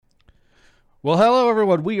Well, hello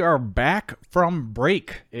everyone. We are back from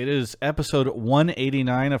break. It is episode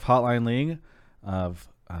 189 of Hotline League.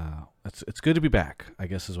 It's good to be back, I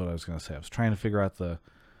guess is what I was going to say. I was trying to figure out the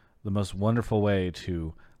most wonderful way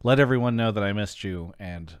to let everyone know that I missed you,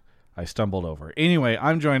 and I stumbled over. Anyway,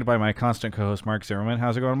 I'm joined by my constant co-host Mark Zimmerman.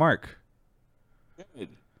 How's it going, Mark? Good.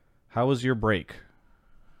 How was your break?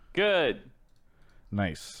 Good.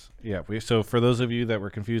 Nice. Yeah. So for those of you that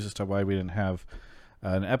were confused as to why we didn't have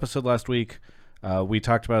an episode last week, we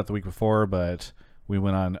talked about it the week before, but we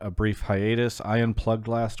went on a brief hiatus. I unplugged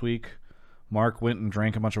last week. Mark went and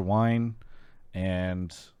drank a bunch of wine,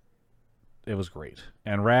 and it was great.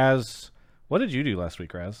 And Raz, what did you do last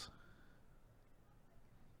week, Raz?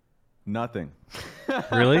 Nothing.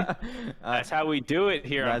 Really? That's how we do it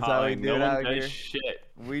here. That's on how we Hotline. do No it one out does here. shit.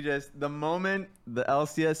 We just, the moment the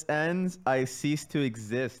LCS ends, I cease to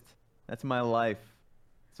exist. That's my life.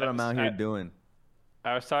 That's what I'm out here doing.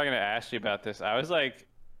 I was talking to Ashley about this. I was like,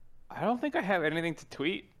 I don't think I have anything to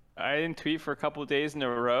tweet. I didn't tweet for a couple of days in a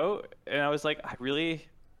row, and I was like,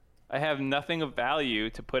 I have nothing of value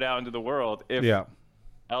to put out into the world if Yeah.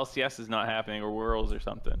 LCS is not happening or Worlds or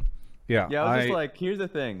something. Yeah. Yeah, I was just like, here's the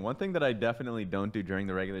thing. One thing that I definitely don't do during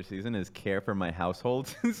the regular season is care for my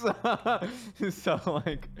household. so,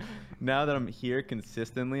 like, now that I'm here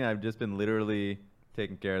consistently, I've just been literally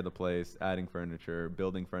taking care of the place, adding furniture,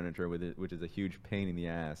 building furniture with it, which is a huge pain in the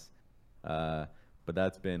ass. But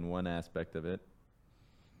that's been one aspect of it.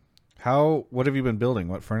 What have you been building?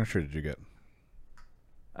 What furniture did you get?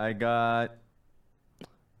 I got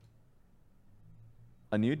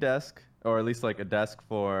a new desk, or at least like a desk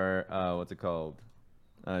for what's it called,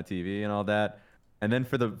 TV and all that. And then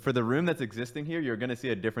for the room that's existing here, you're gonna see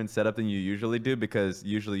a different setup than you usually do because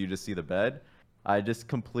usually you just see the bed. I just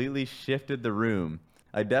completely shifted the room.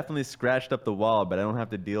 I definitely scratched up the wall, but I don't have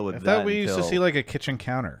to deal with I that. thought we used to see like a kitchen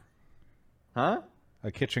counter. Huh?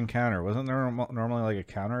 A kitchen counter. Wasn't there normally like a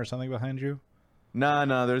counter or something behind you?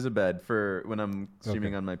 No, there's a bed for when I'm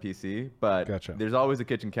streaming on my PC, but Gotcha. there's always a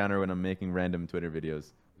kitchen counter when I'm making random Twitter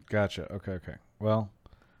videos. Gotcha. Okay. Well,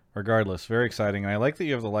 regardless, very exciting. And I like that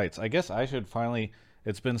you have the lights. I guess I should finally.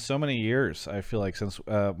 It's been so many years, I feel like, since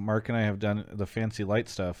Mark and I have done the fancy light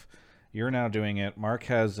stuff. You're now doing it. Mark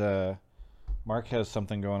has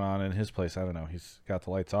something going on in his place. I don't know. He's got the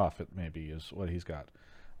lights off. It maybe is what he's got.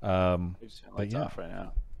 It's yeah. off right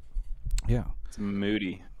now. Yeah. It's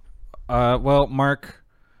moody. Well, Mark,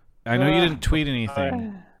 I know you didn't tweet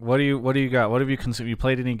anything. What do you got? What have you consumed? You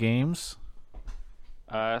played any games?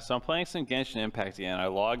 So I'm playing some Genshin Impact again. I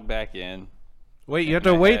logged back in. Wait, you have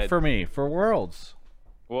to wait for me for Worlds.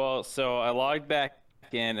 Well, so I logged back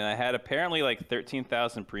in, and I had apparently like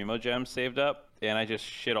 13,000 Primo Gems saved up, and I just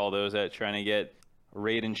shit all those at trying to get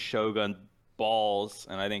Raiden Shogun balls,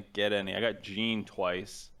 and I didn't get any. I got Jean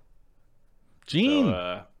twice. Jean.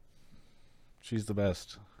 So, She's the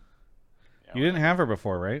best. yeah, You didn't have her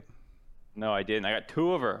before, right? No, I didn't. I got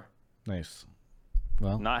two of her. Nice.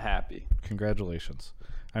 Well, Not happy. congratulations.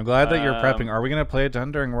 I'm glad that you're prepping. Are we going to play it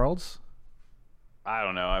done during Worlds? I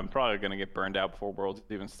don't know. I'm probably gonna get burned out before Worlds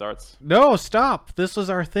even starts. No, stop. This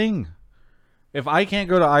is our thing. If I can't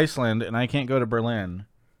go to Iceland and I can't go to Berlin,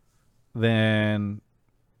 then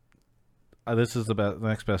this is the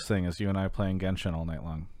next best thing is you and I playing Genshin all night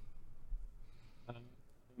long.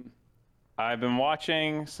 I've been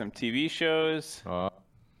watching some TV shows.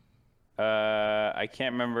 I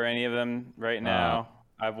can't remember any of them right now.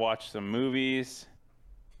 I've watched some movies.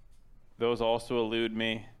 Those also elude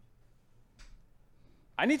me.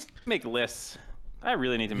 I need to make lists. I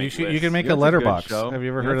really need to make lists. You can make You a know what's a good letterbox. show? Have you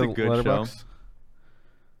ever You know heard of what's a good letterbox?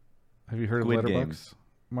 Have you heard Squid of letterbox, Games.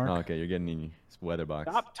 Mark? Oh, okay, you're getting in Weatherbox.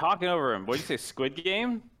 Stop talking over him. What did you say, Squid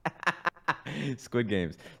Game? Squid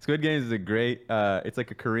Games. Squid Games is a great. It's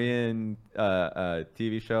like a Korean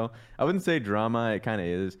TV show. I wouldn't say drama. It kind of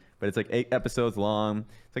is, but it's like 8 episodes long.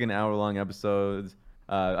 It's like an hour-long episodes.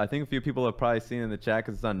 I think a few people have probably seen it in the chat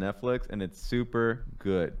because it's on Netflix, and it's super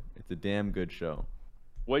good. It's a damn good show.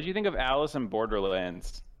 What did you think of Alice in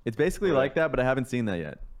Borderlands? It's basically like that, but I haven't seen that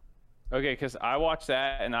yet. Okay, because I watched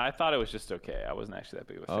that and I thought it was just okay. I wasn't actually that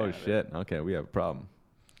big of a fan Oh of shit. Okay, we have a problem.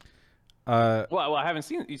 Well, I haven't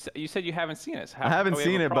seen it. You said you haven't seen it. So I haven't how do we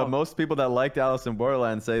have seen a it, but problem? most people that liked Alice in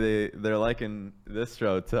Borderlands say they're liking this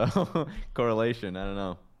show. So correlation. I don't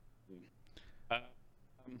know.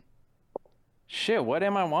 Shit, what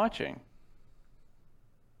am I watching?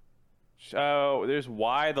 Oh, there's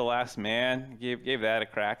Why the Last Man. Gave that a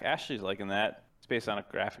crack. Ashley's liking that. It's based on a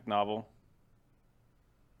graphic novel.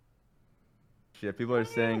 Shit, people are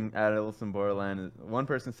saying Alice in Borderland. One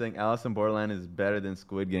person saying Alice in Borderland is better than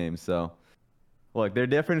Squid Game. So Look, they're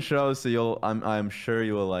different shows, so I'm sure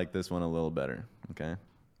you will like this one a little better. Okay.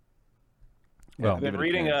 Well, I've give been it a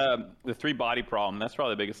reading chance. the Three Body Problem. That's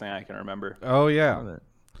probably the biggest thing I can remember. Oh yeah, Love it.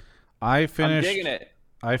 I finished. I'm digging it.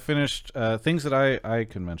 I finished things that I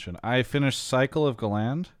can mention. I finished Cycle of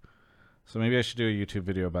Galand, so maybe I should do a YouTube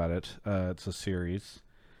video about it. It's a series,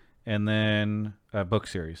 and then a book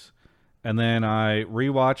series, and then I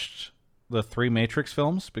rewatched the 3 Matrix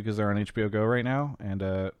films because they're on HBO Go right now,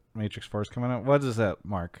 and Matrix 4 is coming out. What is that,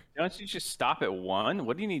 Mark? Don't you just stop at 1?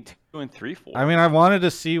 What do you need 2 and 3 for? I mean, I wanted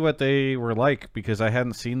to see what they were like because I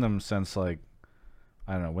hadn't seen them since like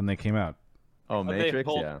I don't know when they came out. Oh, They Matrix.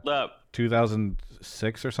 hold Yeah. up.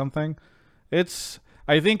 2006 or something.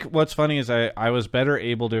 I think what's funny is I was better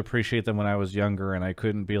able to appreciate them when I was younger, and I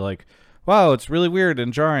couldn't be like, wow, it's really weird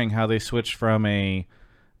and jarring how they switched from a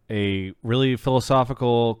really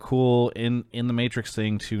philosophical, cool in the Matrix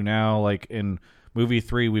thing to now like in movie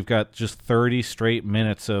 3 we've got just 30 straight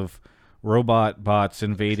minutes of robot bots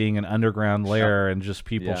invading an underground lair and just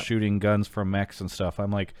people Yeah. shooting guns from mechs and stuff.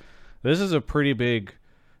 I'm like, this is a pretty big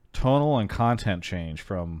tonal and content change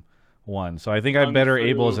from 1. So I think I'm Kung better Fu.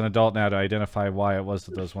 able as an adult now to identify why it was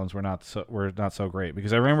that those ones were not so great,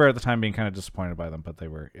 because I remember at the time being kind of disappointed by them, but they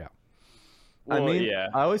were, yeah. Well, I mean, yeah.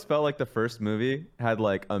 I always felt like the first movie had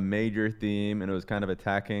like a major theme and it was kind of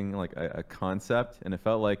attacking like a concept, and it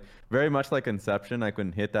felt like very much like Inception. I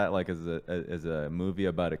couldn't hit that like as a movie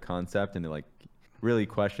about a concept, and it like really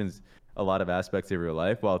questions a lot of aspects of your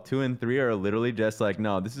life. While 2 and 3 are literally just like,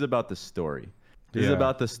 no, this is about the story. This is Yeah.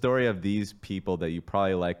 about the story of these people that you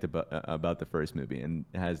probably liked about the first movie, and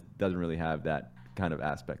doesn't really have that kind of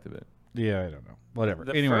aspect of it. Yeah, I don't know. Whatever.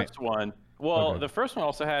 The Anyway, first one. Well, Okay. the first one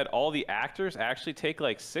also had all the actors actually take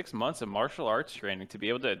like 6 months of martial arts training to be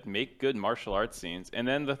able to make good martial arts scenes. And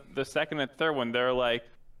then the second and third one, they're like,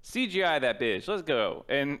 CGI that bitch, let's go.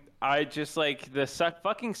 And I just like the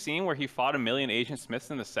fucking scene where he fought a million Agent Smiths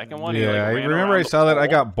in the second one. he, yeah, like, I ran remember around I the saw that. I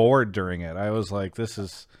pole. got bored during it. I was like, this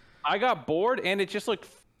is... I got bored, and it just looked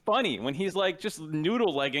funny when he's like just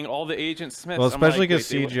noodle legging all the Agent Smiths. Well, I'm especially like,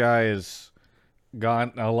 because wait, they- CGI is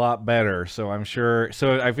gone a lot better, so I'm sure...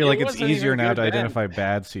 So I feel It like it's wasn't easier even now good to then. identify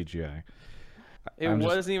bad CGI. It I'm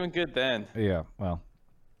just- wasn't even good then. Yeah, well.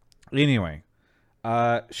 Anyway,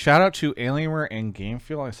 shout out to Alienware and Game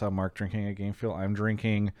Fuel. I saw Mark drinking a Game Fuel. I'm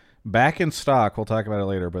drinking back in stock. We'll talk about it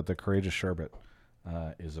later, but the Courageous Sherbet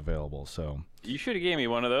is available. So You should have gave me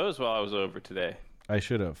one of those while I was over today. I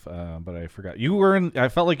should have, but I forgot. I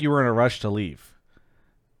felt like you were in a rush to leave.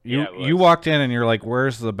 Yeah, it You was. walked in and you're like,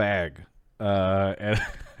 "Where's the bag?" And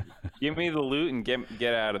Give me the loot and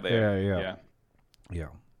get out of there. Yeah. yeah.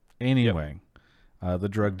 Anyway, the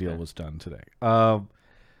drug deal was done today.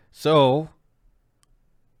 So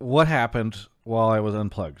what happened while I was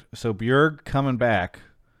unplugged? So Bjerg coming back.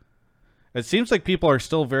 It seems like people are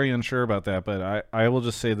still very unsure about that, but I will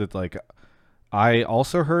just say that like I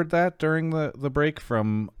also heard that during the break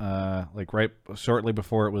from like right shortly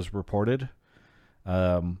before it was reported.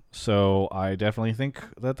 So I definitely think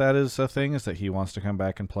that is a thing, is that he wants to come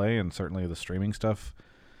back and play, and certainly the streaming stuff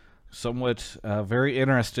somewhat very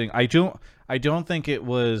interesting. I don't think it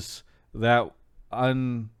was that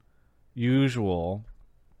unusual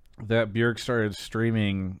that Bjerg started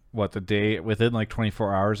streaming the day within like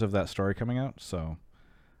 24 hours of that story coming out. So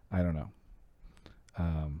I don't know.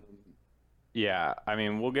 Yeah, I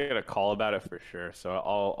mean, we'll get a call about it for sure. So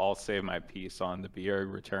I'll save my piece on the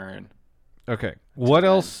Bjerg return. Okay. What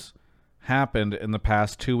else happened in the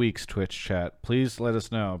past 2 weeks, Twitch chat? Please let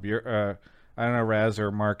us know. I don't know, Raz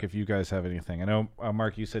or Mark, if you guys have anything. I know,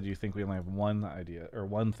 Mark, you said you think we only have one idea or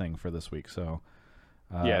one thing for this week, so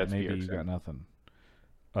Yeah, it's maybe Bjerg's you turn. got nothing.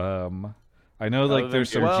 I know like than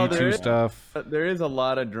there's some Well, G2 there is- stuff. There is a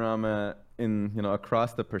lot of drama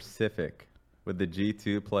across the Pacific with the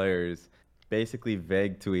G2 players basically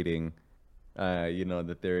vague tweeting,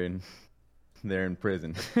 that they're in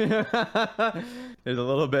prison. There's a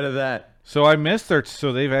little bit of that. So I missed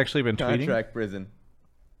so they've actually been tweeting. Contract prison.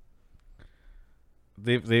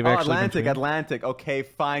 They've Oh, actually been tweeting? Atlantic. Okay,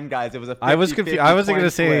 fine, guys. It was a 50, I was confused. I wasn't going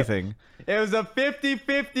to say flip. anything. It was a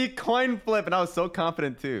 50-50 coin flip, and I was so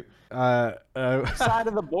confident too. Side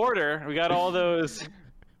of the border, we got all those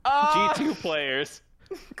G2 players.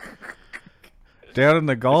 Down in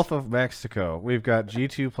the Gulf of Mexico, we've got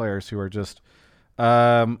G2 players who are just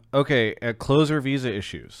closer visa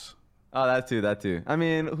issues. Oh, that too. I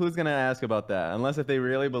mean, who's gonna ask about that? Unless if they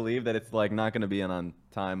really believe that it's like not gonna be on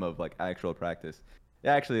time of like actual practice. It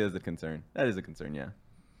actually is a concern. That is a concern, yeah.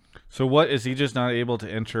 So what is he just not able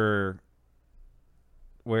to enter?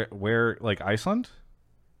 Where like Iceland?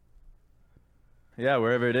 Yeah,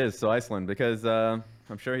 wherever it is. So Iceland, because I'm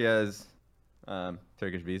sure he has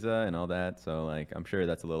Turkish visa and all that. So like, I'm sure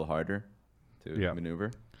that's a little harder to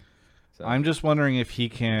maneuver. So I'm just wondering if he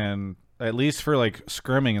can, at least for like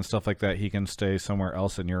scrimming and stuff like that, he can stay somewhere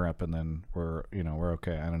else in Europe, and then we're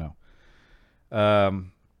okay. I don't know.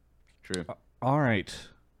 True. All right.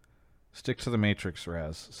 Stick to the Matrix,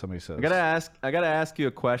 Raz. Somebody says. I gotta ask you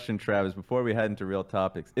a question, Travis, before we head into real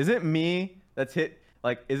topics. Is it me that's hit?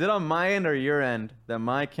 Like, is it on my end or your end that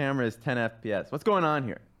my camera is 10 FPS? What's going on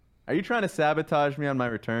here? Are you trying to sabotage me on my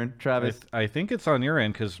return, Travis? I think it's on your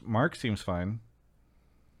end because Mark seems fine.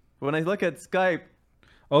 When I look at Skype.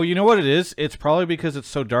 Oh, you know what it is? It's probably because it's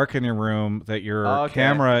so dark in your room that your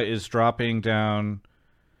camera is dropping down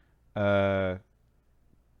to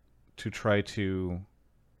try to...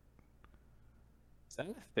 Is that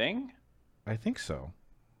a thing? I think so.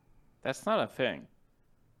 That's not a thing.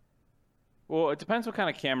 Well, it depends what kind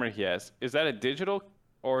of camera he has. Is that a digital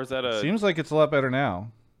or is that a... Seems like it's a lot better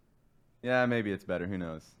now. Yeah, maybe it's better. Who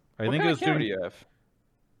knows? I think what it's kind of camera doing... do you have?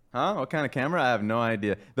 Huh? What kind of camera? I have no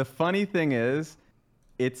idea. The funny thing is,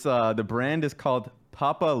 it's the brand is called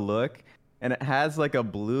Papa Look, and it has like a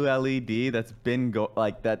blue LED that's been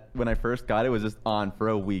like that. When I first got it, was just on for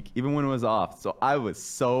a week, even when it was off. So I was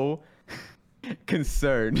so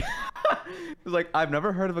concerned. It was like, I've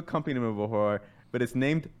never heard of a company before, but it's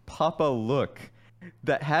named Papa Look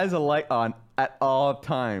that has a light on at all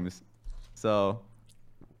times. So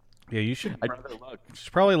yeah, you should. I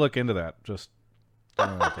should probably look into that. Just.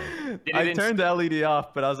 I turned the LED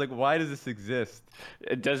off, but I was like, why does this exist?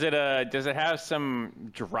 Does it have some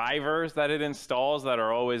drivers that it installs that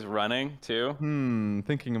are always running too?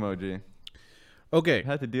 Thinking emoji. Okay. I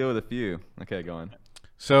had to deal with a few. Okay, go on.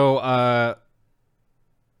 So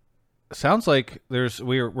sounds like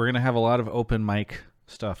we're going to have a lot of open mic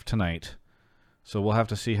stuff tonight. So we'll have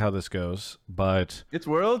to see how this goes, but it's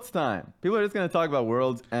Worlds time. People are just going to talk about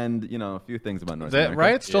Worlds and, a few things about North America.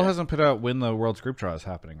 Riot still hasn't put out when the Worlds group draw is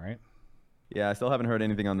happening, right? Yeah, I still haven't heard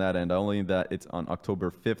anything on that end. Only that it's on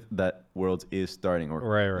October 5th that Worlds is starting.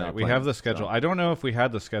 Right. We have the schedule. I don't know if we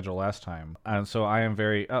had the schedule last time. And so I am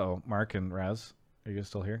very... Mark and Raz, are you guys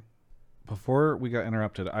still here? Before we got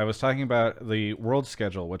interrupted, I was talking about the World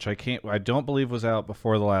schedule, which I don't believe was out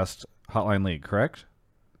before the last Hotline League, correct?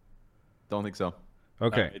 Don't think so.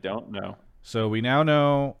 Okay. I don't know. So we now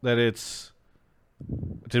know that it's...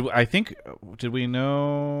 Did we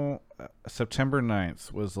know September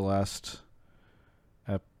 9th was the last...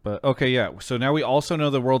 okay, yeah. So now we also know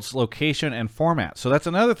the World's location and format. So that's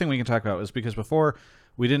another thing we can talk about, is because before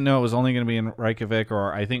we didn't know it was only going to be in Reykjavik,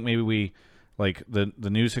 or I think maybe we... Like the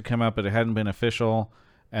news had come up, but it hadn't been official.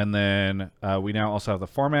 And then we now also have the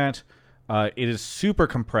format. It is super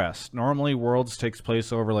compressed. Normally, Worlds takes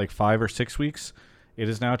place over like 5 or 6 weeks. It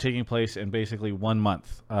is now taking place in basically 1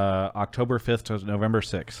 month, October 5th to November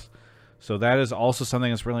 6th. So that is also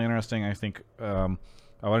something that's really interesting. I think I want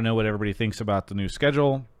to know what everybody thinks about the new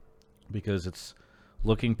schedule, because it's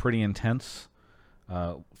looking pretty intense.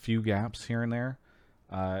 Few gaps here and there.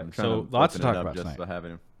 So lots to talk about tonight. Just have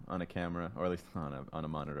it on a camera, or at least on a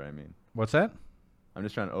monitor. I mean, what's that? I'm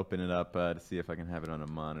just trying to open it up to see if I can have it on a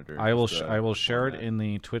monitor. I will share it in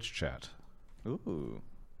the Twitch chat. Ooh,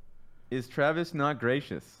 is Travis not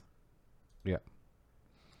gracious? Yeah.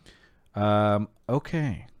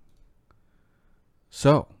 Okay.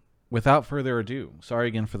 So, without further ado, sorry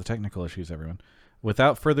again for the technical issues, everyone.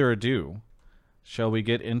 Without further ado, shall we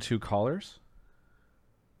get into callers?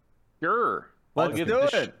 Sure. Let's do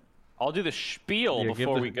it. I'll do the spiel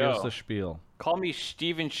before we go. Give us the spiel. Call me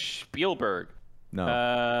Steven Spielberg.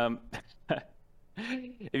 No.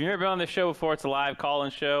 If you've never been on this show before, it's a live call-in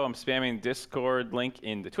show. I'm spamming Discord link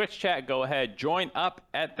in the Twitch chat. Go ahead, join up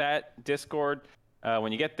at that Discord.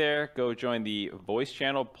 When you get there, go join the voice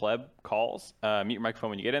channel, Pleb Calls. Mute your microphone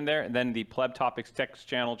when you get in there. And then the Pleb Topics text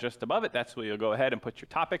channel just above it. That's where you'll go ahead and put your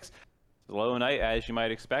topics. It's a low night, as you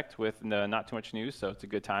might expect, with not too much news. So it's a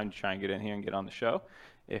good time to try and get in here and get on the show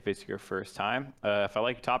if it's your first time. If I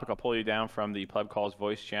like your topic, I'll pull you down from the Pleb Calls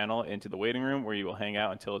voice channel into the waiting room, where you will hang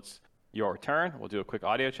out until it's your turn. We'll do a quick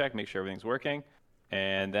audio check, make sure everything's working,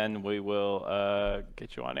 and then we will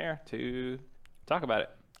get you on air to talk about it.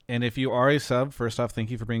 And if you are a sub, first off,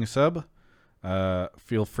 thank you for being a sub.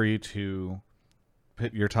 Feel free to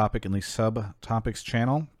put your topic in the subtopics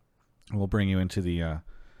channel. We'll bring you into the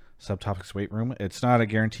subtopics wait room. It's not a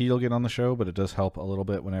guarantee you'll get on the show, but it does help a little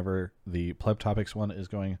bit whenever the Pleb Topics one is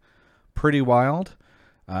going pretty wild,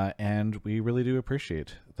 and we really do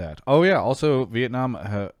appreciate that. Oh yeah, also Vietnam.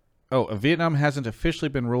 Vietnam hasn't officially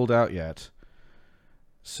been ruled out yet.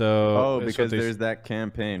 So because there's that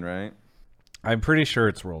campaign, right? I'm pretty sure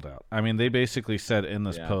it's ruled out. I mean, they basically said in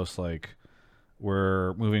this post, like,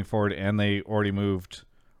 were moving forward, and they already moved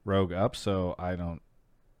Rogue up. So I don't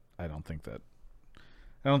think that.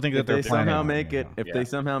 I don't think that If they planning somehow on make it, yeah. if they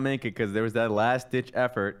somehow make it, because there was that last ditch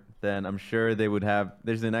effort, then I'm sure they would have.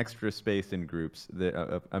 There's an extra space in groups.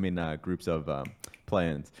 Groups of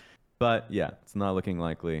play-ins. But yeah, it's not looking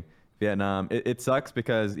likely. Vietnam. It sucks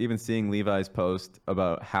because even seeing Levi's post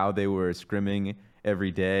about how they were scrimming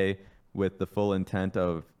every day with the full intent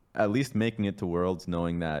of at least making it to Worlds,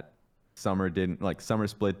 knowing that summer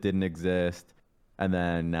split didn't exist, and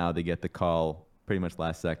then now they get the call pretty much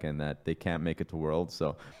last second that they can't make it to Worlds.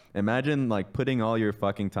 So imagine like putting all your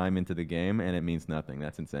fucking time into the game and it means nothing.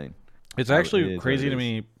 That's insane. It's It actually is crazy what it to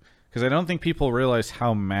is. me because I don't think people realize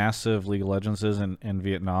how massive League of Legends is in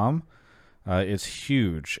Vietnam. It's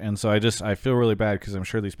huge, and so I feel really bad because I'm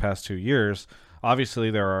sure these past 2 years, obviously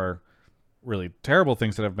there are really terrible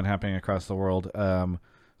things that have been happening across the world.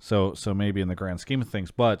 So maybe in the grand scheme of things,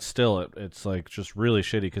 but still, it's like just really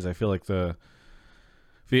shitty because I feel like the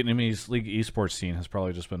Vietnamese League esports scene has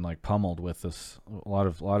probably just been like pummeled with this a lot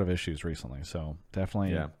of issues recently. So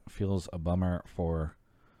definitely feels a bummer for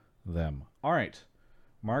them. All right,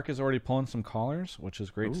 Mark is already pulling some callers, which is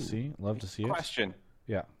great to see. Love to see it. Question.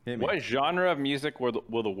 Yeah. Hit me. What genre of music will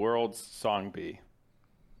the world's song be?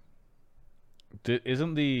 Is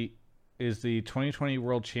the 2020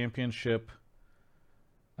 World Championship?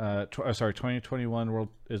 2021 World.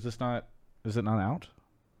 Is it not out?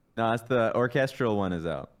 No, it's the orchestral one is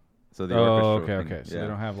out. So the Oh, orchestral okay. thing, So yeah. they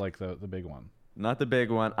don't have like the big one. Not the big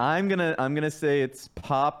one. I'm gonna say it's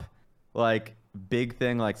pop, like big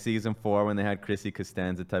thing like season 4 when they had Chrissy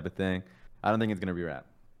Costanza type of thing. I don't think it's gonna be rap.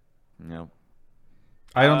 No.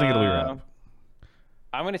 I don't think it'll be rap.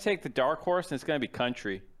 I'm gonna take the dark horse, and it's gonna be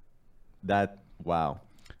country. Wow.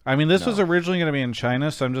 I mean, this was No. originally going to be in China,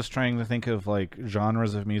 so I'm just trying to think of like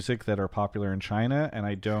genres of music that are popular in China, and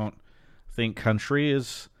I don't think country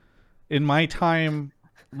is in my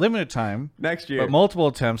limited time, Next year. but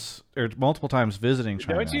multiple times visiting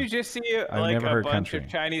China. Don't you just see I've like never a heard bunch country. of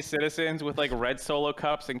Chinese citizens with like red solo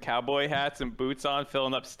cups and cowboy hats and boots on,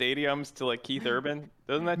 filling up stadiums to like Keith Urban?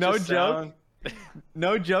 Doesn't that No just joke. sound?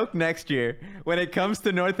 No joke, next year. When it comes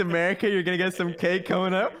to North America, you're going to get some cake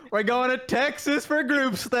coming up. We're going to Texas for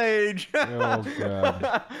group stage. Oh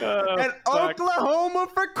god. Oh, And fuck. Oklahoma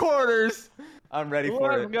for quarters. I'm ready for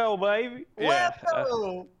Let's it. go, baby. Let's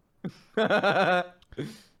go.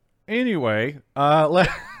 Anyway,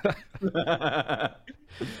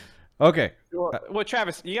 okay. Well,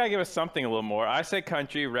 Travis, you gotta give us something a little more. I said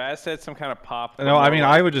country. Raz said some kind of pop. No, I mean,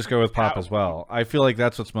 Like, I would just go with pop How- as well. I feel like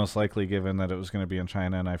that's what's most likely, given that it was going to be in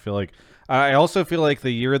China, and I also feel like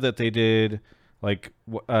the year that they did, like,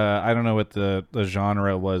 I don't know what the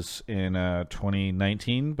genre was in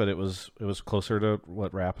 2019, but it was closer to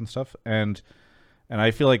what rap and stuff, and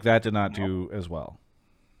I feel like that did not do as well.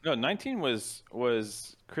 No, 19 was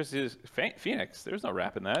Chris's Phoenix. There's no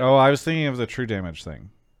rap in that. Oh, I was thinking of the True Damage thing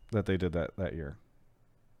that they did that year.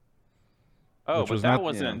 Oh, which but was that not-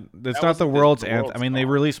 wasn't. It's that not the wasn't world's the anthem. I mean, they song.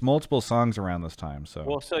 released multiple songs around this time, so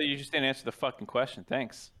Well, so you just didn't answer the fucking question.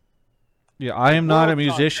 Thanks. yeah. I am not a World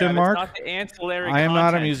song, musician, Travis, Mark. Not the ancillary I am not a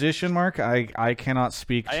content. musician, Mark. I cannot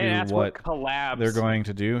speak I didn't to ask what collabs. they're going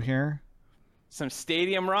to do here. Some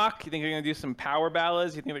stadium rock. You think they're gonna do some power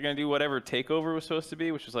ballads? You think they're gonna do whatever Takeover was supposed to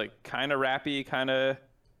be, which was like kind of rappy, kind of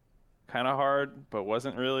hard, but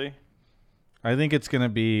wasn't really. I think it's going to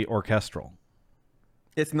be orchestral.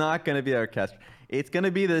 It's not going to be orchestra. It's going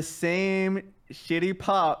to be the same shitty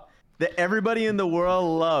pop that everybody in the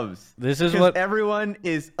world loves. This is 'Cause what everyone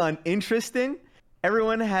is uninteresting.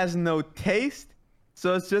 Everyone has no taste.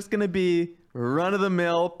 So it's just going to be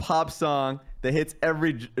run-of-the-mill pop song that hits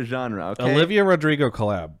every genre. Okay. Olivia Rodrigo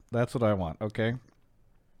collab. That's what I want. Okay.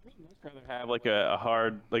 I'd rather have like a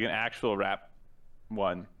hard, like an actual rap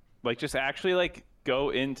one. Like just actually like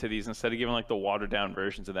go into these instead of giving like the watered down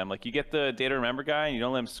versions of them. Like you get the Day to Remember guy and you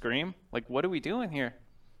don't let him scream. Like what are we doing here?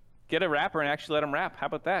 Get a rapper and actually let him rap. How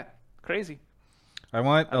about that? Crazy. I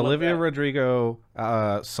want I love Olivia that. Rodrigo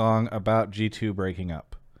song about G2 breaking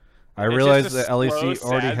up. I It's realize just a that slow, LEC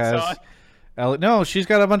already sad has. song. No, she's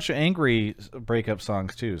got a bunch of angry breakup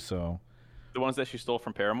songs too. So The ones that she stole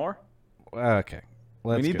from Paramore. okay,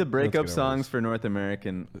 we need the let's breakup get over songs this. for North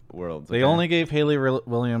American worlds. They okay? only gave Haley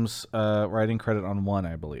Williams writing credit on one,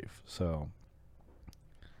 I believe. So,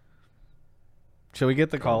 shall we get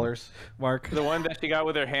the callers, Mark? The one that she got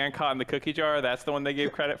with her hand caught in the cookie jar. That's the one they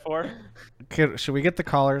gave credit for. Should we get the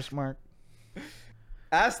callers, Mark?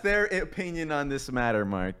 Ask their opinion on this matter,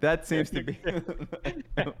 Mark. That seems to be.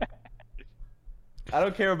 I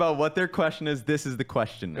don't care about what their question is. This is the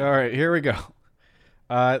question. now. All right, here we go.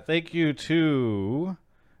 Thank you to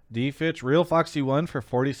D-Fitch, Real Foxy 1 for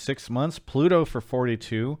 46 months, Pluto for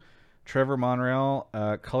 42, Trevor Monreal,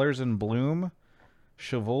 Colors in Bloom,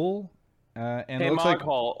 Chevul, and Hey, it looks like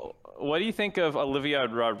Moghall, what do you think of Olivia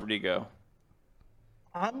Rodrigo?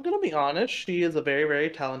 I'm gonna be honest. She is a very, very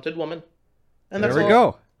talented woman, and there that's we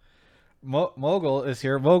all. go. Mogul is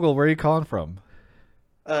here. Mogul, where are you calling from?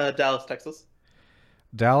 Dallas, Texas.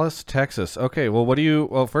 Dallas, Texas. Okay, well,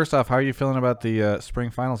 well, first off, how are you feeling about the spring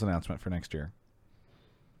finals announcement for next year?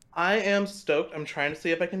 I am stoked. I'm trying to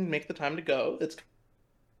see if I can make the time to go. It's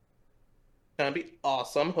gonna be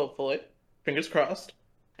awesome. Hopefully, fingers crossed.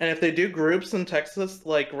 And if they do groups in Texas,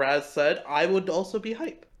 like Raz said, I would also be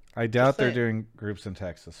hype. I doubt they're saying. doing groups in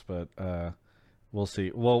Texas, but we'll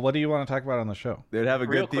see. Well, what do you want to talk about on the show? They'd have a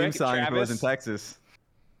Real good theme quick, song if it was in Travis. Texas.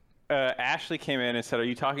 Ashley came in and said, "Are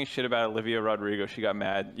you talking shit about Olivia Rodrigo?" She got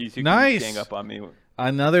mad. You two Nice. can gang up on me.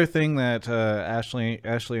 Another thing that Ashley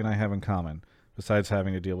and I have in common, besides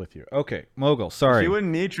having to deal with you. Okay, Mogul, sorry. She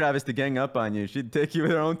wouldn't need Travis to gang up on you. She'd take you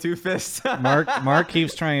with her own 2 fists. Mark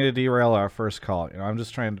keeps trying to derail our first call. I'm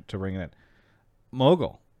just trying to bring it in.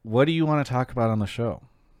 Mogul, what do you want to talk about on the show?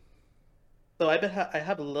 So I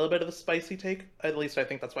have a little bit of a spicy take. At least I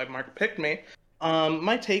think that's why Mark picked me.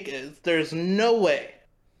 My take is there's no way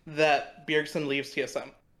that Bjergsen leaves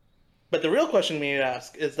TSM. But the real question we need to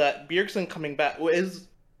ask is that Bjergsen coming back is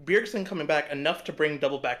Bjergsen coming back enough to bring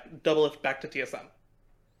Doublelift back to TSM?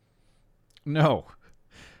 No.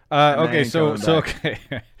 And I Okay, ain't so going back.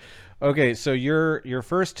 okay, okay. So your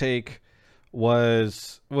first take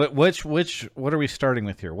was what are we starting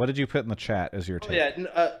with here? What did you put in the chat as your take?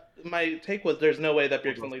 Yeah, my take was there's no way that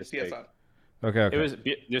Bjergsen leaves TSM. Okay. It was.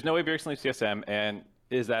 There's no way Bjergsen leaves CSM, and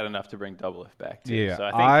is that enough to bring Doublelift back? Too? Yeah, So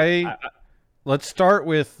I think let's start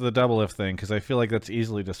with the Doublelift thing because I feel like that's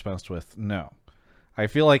easily dispensed with. No, I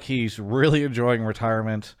feel like he's really enjoying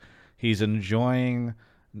retirement. He's enjoying,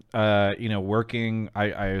 working. I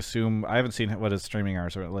assume I haven't seen what his streaming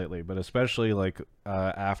hours are lately, but especially like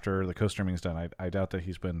after the co-streaming's done, I doubt that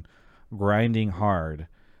he's been grinding hard.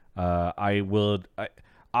 I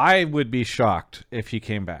would be shocked if he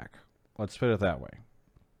came back. Let's put it that way.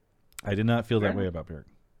 I did not feel that way about Bjerg.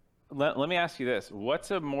 let me ask you this: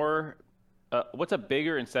 what's a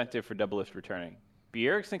bigger incentive for Doublelift returning?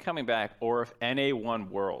 Bjergsen coming back, or if NA won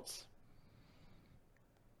Worlds?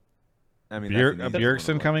 I mean, that's an easy one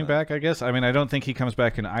Bjergsen all coming time. back, I guess. I mean, I don't think he comes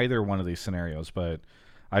back in either one of these scenarios, but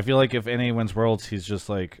I feel like if NA wins Worlds, he's just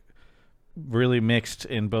like really mixed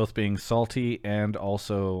in both being salty and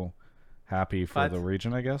also happy for But- the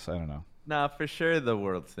region, I guess. I don't know. Nah, for sure the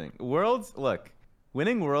Worlds thing. Worlds, look,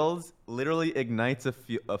 winning Worlds literally ignites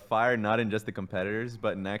a fire not in just the competitors,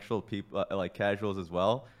 but in actual people, like casuals as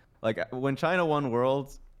well. Like when China won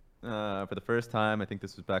Worlds for the first time, I think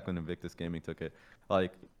this was back when Invictus Gaming took it.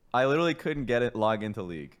 Like I literally couldn't log into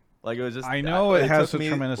League. Like it was just. I know it has a took me,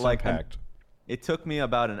 tremendous like, impact. It took me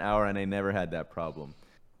about an hour, and I never had that problem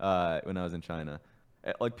when I was in China.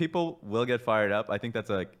 Like people will get fired up. I think that's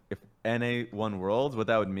like if NA won Worlds, what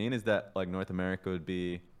that would mean is that like North America would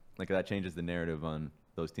be like that changes the narrative on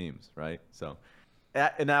those teams, right? So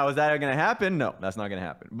now is that going to happen? No, that's not going to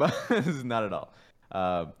happen. But this is not at all.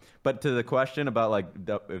 But to the question about like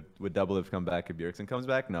would Doublelift come back if Bjergsen comes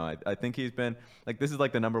back? No, I think he's been like this is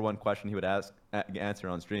like the number one question he would answer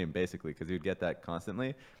on stream basically because he would get that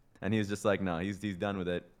constantly, and he's just like no, he's done with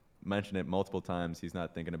it. Mentioned it multiple times. He's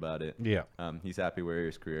not thinking about it. Yeah. He's happy where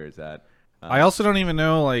his career is at. I also don't even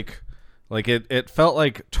know like it felt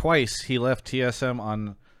like twice he left TSM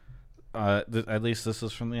on at least this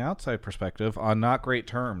is from the outside perspective on not great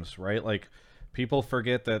terms, right? Like people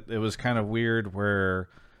forget that it was kind of weird where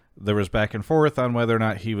there was back and forth on whether or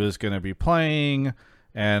not he was going to be playing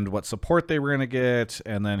and what support they were going to get,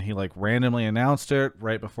 and then he like randomly announced it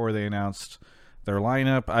right before they announced their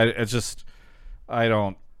lineup.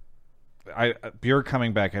 Bjerg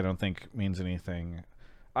coming back I don't think means anything.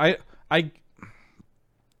 I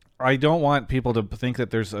don't want people to think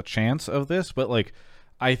that there's a chance of this, but like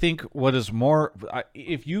I think what is more,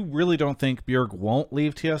 if you really don't think Bjerg won't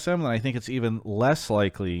leave TSM, then I think it's even less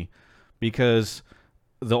likely because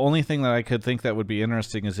the only thing that I could think that would be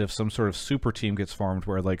interesting is if some sort of super team gets formed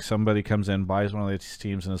where like somebody comes in, buys one of these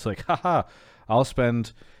teams and it's like, haha, I'll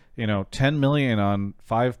spend 10 million on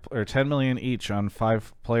 5 or 10 million each on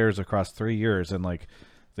 5 players across 3 years, and like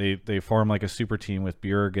they form like a super team with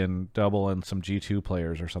Bjerg and Double and some G2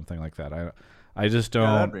 players or something like that. I just don't.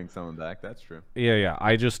 Yeah, that'd bring someone back. That's true. Yeah.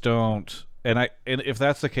 I just don't. And if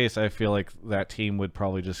that's the case, I feel like that team would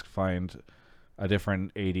probably just find a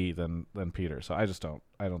different AD than Peter. So I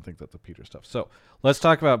don't think that the Peter stuff. So let's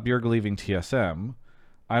talk about Bjerg leaving TSM.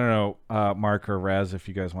 I don't know, Mark or Raz, if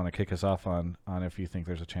you guys want to kick us off on if you think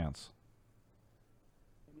there's a chance.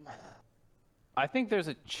 I think there's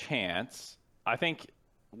a chance. I think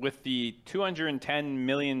with the $210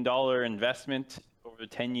 million investment over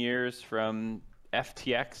 10 years from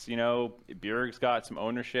FTX, Bjerg's got some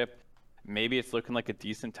ownership. Maybe it's looking like a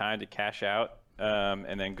decent time to cash out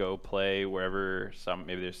and then go play wherever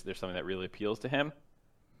maybe there's something that really appeals to him.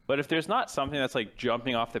 But if there's not something that's like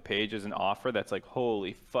jumping off the page as an offer that's like,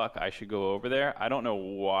 holy fuck, I should go over there, I don't know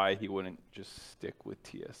why he wouldn't just stick with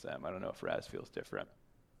TSM. I don't know if Raz feels different.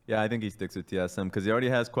 Yeah, I think he sticks with TSM because he already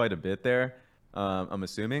has quite a bit there, I'm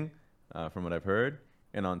assuming, from what I've heard.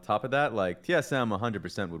 And on top of that, like TSM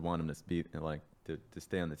 100% would want him to to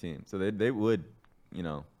stay on the team. So they would,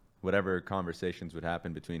 whatever conversations would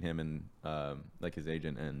happen between him and like his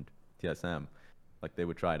agent and TSM, like they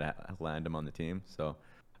would try to land him on the team. So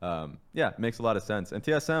yeah, it makes a lot of sense. And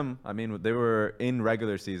TSM, I mean, they were in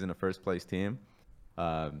regular season a first place team,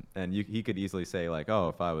 and he could easily say like, oh,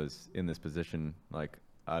 if I was in this position, like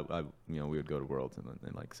I we would go to Worlds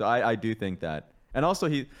and like. So I do think that. And also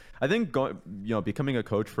I think becoming a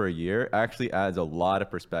coach for a year actually adds a lot of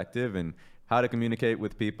perspective and how to communicate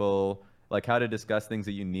with people, like how to discuss things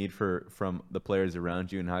that you need from the players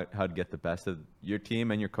around you and how to get the best of your team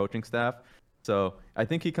and your coaching staff. So I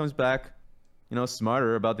think he comes back,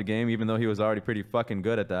 smarter about the game, even though he was already pretty fucking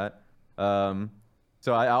good at that. So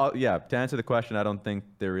to answer the question, I don't think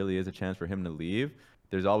there really is a chance for him to leave.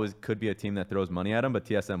 There's always could be a team that throws money at him, but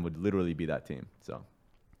TSM would literally be that team. So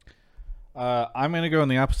I'm going to go in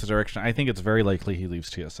the opposite direction. I think it's very likely he leaves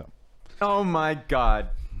TSM. Oh my God.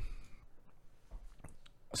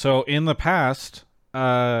 So in the past,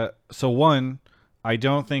 one, I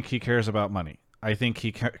don't think he cares about money. I think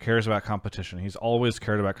he cares about competition. He's always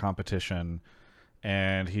cared about competition,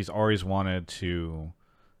 and he's always wanted to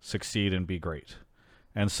succeed and be great.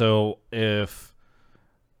 And so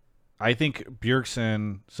I think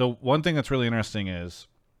Bjergsen... So one thing that's really interesting is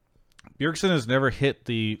Bjergsen has never hit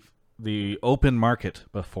the open market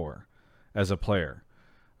before as a player.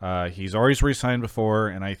 He's always re-signed before,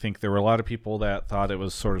 and I think there were a lot of people that thought it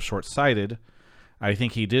was sort of short-sighted. I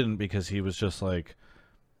think he didn't because he was just like,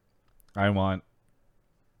 I want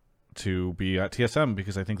to be at TSM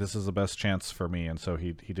because I think this is the best chance for me. And so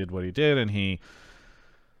he did what he did, and he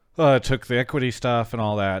took the equity stuff and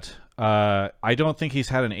all that. I don't think he's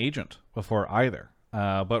had an agent before either.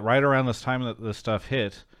 But right around this time that this stuff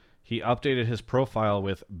hit, he updated his profile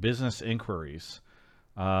with business inquiries.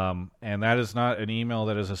 And that is not an email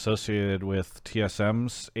that is associated with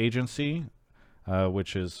TSM's agency,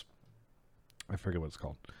 which is, I forget what it's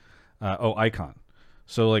called. Icon.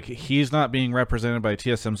 So like he's not being represented by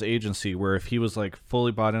TSM's agency, where if he was like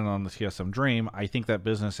fully bought in on the TSM dream, I think that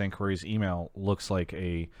business inquiries email looks like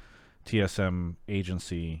a TSM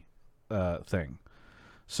agency thing.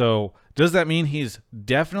 So does that mean he's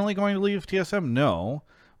definitely going to leave TSM? No.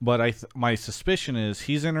 But my suspicion is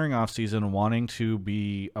he's entering offseason wanting to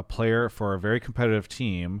be a player for a very competitive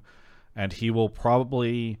team, and he will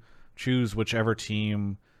probably choose whichever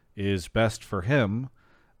team is best for him.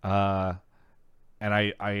 And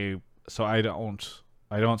I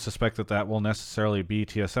don't suspect that will necessarily be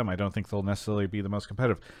TSM. I don't think they'll necessarily be the most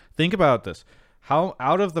competitive. Think about this. How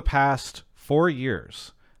out of the past 4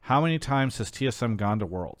 years, how many times has TSM gone to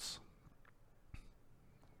Worlds?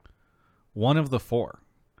 One of the 4.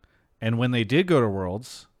 And when they did go to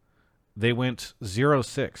Worlds, they went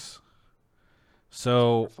 0-6.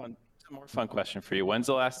 So Some more fun question for you. When's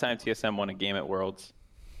the last time TSM won a game at Worlds?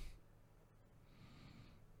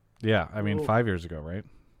 yeah, I mean 5 years ago, right?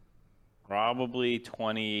 Probably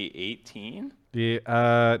 2018.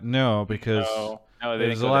 Yeah, no, because No, it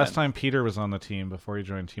was the last time Peter was on the team before he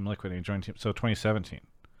joined Team Liquid. And he joined so 2017.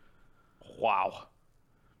 Wow.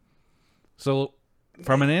 So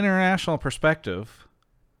from an international perspective,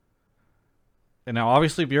 and now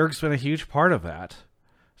obviously Bjerg's been a huge part of that.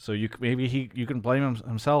 So you can blame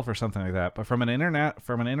himself or something like that. But from an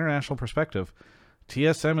international perspective,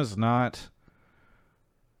 TSM is not.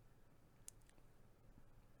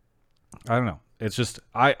 I don't know. It's just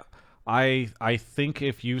I think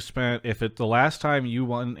the last time you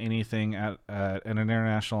won anything at an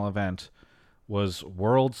international event was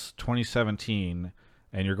Worlds 2017,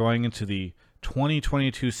 and you're going into the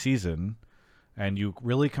 2022 season, and you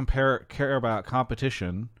really care about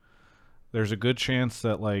competition, there's a good chance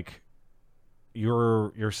that like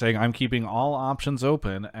you're saying I'm keeping all options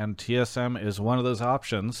open, and TSM is one of those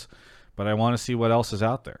options, but I want to see what else is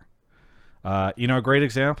out there. A great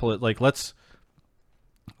example, like let's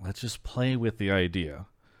just play with the idea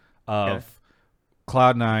of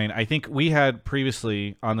Cloud9. I think we had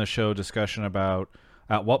previously on the show discussion about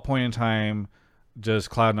at what point in time does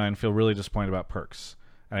Cloud9 feel really disappointed about Perkz?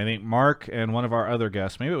 And I think Mark and one of our other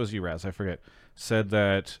guests, maybe it was you, Raz, I forget, said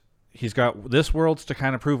that he's got this Worlds to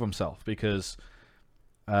kind of prove himself because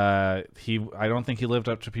I don't think he lived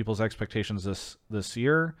up to people's expectations this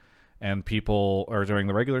year and people or during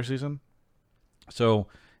the regular season. So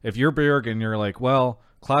if you're Bjerg and you're like, well,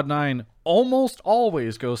 Cloud9 almost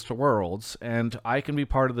always goes to Worlds and I can be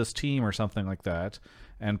part of this team or something like that,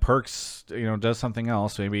 and Perkz, does something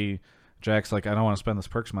else, maybe Jack's like, I don't want to spend this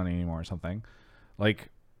Perkz money anymore or something. Like,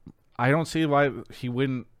 I don't see why he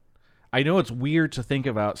wouldn't. I know it's weird to think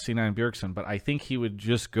about C9 Bjergsen, but I think he would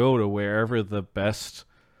just go to wherever the best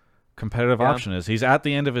competitive option is. He's at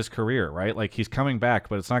the end of his career, right? Like, he's coming back,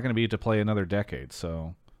 but it's not going to be to play another decade.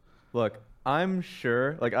 So, look, I'm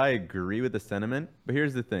sure, like, I agree with the sentiment, but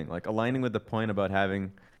here's the thing, like, aligning with the point about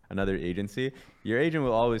having another agency, your agent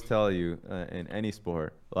will always tell you in any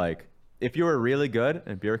sport, like, if you were really good,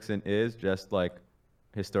 and Bjergsen is just like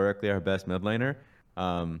historically our best mid laner,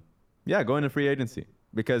 go into free agency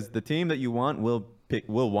because the team that you want will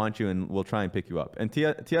want you and will try and pick you up. And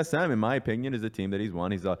TSM, in my opinion, is a team that he's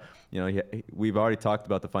won. He's we've already talked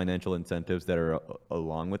about the financial incentives that are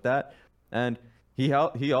along with that, and he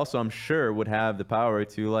also, I'm sure, would have the power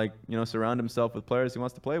to surround himself with players he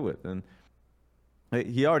wants to play with, and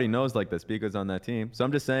he already knows like this because on that team. So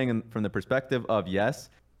I'm just saying, from the perspective of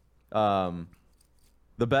yes.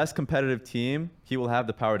 The best competitive team, he will have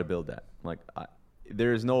the power to build that. Like,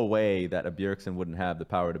 there is no way that a Bjergsen wouldn't have the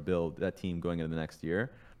power to build that team going into the next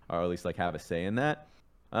year, or at least like have a say in that.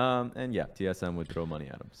 And yeah, TSM would throw money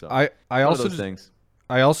at him. So I also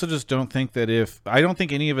just don't think that I don't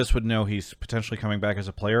think any of us would know he's potentially coming back as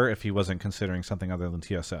a player if he wasn't considering something other than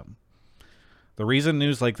TSM. The reason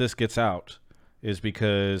news like this gets out is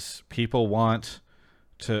because people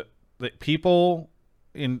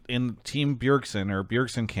in Team Bjergsen or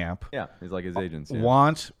Bjergsen camp, he's like his agents,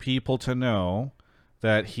 want people to know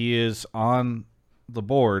that he is on the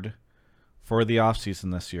board for the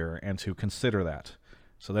offseason this year and to consider that.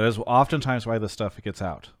 So that is oftentimes why this stuff gets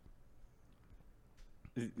out.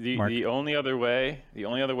 The only other way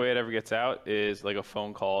it ever gets out is like a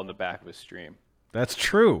phone call in the back of a stream. That's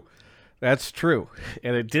true.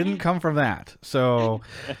 And it didn't come from that. So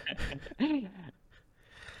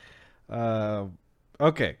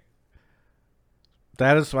okay.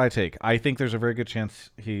 That is my take. I think there's a very good chance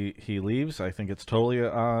he leaves. I think it's totally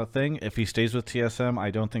a thing. If he stays with TSM, I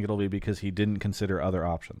don't think it'll be because he didn't consider other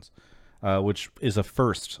options, which is a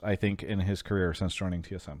first, I think, in his career since joining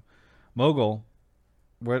TSM. Mogul,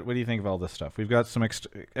 what do you think of all this stuff? We've got some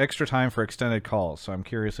extra time for extended calls, so I'm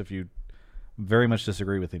curious if you very much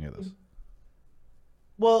disagree with any of this.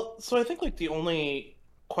 Well, so I think the only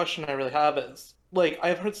question I really have is,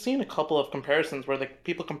 I've seen a couple of comparisons where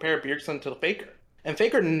people compare Bjergsen to Faker. And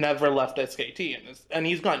Faker never left SKT, and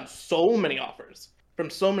he's gotten so many offers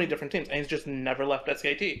from so many different teams, and he's just never left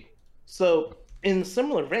SKT. So, in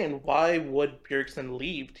similar vein, why would Bjergsen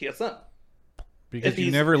leave TSM? Because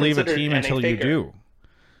you never leave a team until you do.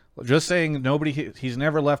 Just saying he's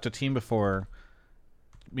never left a team before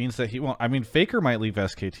means that he won't. I mean, Faker might leave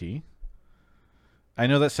SKT. I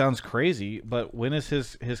know that sounds crazy, but when is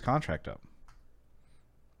his contract up?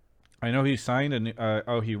 I know he signed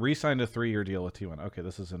he re-signed a 3-year deal with T1. Okay,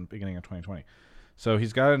 this is in the beginning of 2020. So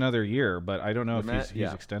he's got another year, but I don't know if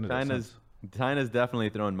he's extended it. China's definitely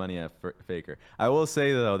throwing money at Faker. I will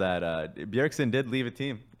say, though, that Bjergsen did leave a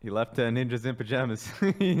team. He left Ninjas in Pajamas.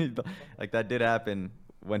 Like, that did happen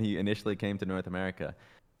when he initially came to North America.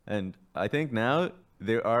 And I think now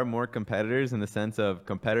there are more competitors in the sense of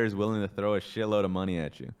competitors willing to throw a shitload of money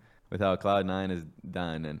at you with how Cloud9 is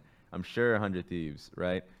done. And I'm sure 100 Thieves,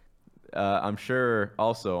 right? I'm sure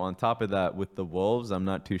also on top of that with the Wolves, I'm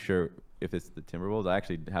not too sure if it's the Timberwolves. I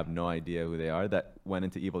actually have no idea who they are that went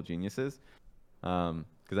into Evil Geniuses. Because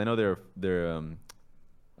I know they're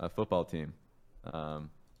a football team. But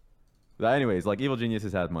anyways, Evil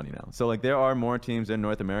Geniuses has money now. So there are more teams in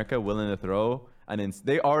North America willing to throw, and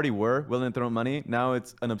they already were willing to throw money. Now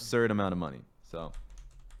it's an absurd amount of money. So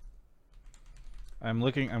I'm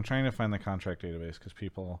trying to find the contract database because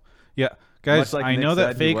people. Yeah, guys, I know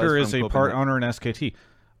that Faker is a part owner in SKT.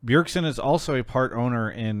 Bjergsen is also a part owner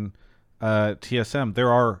in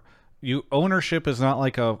TSM. Ownership is not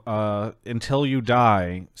like a until you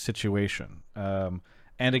die situation. And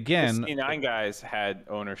again, the C9 guys had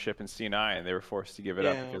ownership in C9, and they were forced to give it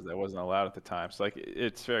up because that wasn't allowed at the time. So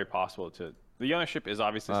it's very possible to. The ownership is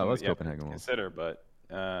obviously something that you have to consider, but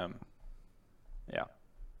yeah.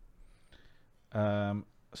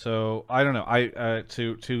 So I don't know.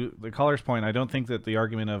 To the caller's point, I don't think that the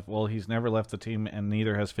argument of well he's never left the team and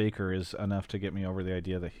neither has Faker is enough to get me over the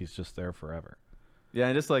idea that he's just there forever. Yeah,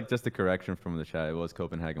 and just a correction from the chat. It was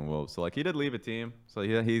Copenhagen Wolves. So like he did leave a team. So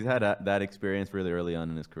he's had that experience really early on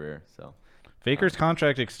in his career. So Faker's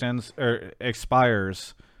contract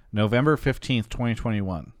expires November 15th,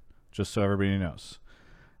 2021. Just so everybody knows.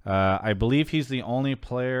 I believe he's the only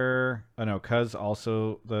player. I know Cuz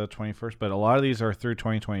also the 21st, but a lot of these are through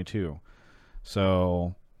 2022.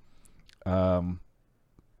 So,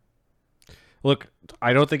 look,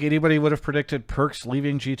 I don't think anybody would have predicted Perks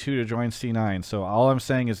leaving G2 to join C9. So all I'm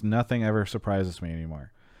saying is nothing ever surprises me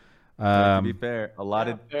anymore. to be fair, a lot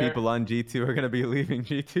of people on G2 are going to be leaving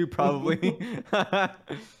G2 probably.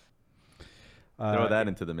 Throw that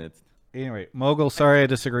into the midst. Anyway, Mogul, sorry I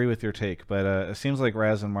disagree with your take, but it seems like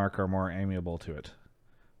Raz and Mark are more amiable to it.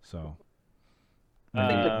 So, I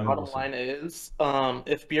think the bottom line is,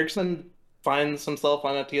 if Bjergsen finds himself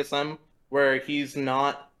on a TSM where he's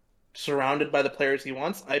not surrounded by the players he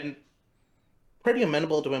wants, I'm pretty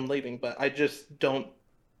amenable to him leaving, but I just don't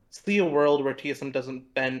see a world where TSM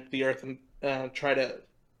doesn't bend the earth and try to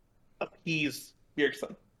appease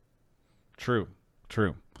Bjergsen. True.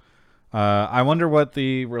 I wonder what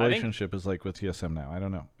the relationship is like with TSM now. I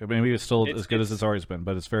don't know. Maybe it's still as good as it's always been,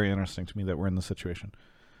 but it's very interesting to me that we're in this situation.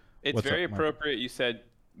 It's very appropriate you said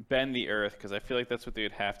bend the earth, because I feel like that's what they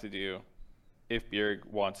would have to do if Bjerg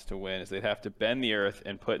wants to win, is they'd have to bend the earth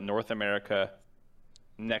and put North America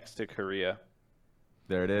next to Korea.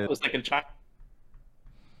 There it is. It was like in China.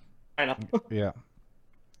 Yeah.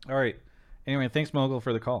 All right. Anyway, thanks, Mogul,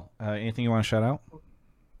 for the call. Anything you want to shout out?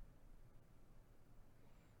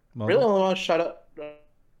 Mogul? Really only want to shout out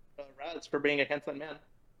Raz for being a handsome man.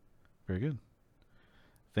 Very good.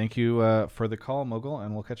 Thank you for the call, Mogul,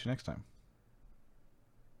 and we'll catch you next time.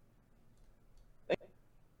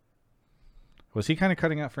 Was he kind of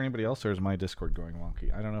cutting out for anybody else, or is my Discord going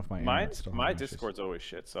wonky? I don't know if my Discord's always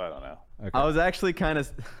shit, so I don't know. Okay. I was actually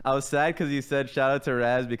I was sad because you said shout out to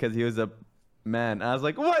Raz because he was a man. I was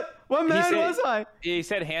like, what? What man was I? He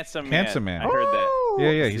said handsome man. Handsome man. I heard that.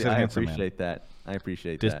 Yeah, he said handsome man. I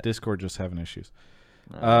appreciate that. Discord just having issues.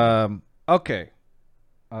 Okay.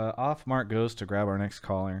 Off Mark goes to grab our next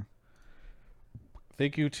caller.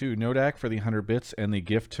 Thank you to Nodak for the 100 bits and the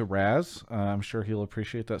gift to Raz. I'm sure he'll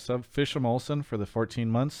appreciate that sub. Fisham Olsen for the 14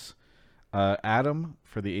 months. Adam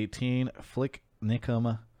for the 18. Flick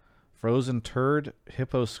Nickum. Frozen Turd.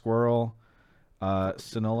 Hippo Squirrel.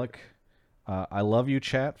 Sinolik. I love you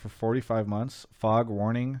chat for 45 months. Fog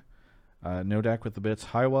Warning. Nodak with the bits.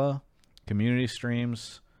 Hiwa. Community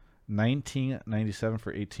Streams. 1997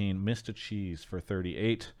 for 18. Mr. Cheese for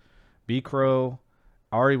 38. B-Crow.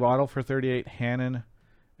 Ari Waddle for 38. Hannon.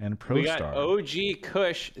 And ProStar. We got OG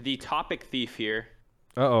Kush, the topic thief here.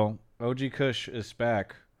 Uh-oh. OG Kush is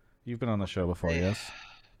back. You've been on the show before, yes?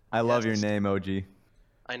 I love your name, OG.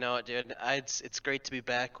 I know it, dude. It's great to be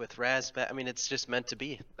back with Raz. I mean, it's just meant to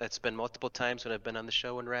be. It's been multiple times when I've been on the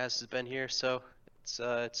show when Raz has been here, so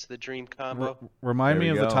it's the dream combo. Remind me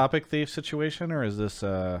There of we the go. topic thief situation, or is this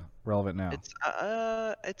relevant now?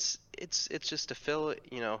 It's just to fill,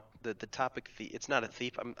 the topic thief. It's not a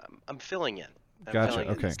thief. I'm filling in. Gotcha, filling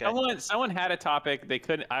in. okay. This guy- Someone had a topic. They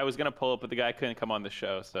couldn't. I was gonna pull it, but the guy couldn't come on the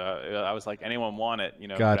show. So I was like, anyone want it?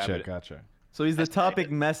 grab it. Gotcha. So he's the topic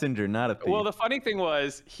messenger, not a thief. Well, the funny thing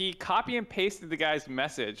was he copy and pasted the guy's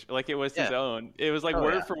message like it was his Yeah. own. It was like Oh,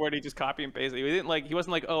 word yeah. for word. He just copy and pasted. He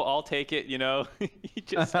wasn't like, oh, I'll take it. He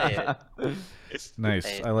just. It's, Nice.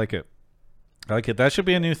 Hey. I like it. That should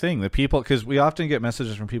be a new thing. The people, because we often get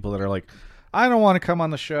messages from people that are like, I don't want to come on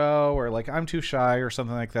the show, or like I'm too shy, or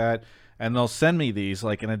something like that, and they'll send me these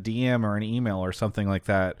like in a DM or an email or something like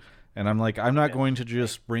that, and I'm like, I'm not going to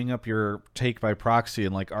just bring up your take by proxy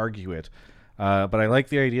and like argue it. But I like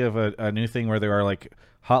the idea of a new thing where there are like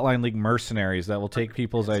Hotline League mercenaries that will take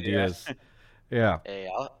people's ideas. Yeah. Hey,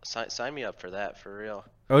 I'll sign me up for that for real.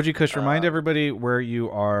 OG Kush, remind everybody where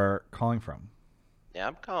you are calling from. Yeah,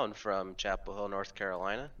 I'm calling from Chapel Hill, North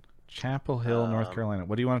Carolina. Chapel Hill, North Carolina.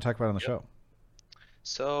 What do you want to talk about on the show?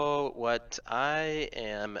 So what I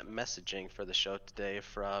am messaging for the show today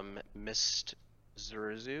from Mr.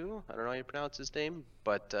 Zurzu, I don't know how you pronounce his name,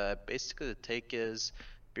 but basically the take is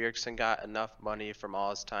Bjergsen got enough money from all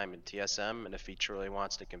his time in TSM, and if he truly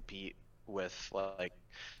wants to compete with like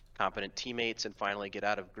competent teammates and finally get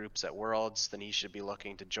out of groups at Worlds, then he should be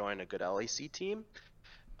looking to join a good LEC team,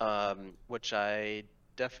 which I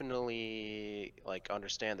definitely like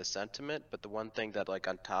understand the sentiment, but the one thing that like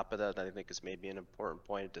on top of that I think is maybe an important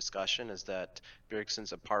point of discussion is that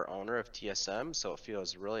Bjergsen's a part owner of TSM, so it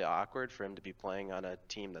feels really awkward for him to be playing on a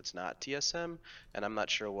team that's not TSM, and I'm not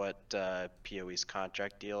sure what PoE's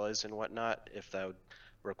contract deal is and whatnot, if that would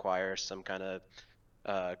require some kind of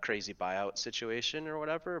crazy buyout situation or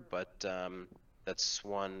whatever, but that's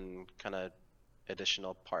one kind of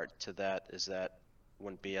additional part to that, is that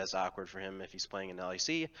wouldn't be as awkward for him if he's playing in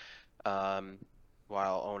LEC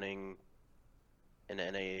while owning an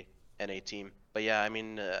NA team. But yeah, I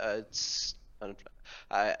mean, it's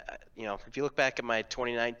you know, if you look back at my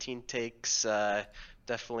 2019 takes,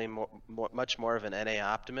 definitely much more of an NA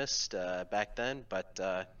optimist back then. But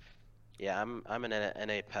yeah, I'm an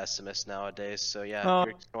NA pessimist nowadays. So yeah, if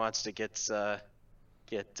he wants to get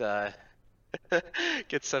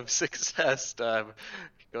get some success,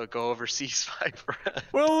 go overseas fight for it.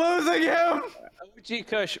 We're losing him. OG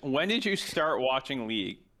Kush, when did you start watching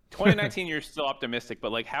League? 2019, you're still optimistic,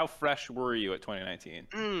 but like, how fresh were you at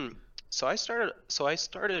 2019? So I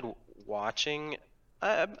started watching.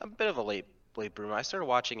 I'm a bit of a late bloomer. I started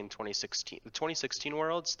watching in 2016. The 2016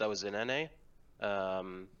 Worlds that was in NA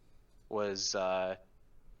was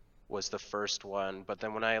the first one. But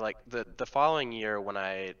then when I like the following year when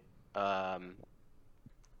I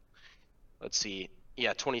let's see.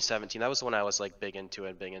 Yeah, 2017. That was when I was like big into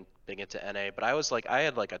it, big into NA. But I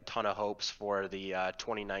had like a ton of hopes for the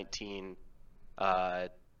 2019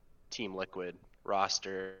 Team Liquid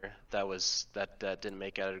roster. That didn't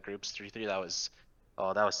make it out of groups 3-3.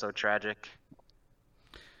 That was so tragic.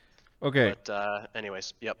 Okay. But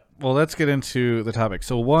anyways, yep. Well, let's get into the topic.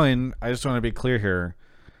 So one, I just want to be clear here.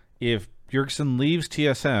 If Bjergsen leaves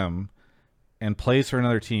TSM and plays for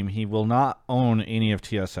another team, he will not own any of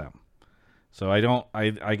TSM. So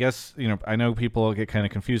I guess, you know, I know people get kind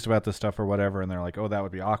of confused about this stuff or whatever, and they're like, oh, that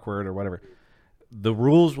would be awkward or whatever. The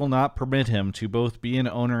rules will not permit him to both be an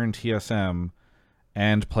owner in TSM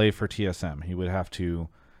and play for TSM. He would have to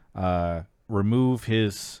remove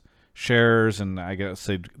his shares, and I guess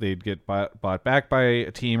they'd get bought back by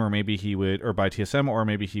a team, or maybe he would, or by TSM, or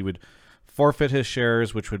maybe he would forfeit his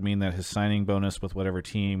shares, which would mean that his signing bonus with whatever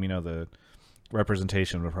team, you know, the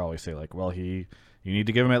representation would probably say like, well, you need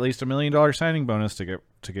to give him at least $1 million signing bonus to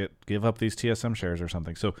give up these TSM shares or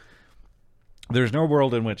something. So there's no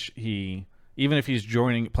world in which even if he's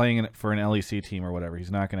playing for an LEC team or whatever,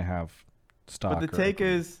 he's not going to have stock. But the take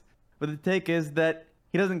is that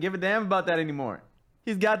he doesn't give a damn about that anymore.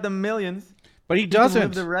 He's got the millions. But he He doesn't. can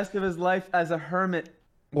live the rest of his life as a hermit.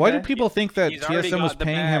 Why do Okay? people think that He's already TSM was got the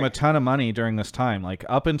paying him a bag. ton of money during this time? Like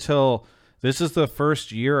up until this is the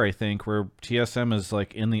first year, I think, where TSM is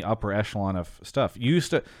like in the upper echelon of stuff.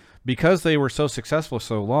 Because they were so successful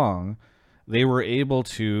so long, they were able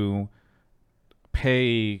to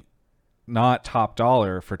pay not top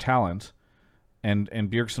dollar for talent, and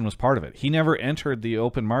Bjergsen was part of it. He never entered the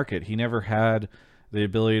open market. He never had the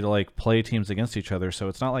ability to like play teams against each other. So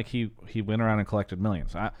it's not like he went around and collected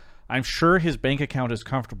millions. I'm sure his bank account is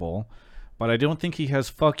comfortable, but I don't think he has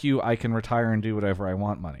 "fuck you, I can retire and do whatever I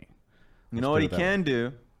want" money. You know what he can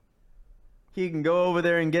do? He can go over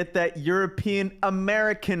there and get that European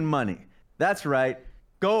American money. That's right.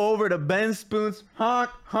 Go over to Ben Spoon's honk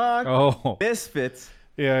Oh, Misfits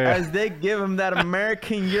yeah. as they give him that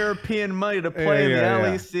American European money to play in the Yeah.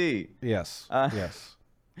 LEC. Yes. Yes.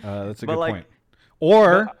 That's a but good like- point.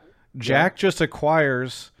 Or Jack just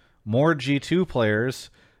acquires more G2 players,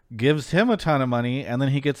 gives him a ton of money, and then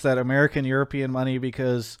he gets that American European money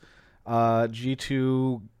because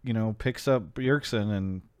G2, you know, picks up Bjergsen,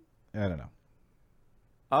 and I don't know.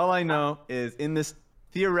 All I know is in this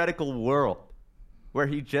theoretical world where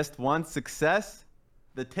he just wants success,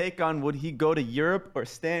 the take on would he go to Europe or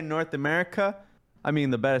stay in North America? I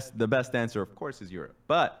mean, the best answer, of course, is Europe.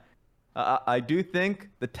 But I do think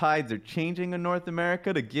the tides are changing in North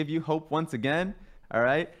America to give you hope once again. All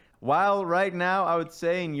right. While right now, I would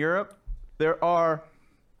say in Europe, there are,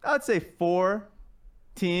 I'd say 5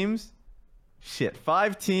 teams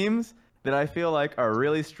that I feel like are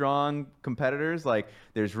really strong competitors. Like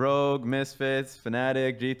there's Rogue, Misfits,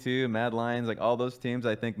 Fnatic, G2, Mad Lions, like all those teams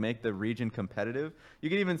I think make the region competitive. You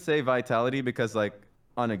could even say Vitality because like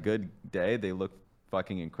on a good day they look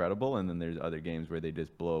fucking incredible, and then there's other games where they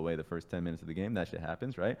just blow away the first 10 minutes of the game. That shit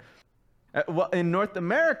happens, right? Well, in North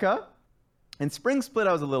America, in Spring Split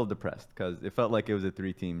I was a little depressed because it felt like it was a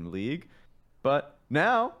 3-team league. But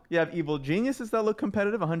now you have Evil Geniuses that look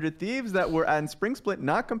competitive, 100 Thieves that were in Spring Split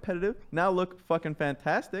not competitive, now look fucking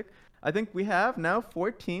fantastic. I think we have now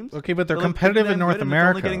 4 teams. Okay, but they're that look competitive pretty in damn North good, and it's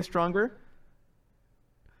America. only getting stronger.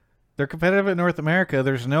 They're competitive in North America.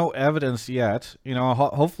 There's no evidence yet. You know,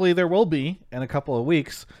 hopefully there will be in a couple of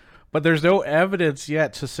weeks, but there's no evidence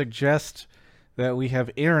yet to suggest that we have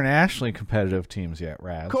internationally competitive teams yet,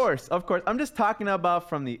 Raz. Of course. I'm just talking about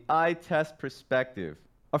from the eye test perspective.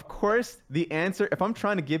 Of course, the answer, if I'm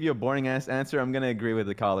trying to give you a boring ass answer, I'm going to agree with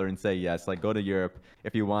the caller and say yes, like go to Europe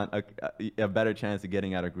if you want a better chance of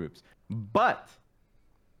getting out of groups. But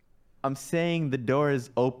I'm saying the door is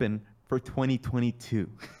open for 2022.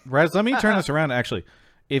 Raz, let me turn this around actually.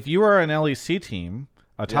 If you are an LEC team,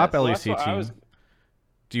 a top LEC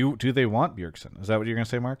team, do they want Bjergsen? Is that what you're going to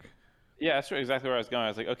say, Mark? Yeah, that's exactly where I was going. I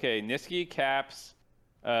was like, okay, Niski, Caps,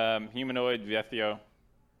 Humanoid, Vethio,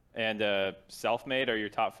 and Self-Made are your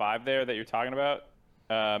top 5 there that you're talking about,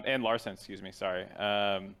 and Larson, excuse me, sorry.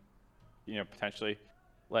 Potentially,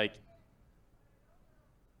 like,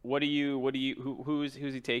 who's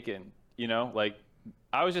he taking? Like,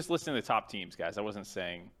 I was just listing the top teams, guys. I wasn't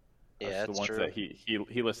saying the ones true. that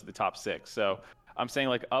he listed the top 6. So I'm saying,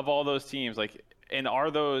 like, of all those teams, like, and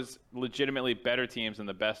are those legitimately better teams than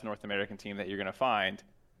the best North American team that you're going to find,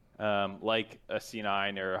 like a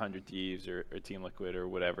C9 or 100 Thieves or Team Liquid or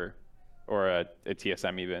whatever, or a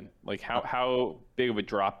TSM even? Like, how big of a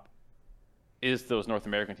drop is those North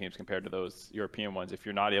American teams compared to those European ones if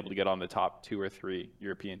you're not able to get on the top 2 or 3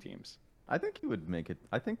 European teams? I think he would make it.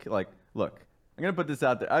 I think, like, look, I'm going to put this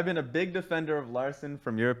out there. I've been a big defender of Larson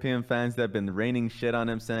from European fans that have been raining shit on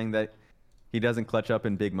him, saying that he doesn't clutch up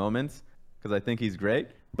in big moments, because I think he's great.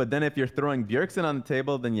 But then if you're throwing Bjergsen on the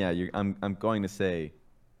table, then yeah, I'm going to say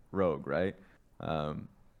Rogue, right?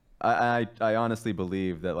 I honestly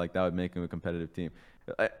believe that, like, that would make him a competitive team.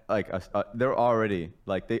 They're already,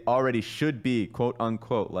 like, they already should be, quote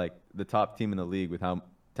unquote, like the top team in the league with how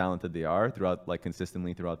talented they are throughout, like,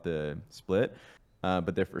 consistently throughout the split.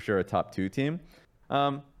 But they're for sure a top 2 team.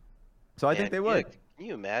 So I think they would. Can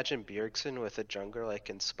you imagine Bjergsen with a jungler like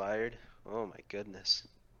Inspired? Oh my goodness.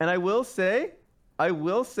 And I will say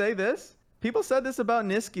this. People said this about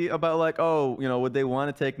Niski, about, like, oh, would they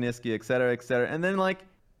want to take Niski, et cetera, et cetera. And then, like,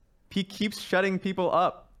 he keeps shutting people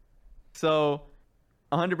up. So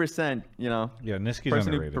 100%, Yeah, Niski's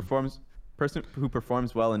person underrated. Person who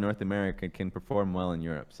performs well in North America can perform well in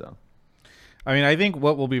Europe. So, I mean, I think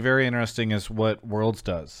what will be very interesting is what Worlds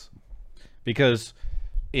does. Because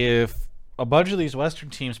if a bunch of these Western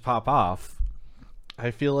teams pop off, I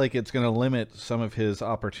feel like it's going to limit some of his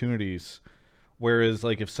opportunities. Whereas,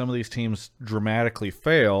 like, if some of these teams dramatically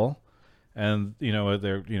fail, and their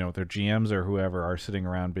GMs or whoever are sitting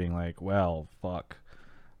around being like, "Well, fuck,"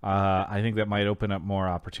 I think that might open up more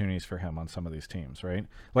opportunities for him on some of these teams, right?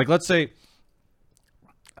 Like, let's say,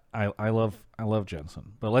 I love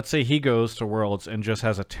Jensen, but let's say he goes to Worlds and just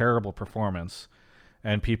has a terrible performance,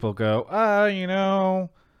 and people go,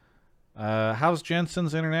 how's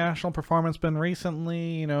Jensen's international performance been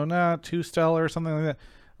recently? Not too stellar or something like that.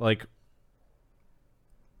 Like,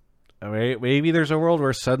 maybe there's a world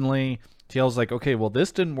where suddenly TL's like, okay, well,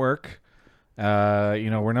 this didn't work.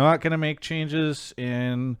 We're not going to make changes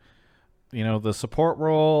in, the support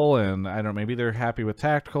role, and I don't know, maybe they're happy with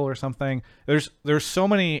tactical or something. There's so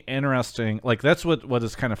many interesting, like, that's what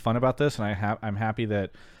is kind of fun about this, and I'm happy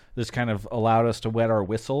that this kind of allowed us to wet our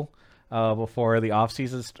whistle before the off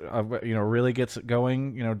season, really gets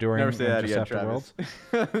going, during never say that just again, after Worlds.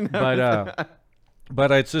 Travis.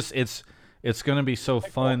 But it's going to be so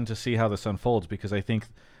fun to see how this unfolds, because I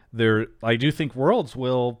do think Worlds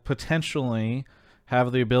will potentially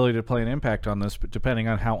have the ability to play an impact on this, depending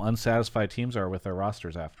on how unsatisfied teams are with their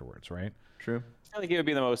rosters afterwards, right? True. I feel like it would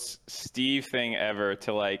be the most Steve thing ever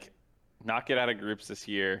to, like, not get out of groups this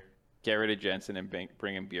year, get rid of Jensen, and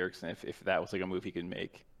bring in Bjergsen if that was, like, a move he could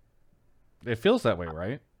make. It feels that way,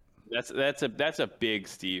 right? That's a big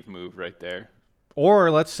Steve move right there. Or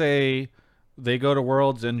let's say they go to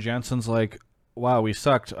Worlds and Jensen's like, wow, we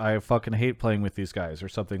sucked. I fucking hate playing with these guys, or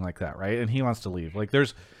something like that, right? And he wants to leave. Like,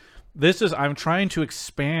 I'm trying to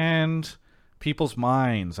expand people's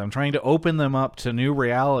minds. I'm trying to open them up to new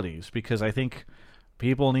realities, because I think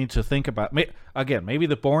people need to think about, again, maybe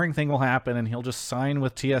the boring thing will happen and he'll just sign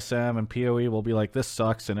with TSM and PoE will be like, this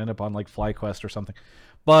sucks, and end up on, like, FlyQuest or something.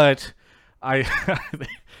 But I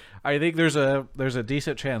think there's a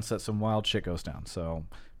decent chance that some wild shit goes down. So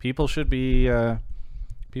people should be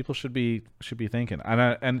thinking,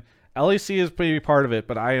 and LEC is maybe part of it,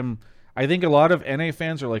 but I think a lot of NA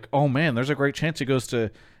fans are like, oh man, there's a great chance he goes to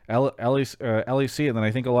LEC, and then I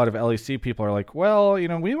think a lot of LEC people are like, well,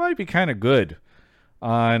 we might be kind of good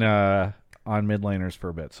on mid laners for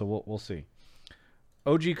a bit, so we'll see.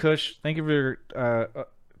 OG Kush, thank you for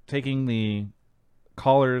taking the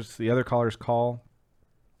other caller's call.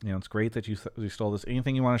 it's great that you stole this.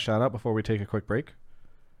 Anything you want to shout out before we take a quick break?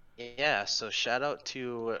 Yeah, so shout out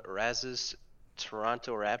to Raz's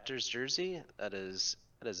Toronto Raptors jersey. That is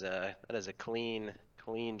a clean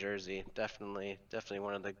jersey. Definitely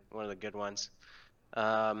one of the good ones.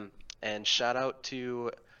 And shout out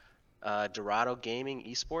to Dorado Gaming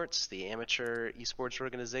Esports, the amateur esports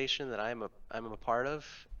organization that I'm a part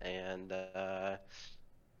of, and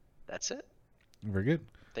that's it. Very good.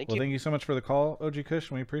 Thank Well, you. thank you so much for the call, OG Kush.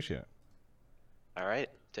 We appreciate it. All right,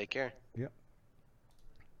 take care. Yep.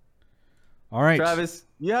 All right, Travis,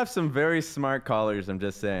 you have some very smart callers. I'm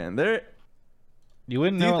just saying. You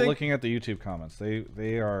wouldn't Do you know it think- looking at the YouTube comments.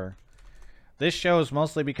 They are. This show is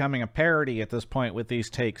mostly becoming a parody at this point with these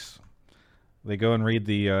takes. They go and read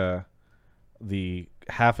the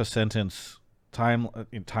half a sentence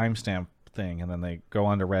timestamp thing, and then they go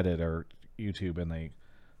onto Reddit or YouTube and they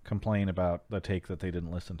complain about the take that they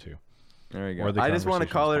didn't listen to. There we Or go. the I just want a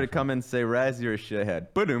conversations caller to come come and say, Raz, you're a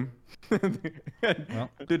shithead. Boom. Well,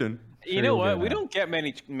 Doo-doo. You Sure know you'll what? get We that. don't get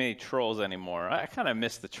many trolls anymore. I kind of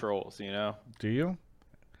miss the trolls. do you?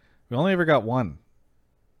 We only ever got one.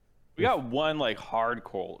 We got one like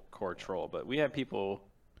hardcore troll, but we had people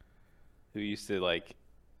who used to like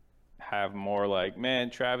have more like, man,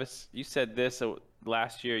 Travis, you said this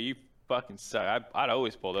last year. You fucking suck. I'd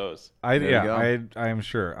always pull those. There you go. I'm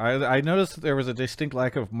sure. I noticed that there was a distinct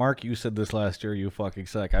lack of Mark. You said this last year. You fucking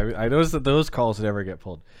suck. I noticed that those calls never get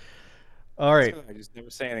pulled. All right. I just never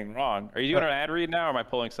say anything wrong. Are you doing an ad read now, or am I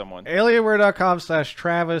pulling someone?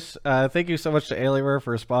 Alienware.com/Travis. Thank you so much to Alienware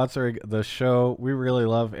for sponsoring the show. We really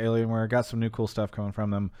love Alienware. Got some new cool stuff coming from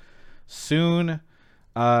them soon.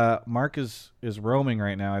 Mark is roaming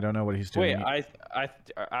right now. I don't know what he's doing. Wait,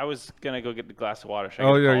 I was gonna go get the glass of water. Should I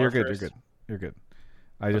Oh, get the yeah, caller you're good. first? You're good.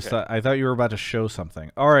 I just Okay. thought you were about to show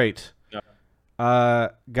something. All right. No.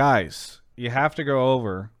 Guys, you have to go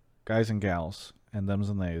over, guys and gals, and thems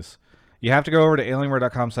and theys. You have to go over to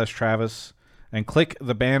alienware.com/Travis and click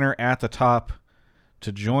the banner at the top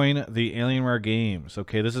to join the Alienware games.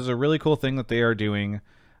 Okay, this is a really cool thing that they are doing,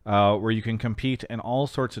 where you can compete in all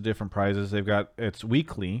sorts of different prizes. It's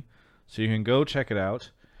weekly, so you can go check it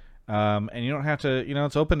out. And you don't have to,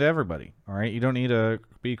 it's open to everybody. All right, you don't need to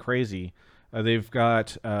be crazy. They've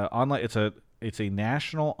got online. It's a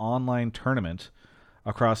national online tournament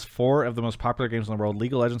across 4 of the most popular games in the world: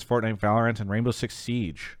 League of Legends, Fortnite, Valorant, and Rainbow Six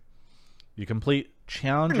Siege. You complete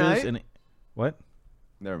challenges in what?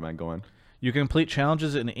 Never mind. Go on. You can complete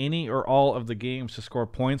challenges in any or all of the games to score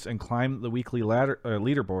points and climb the weekly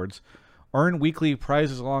leaderboards. Earn weekly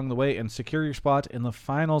prizes along the way and secure your spot in the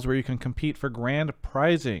finals, where you can compete for grand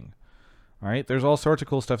prizing. All right, there's all sorts of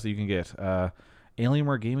cool stuff that you can get.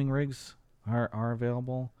 Alienware gaming rigs are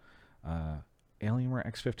available. Alienware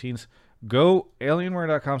X15s. Go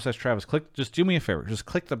alienware.com/Travis. Just do me a favor. Just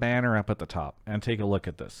click the banner up at the top and take a look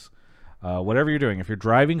at this. Whatever you're doing, if you're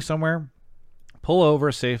driving somewhere, pull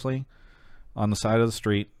over safely on the side of the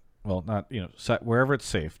street. Well, not wherever it's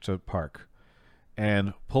safe to park,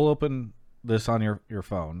 and pull open this on your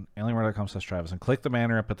phone, alienware.com/Travis, and click the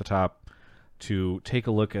banner up at the top to take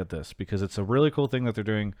a look at this, because it's a really cool thing that they're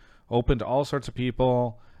doing, open to all sorts of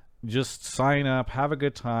people. Just sign up, have a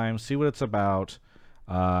good time, see what it's about,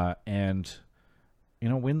 and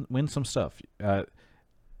win some stuff.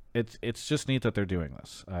 It's just neat that they're doing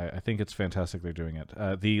this. I think it's fantastic they're doing it.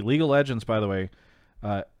 The League of Legends, by the way,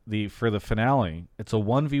 for the finale, it's a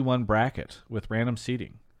 1v1 bracket with random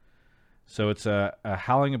seeding. So it's a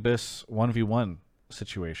Howling Abyss 1v1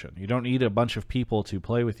 situation. You don't need a bunch of people to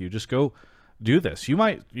play with you. Just go do this. You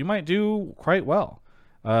might do quite well.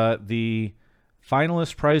 The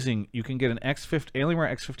finalist prizing, you can get an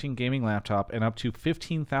Alienware X15 gaming laptop and up to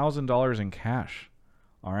 $15,000 in cash.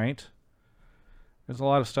 All right? There's a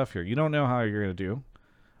lot of stuff here. You don't know how you're going to do.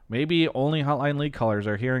 Maybe only Hotline League callers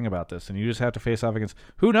are hearing about this, and you just have to face off against...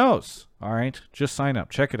 Who knows? All right? Just sign up.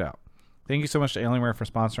 Check it out. Thank you so much to Alienware for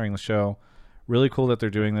sponsoring the show. Really cool that they're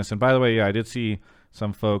doing this. And by the way, yeah, I did see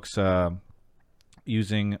some folks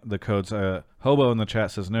using the codes. Hobo in the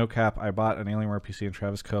chat says, no cap, I bought an Alienware PC and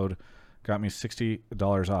Travis code got me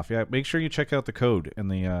 $60 off. Yeah, make sure you check out the code in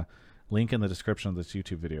the link in the description of this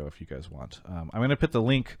YouTube video if you guys want. I'm going to put the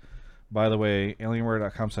link, by the way,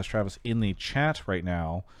 alienware.com/Travis in the chat right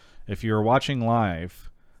now. If you're watching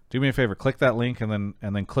live, do me a favor, click that link and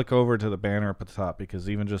then click over to the banner up at the top, because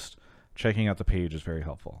even just checking out the page is very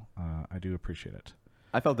helpful. I do appreciate it.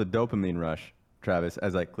 I felt a dopamine rush, Travis,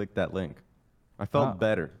 as I clicked that link. I felt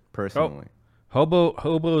better personally.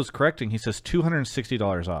 Hobo is correcting. He says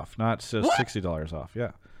 $260 off, not says $60 off.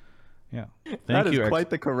 Yeah. Thank That you. is quite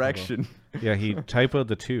the correction. Yeah, he typoed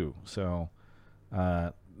the 2. So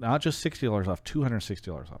not just $60 off,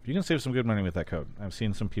 $260 off. You can save some good money with that code. I've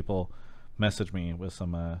seen some people message me with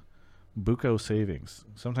some buco savings.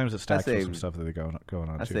 Sometimes it stacks with some stuff that they going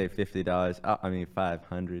on I too. say $50. I mean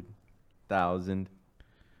 500,000.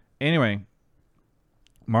 Anyway,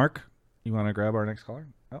 Mark, you want to grab our next caller?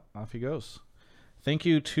 Oh, off he goes. Thank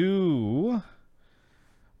you to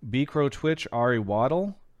B-Crow Twitch, Ari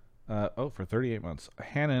Waddle, for 38 months.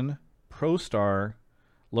 Hannon, ProStar,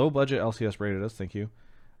 low budget LCS rated us, thank you.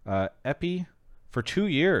 Epi for 2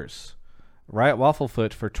 years. Riot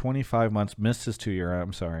Wafflefoot for 25 months, missed his 2 year,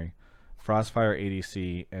 I'm sorry. Frostfire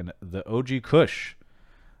ADC, and the OG Kush,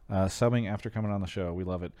 subbing after coming on the show. We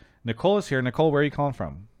love it. Nicole is here. Nicole, where are you calling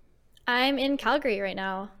from? I'm in Calgary right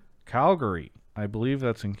now. Calgary. I believe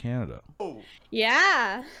that's in Canada.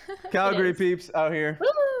 Yeah. Calgary It is. peeps out here.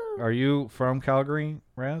 Woo! Are you from Calgary,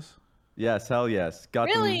 Raz? Yes, hell yes. Got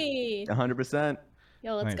Really? them 100%.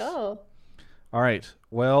 Yo, let's Nice. go. All right.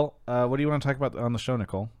 Well, what do you want to talk about on the show,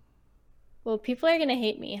 Nicole? Well, people are going to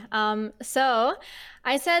hate me. So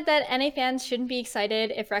I said that NA fans shouldn't be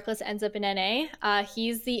excited if Reckless ends up in NA.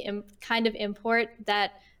 He's the kind of import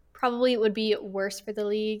that probably would be worse for the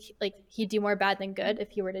league. Like, he'd do more bad than good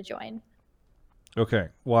if he were to join. Okay.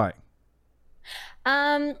 Why?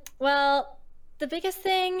 Well, the biggest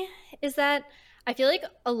thing is that I feel like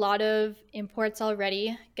a lot of imports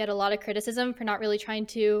already get a lot of criticism for not really trying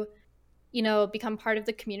to, become part of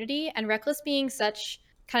the community. And Reckless being such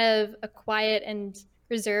kind of a quiet and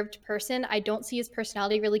reserved person, I don't see his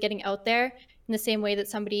personality really getting out there in the same way that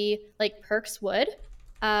somebody like Perks would,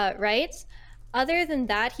 right? Other than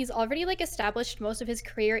that, he's already established most of his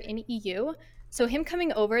career in EU. So him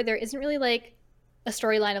coming over, there isn't really a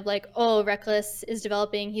storyline of oh, Reckless is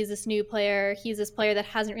developing, he's this new player, he's this player that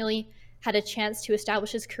hasn't really had a chance to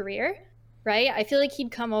establish his career, right? I feel like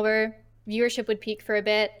he'd come over, viewership would peak for a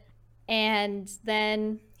bit, and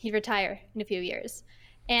then he'd retire in a few years.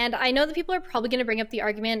 And I know that people are probably going to bring up the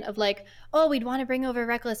argument of oh, we'd want to bring over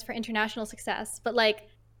Reckless for international success. But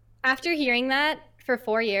after hearing that for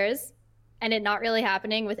 4 years and it not really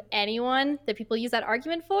happening with anyone that people use that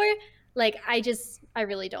argument for, I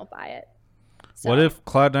really don't buy it. So, What if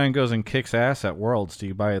Cloud9 goes and kicks ass at Worlds? Do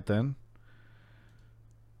you buy it then?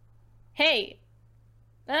 Hey,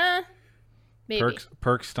 maybe.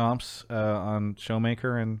 Perk stomps on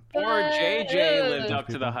Showmaker and Core JJ lived Ew. up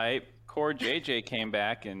to the hype. Core JJ came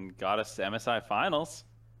back and got us to MSI finals.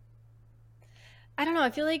 I don't know. I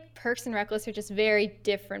feel like Perks and Reckless are just very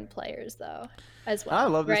different players, though, as well. I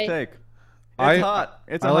love this right? take. It's hot.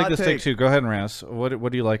 It's a I like hot this take too. Go ahead and Raz.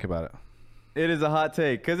 What do you like about it? It is a hot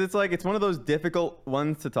take because it's one of those difficult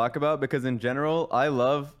ones to talk about because in general,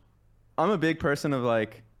 I'm a big person of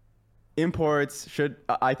imports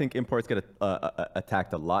I think imports get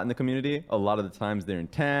attacked a lot in the community. A lot of the times their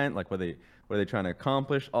intent, what are they trying to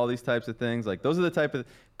accomplish, all these types of things. Those are the type of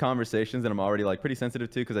conversations that I'm already pretty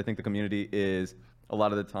sensitive to because I think the community is a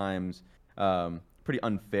lot of the times pretty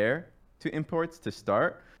unfair to imports to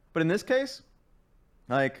start. But in this case,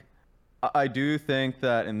 I do think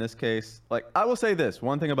that in this case, I will say this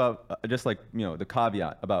one thing about just the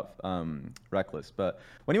caveat about Reckless. But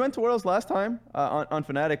when he went to Worlds last time on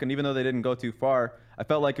Fnatic, and even though they didn't go too far, I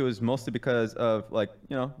felt like it was mostly because of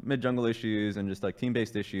mid jungle issues and just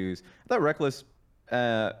team-based issues. I thought Reckless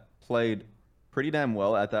played pretty damn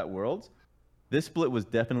well at that Worlds. This split was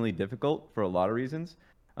definitely difficult for a lot of reasons.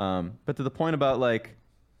 But to the point about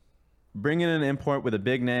bringing in an import with a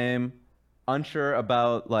big name, unsure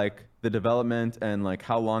about the development and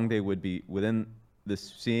how long they would be within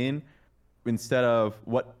this scene, instead of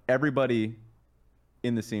what everybody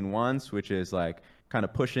in the scene wants, which is kind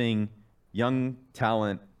of pushing young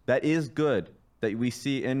talent that is good that we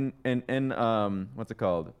see in what's it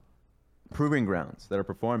called, proving grounds that are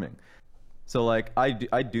performing. So I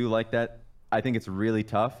do like that. I think it's really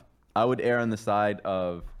tough. I would err on the side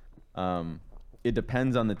of it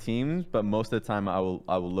depends on the teams, but most of the time I will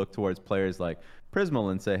look towards players like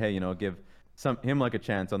Prismal and say, hey, give him a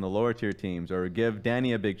chance on the lower tier teams, or give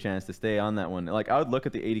Danny a big chance to stay on that one. I would look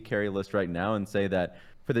at the 80 carry list right now and say that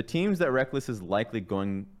for the teams that Reckless is likely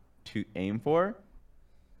going to aim for,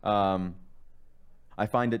 I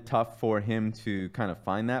find it tough for him to kind of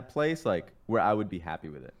find that place where I would be happy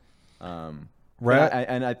with it. Right.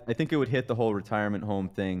 And I think it would hit the whole retirement home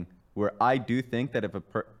thing, where I do think that if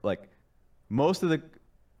most of the,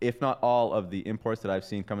 if not all of the imports that I've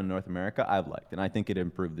seen come in North America, I've liked, and I think it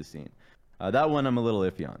improved the scene. That one I'm a little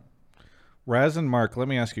iffy on. Raz and Mark, let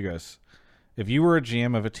me ask you guys. If you were a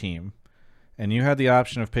GM of a team and you had the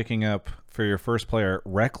option of picking up for your first player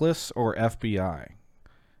Reckless or FBI,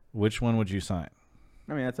 which one would you sign?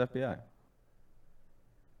 I mean, that's FBI.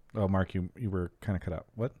 Oh, Mark, you were kind of cut out.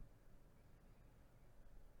 What?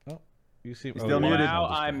 Oh, you see. You're still muted. Now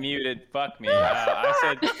I'm muted. Fuck me. I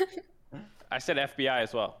said FBI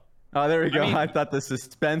as well. Oh, there we go. mean- I thought the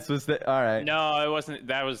suspense was there. All right. No, it wasn't.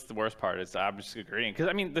 That was the worst part. I'm just agreeing because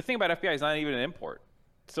I mean the thing about FBI is not even an import.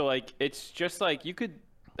 So like it's just like you could.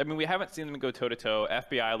 I mean we haven't seen them go toe to toe.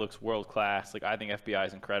 FBI looks world class. Like I think FBI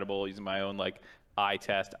is incredible. Using my own like eye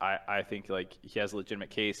test, I think like he has a legitimate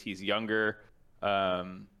case. He's younger.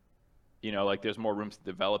 You know, like there's more room to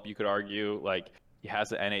develop. You could argue like he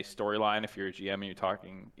has an NA storyline. If you're a GM and you're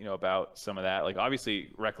talking, you know, about some of that. Like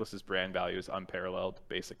obviously Reckless's brand value is unparalleled,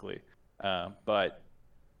 basically. But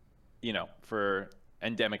you know, for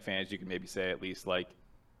endemic fans, you can maybe say at least like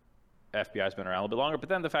FBI's been around a little bit longer. But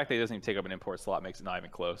then the fact that he doesn't even take up an import slot makes it not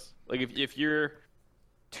even close. Like if you're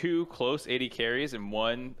two close 80 carries and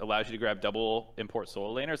one allows you to grab double import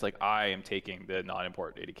solo laners, like I am taking the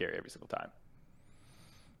non-import 80 carry every single time.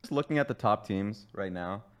 Just looking at the top teams right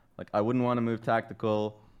now, like I wouldn't want to move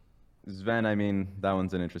tactical. Sven, I mean, that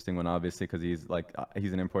one's an interesting one, obviously, because he's like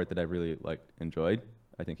he's an import that I really like enjoyed.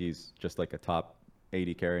 I think he's just like a top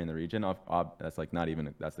 80 carry in the region. That's like not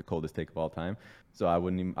even that's the coldest take of all time. So I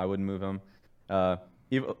wouldn't move him.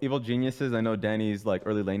 Evil Geniuses. I know Danny's like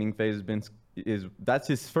early laning phase has been that's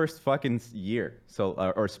his first fucking year. So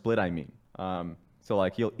or split, I mean. So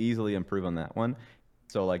like he'll easily improve on that one.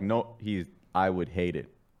 So like I would hate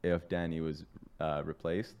it if Danny was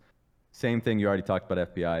replaced. Same thing you already talked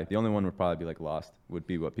about FBI. The only one would probably be like Lost would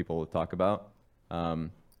be what people would talk about.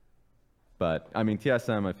 But I mean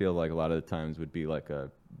TSM I feel like a lot of the times would be like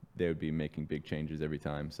they would be making big changes every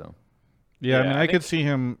time. So yeah, I mean I could see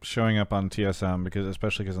him showing up on TSM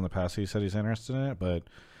especially because in the past he said he's interested in it. But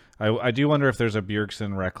I do wonder if there's a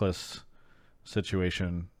Bjergsen Reckless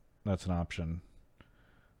situation that's an option.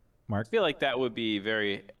 Mark? I feel like that would be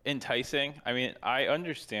very enticing. I mean, I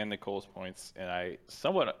understand Nicole's points, and I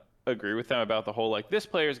somewhat agree with them about the whole, like, this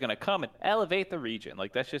player is going to come and elevate the region.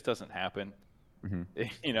 Like, that just doesn't happen. Mm-hmm.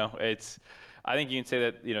 You know, I think you can say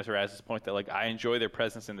that, you know, to Raz's point, that, like, I enjoy their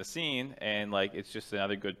presence in the scene, and, like, it's just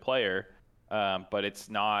another good player. But it's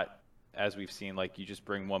not, as we've seen, like, you just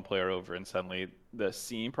bring one player over and suddenly the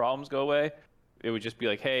scene problems go away. It would just be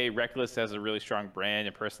like, hey, Reckless has a really strong brand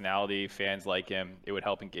and personality. Fans like him. It would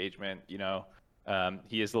help engagement, you know.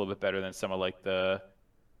 He is a little bit better than some of like the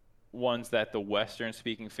ones that the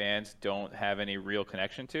Western-speaking fans don't have any real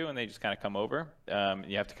connection to, and they just kind of come over.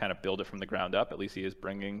 You have to kind of build it from the ground up. At least he is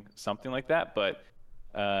bringing something like that. But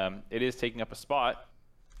it is taking up a spot,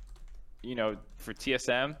 you know, for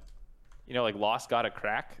TSM. You know, like Lost got a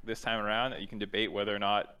crack this time around. You can debate whether or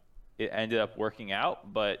not it ended up working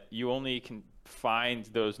out, but you only can find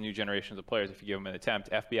those new generations of players if you give them an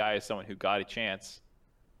attempt. FBI is someone who got a chance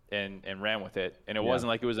and ran with it, and it wasn't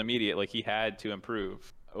like it was immediate. Like he had to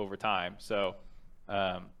improve over time. So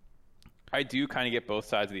I do kind of get both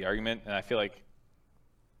sides of the argument, and I feel like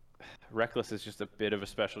Reckless is just a bit of a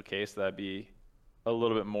special case that I'd be a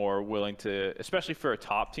little bit more willing to, especially for a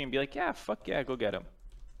top team, be like, yeah, fuck yeah, go get him.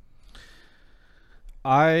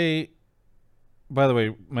 By the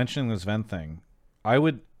way, mentioning this Sven thing, I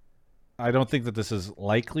don't think that this is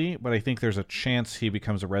likely, but I think there's a chance he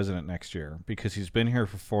becomes a resident next year because he's been here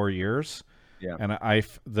for 4 years. Yeah. And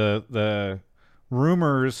the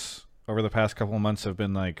rumors over the past couple of months have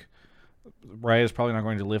been like, Riot is probably not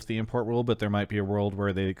going to lift the import rule, but there might be a world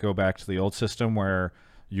where they go back to the old system where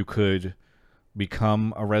you could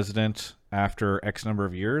become a resident after X number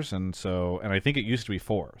of years. And I think it used to be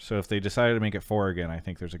 4. So if they decided to make it 4 again, I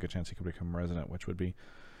think there's a good chance he could become a resident, which would be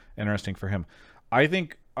interesting for him. I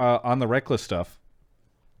think on the Reckless stuff,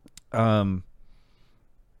 by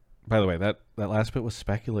the way, that last bit was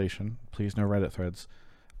speculation. Please no Reddit threads.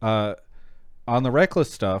 On the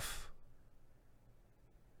Reckless stuff,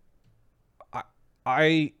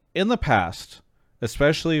 I in the past,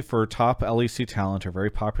 especially for top LEC talent or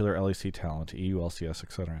very popular LEC talent, EU, LCS,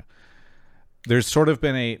 etc., there's sort of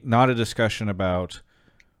been not a discussion about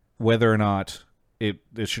whether or not it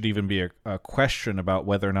should even be a question about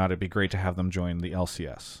whether or not it'd be great to have them join the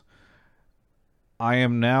LCS. I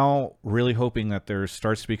am now really hoping that there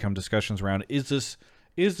starts to become discussions around, is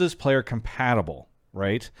this player compatible,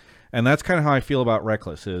 right? And that's kind of how I feel about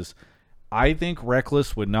Reckless is I think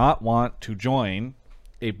Reckless would not want to join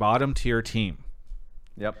a bottom tier team.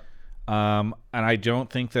 Yep. And I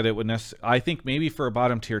don't think that it would necessarily, I think maybe for a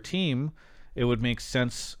bottom tier team, it would make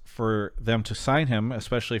sense for them to sign him,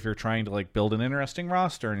 especially if you're trying to like build an interesting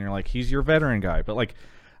roster and you're like, he's your veteran guy. But like,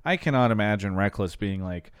 I cannot imagine Reckless being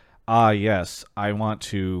like, yes, I want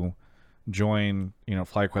to join,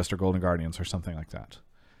 FlyQuest or Golden Guardians or something like that.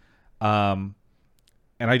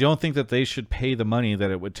 I don't think that they should pay the money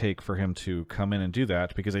that it would take for him to come in and do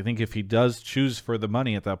that, because I think if he does choose for the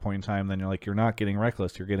money at that point in time, then you're not getting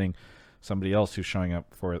Reckless, you're getting somebody else who's showing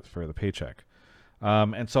up for the paycheck.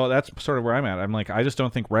 And so that's sort of where I'm at. I'm like, I just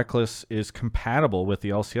don't think Reckless is compatible with the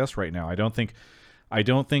LCS right now. I don't think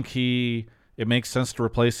it makes sense to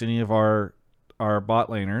replace any of our bot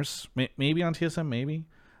laners. Maybe on TSM, maybe,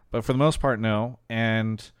 but for the most part, no.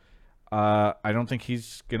 And I don't think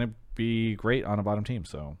he's gonna be great on a bottom team.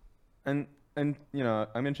 So, and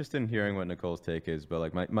I'm interested in hearing what Nicole's take is, but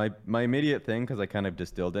like my immediate thing, because I kind of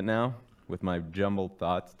distilled it now with my jumbled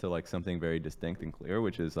thoughts to like something very distinct and clear,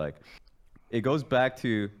 which is like, it goes back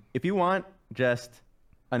to, if you want just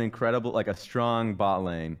an incredible, like a strong bot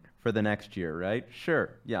lane for the next year, right?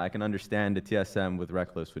 Sure, yeah, I can understand the TSM with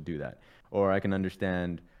Reckless would do that, or I can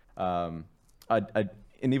understand an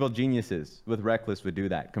Evil Geniuses with Reckless would do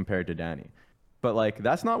that compared to Danny. But like,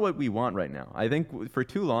 that's not what we want right now. I think for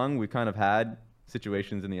too long we kind of had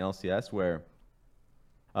situations in the LCS where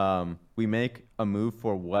we make a move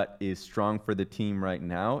for what is strong for the team right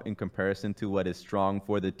now in comparison to what is strong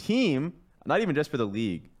for the team, not even just for the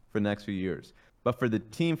league for the next few years, but for the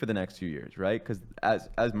team for the next few years, right? Because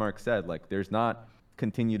as Mark said, like, there's not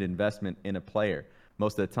continued investment in a player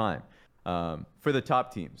most of the time for the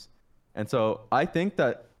top teams. And so I think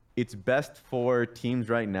that it's best for teams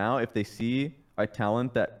right now, if they see a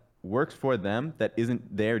talent that works for them that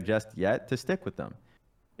isn't there just yet, to stick with them.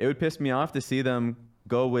 It would piss me off to see them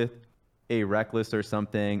go with a Reckless or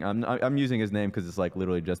something. I'm using his name because it's like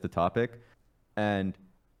literally just the topic, and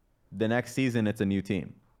the next season it's a new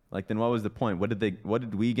team. Like, then what was the point? What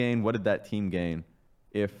did we gain? What did that team gain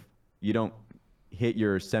if you don't hit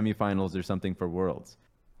your semifinals or something for Worlds?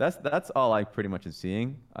 That's all I pretty much am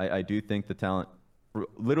seeing. I do think the talent,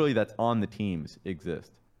 literally, that's on the teams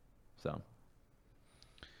exist. So,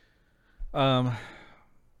 I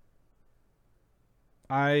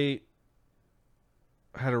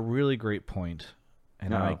had a really great point,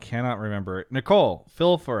 and I cannot remember it. Nicole,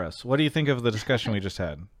 fill for us. What do you think of the discussion we just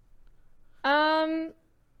had?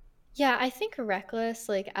 Yeah, I think Reckless,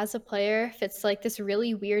 like, as a player, fits like this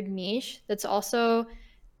really weird niche that's also,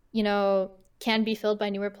 can be filled by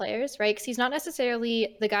newer players, right? Because he's not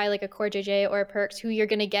necessarily the guy like a Core JJ or a Perks who you're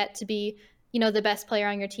going to get to be, the best player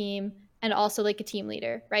on your team and also like a team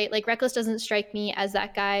leader, right? Like, Reckless doesn't strike me as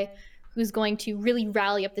that guy who's going to really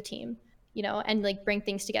rally up the team, and like bring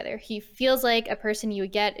things together. He feels like a person you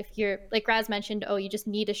would get if you're, like Raz mentioned, you just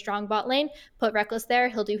need a strong bot lane, put Reckless there,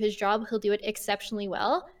 he'll do his job, he'll do it exceptionally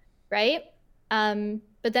well, right?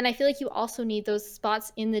 But then I feel like you also need those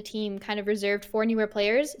spots in the team kind of reserved for newer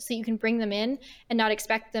players, so you can bring them in and not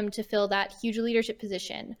expect them to fill that huge leadership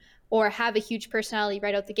position or have a huge personality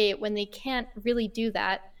right out the gate when they can't really do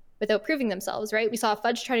that without proving themselves, right? We saw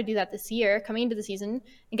Fudge try to do that this year coming into the season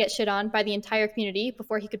and get shit on by the entire community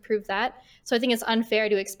before he could prove that. So I think it's unfair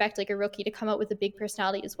to expect like a rookie to come out with a big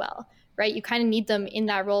personality as well, right? You kind of need them in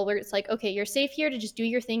that role where it's like, okay, you're safe here to just do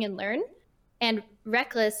your thing and learn. And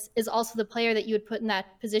Reckless is also the player that you would put in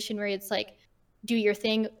that position where it's like, do your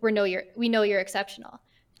thing, we know you're exceptional,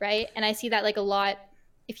 right? And I see that like a lot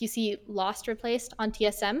if you see Lost replaced on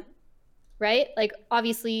TSM, right? Like,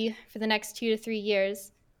 obviously for the next 2 to 3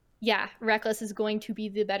 years, yeah, Reckless is going to be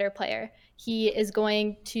the better player. He is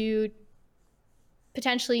going to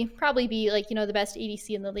potentially probably be like, the best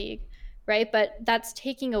ADC in the league, right? But that's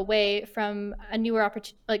taking away from a newer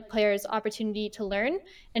player's opportunity to learn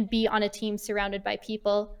and be on a team surrounded by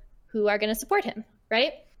people who are going to support him,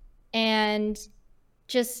 right? And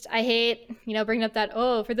just, I hate, bringing up that,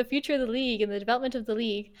 for the future of the league and the development of the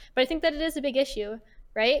league. But I think that it is a big issue,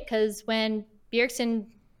 right? Because when Bjergsen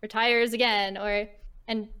retires again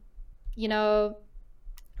and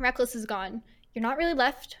Reckless is gone, you're not really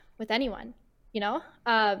left with anyone,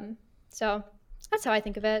 So that's how I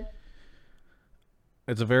think of it.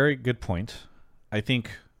 It's a very good point. I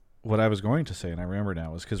think what I was going to say, and I remember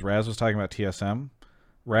now, is because Raz was talking about TSM.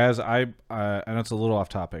 Raz, I know it's a little off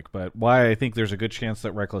topic, but why I think there's a good chance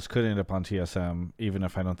that Reckless could end up on TSM, even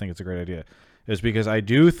if I don't think it's a great idea, is because I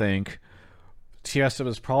do think TSM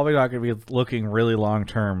is probably not going to be looking really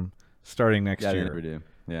long-term starting next year. Yeah, they never do.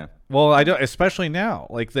 Yeah. Well, I don't, especially now.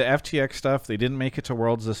 Like the FTX stuff, they didn't make it to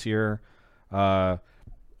Worlds this year. I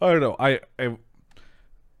don't know. I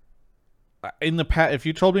in the past, if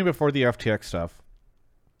you told me before the FTX stuff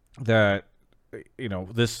that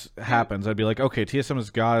this happens, I'd be like, okay, TSM has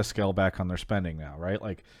got to scale back on their spending now, right?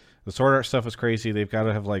 Like the Sword Art stuff is crazy. They've got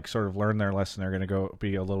to have like sort of learned their lesson. They're going to go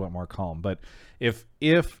be a little bit more calm. But if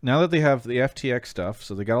now that they have the FTX stuff,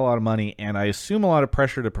 so they got a lot of money and I assume a lot of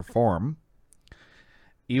pressure to perform,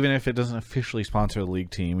 even if it doesn't officially sponsor the league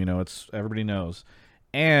team, it's everybody knows.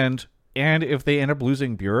 and if they end up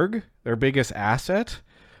losing Bjerg, their biggest asset,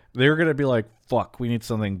 they're going to be like, fuck, we need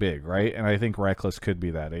something big, right? And I think Reckless could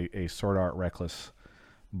be that, a Sword Art Reckless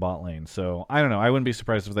bot lane. So I don't know. I wouldn't be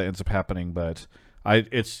surprised if that ends up happening, but I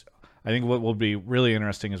think what will be really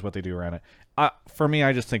interesting is what they do around it. For me,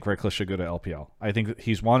 I just think Reckless should go to LPL. I think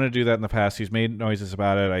he's wanted to do that in the past. He's made noises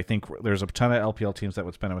about it. I think there's a ton of LPL teams that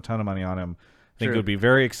would spend a ton of money on him. I think it would be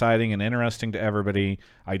very exciting and interesting to everybody.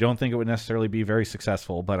 I don't think it would necessarily be very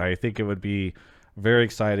successful, but I think it would be very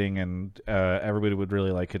exciting, and everybody would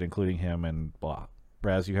really like it, including him and blah.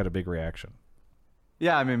 Raz, you had a big reaction.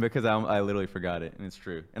 Yeah, I mean, because I literally forgot it, and it's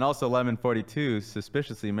true. And also, Lemon42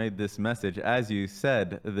 suspiciously made this message, as you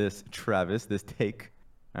said, this Travis, this take.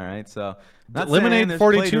 All right, so Lemonade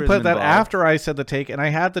 42 put that after I said the take, and I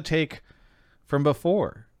had the take from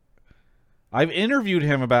before. I've interviewed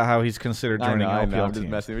him about how he's considered joining LPL I'm just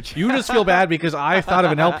teams. messing with you. You just feel bad because I thought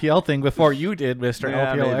of an LPL thing before you did, Mr.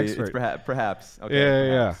 Yeah, LPL maybe. expert. It's perhaps. Okay,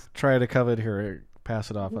 Yeah. perhaps. Try to covet here,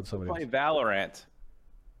 pass it off on somebody Play else. Valorant.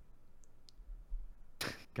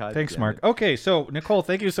 God Thanks, damn Mark. it. Okay, so Nicole,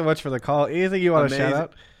 thank you so much for the call. Anything you want to shout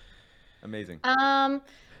out? Amazing.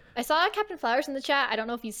 I saw Captain Flowers in the chat. I don't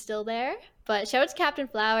know if he's still there, but shout out to Captain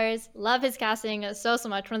Flowers. Love his casting so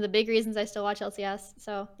much. One of the big reasons I still watch LCS.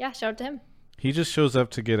 So yeah, shout out to him. He just shows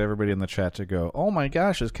up to get everybody in the chat to go, oh my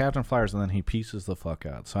gosh, it's Captain Flowers, and then he pieces the fuck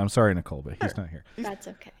out. So I'm sorry, Nicole, but he's not here. That's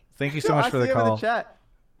okay. Thank you so much for the I see him in call. the chat.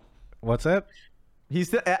 What's that?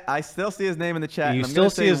 I still see his name in the chat. You and I'm still gonna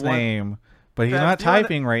see say his one- name, but he's Travis, not do you wanna-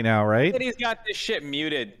 typing right now, right? And he's got this shit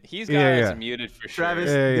muted. He's got Yeah, us yeah. muted for sure. Travis,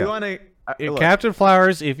 Yeah, do yeah. you want to? Captain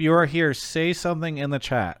Flowers, if you are here, say something in the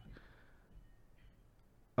chat.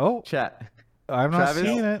 Oh, Chat. I'm not Travis?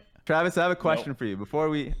 seeing it. Travis, I have a question for you before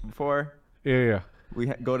Yeah. we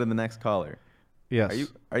go to the next caller. Yes.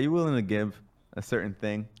 Are you willing to give a certain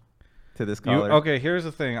thing to this You, caller? okay, here's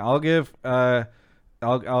the thing. I'll give an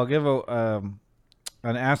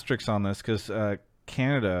asterisk on this because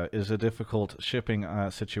Canada is a difficult shipping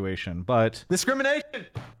situation, but Discrimination.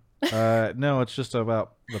 no, it's just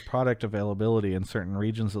about the product availability in certain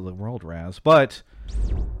regions of the world, Raz. But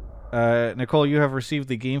Nicole, you have received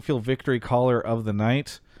the Gamefield Victory Caller of the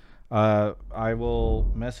Night. I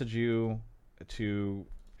will message you to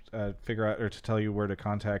figure out or to tell you where to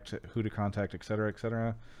contact, who to contact, etc.,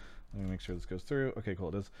 etc. Let me make sure this goes through. Okay,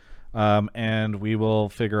 cool, it is. And we will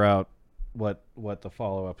figure out what the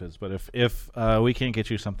follow up is. But if we can't get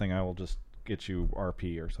you something, I will just get you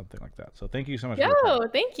RP or something like that. So thank you so much. for the call. Yo,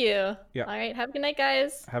 thank you. Yeah. All right. Have a good night,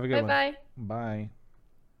 guys. Have a good one. Bye. Bye.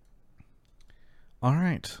 All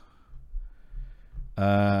right.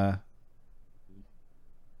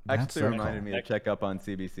 That's Actually their reminded call. me to check up on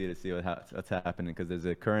CBC to see what's happening because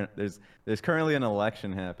there's currently an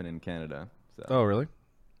election happening in Canada. So Oh, really?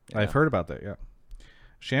 Yeah. I've heard about that, yeah.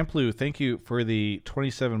 Shampoo, thank you for the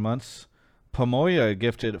 27 months. Pamoya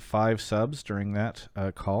gifted 5 subs during that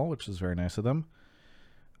call, which is very nice of them.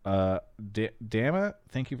 Dama,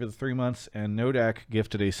 thank you for the 3 months. And Nodak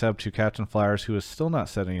gifted a sub to Captain Flowers, who has still not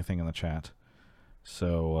said anything in the chat.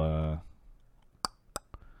 So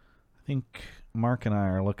I think Mark and I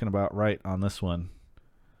are looking about right on this one.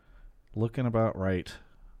 Looking about right.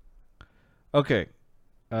 Okay.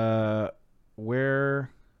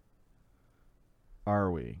 Where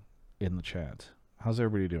are we in the chat? How's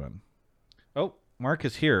everybody doing? Oh, Mark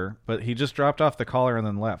is here, but he just dropped off the caller and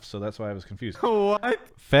then left, so that's why I was confused. What?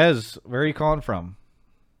 Fez, where are you calling from?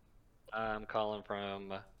 I'm calling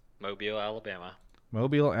from Mobile, Alabama.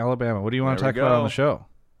 Mobile, Alabama. What do you want to There talk we about on go. the show?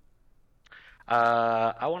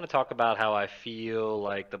 I want to talk about how I feel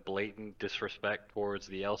like the blatant disrespect towards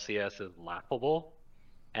the LCS is laughable.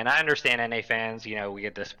 And I understand NA fans, we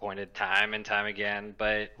get disappointed time and time again,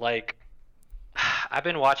 but like, I've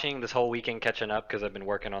been watching this whole weekend catching up because I've been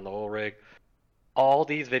working on the oil rig. All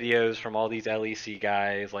these videos from all these LEC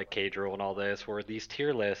guys like Kadrill and all this, where these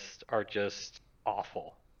tier lists are just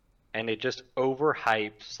awful. And it just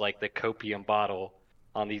overhypes like the copium bottle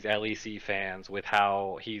on these LEC fans with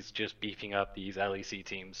how he's just beefing up these LEC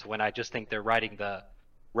teams when I just think they're riding the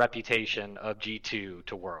reputation of G2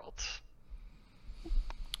 to Worlds.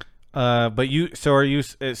 But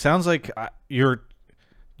it sounds like you're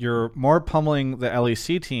more pummeling the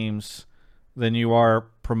LEC teams than you are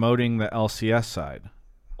promoting the LCS side.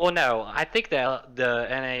 Well, no, I think that the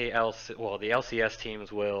the LCS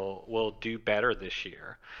teams will do better this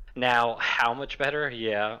year. Now, how much better?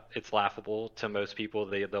 Yeah, it's laughable to most people.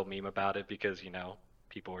 They'll meme about it because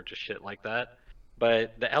people are just shit like that.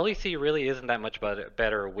 But the LEC really isn't that much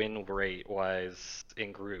better win rate wise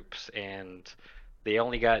in groups, and they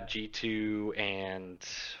only got G2 and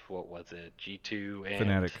what was it? G2 and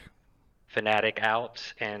Fnatic. Fnatic out,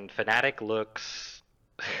 and Fnatic looks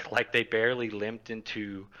like they barely limped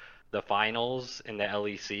into the finals in the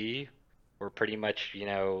LEC, where pretty much,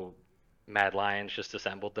 Mad Lions just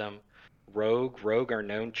assembled them. Rogue are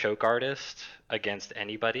known choke artists against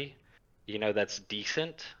anybody, that's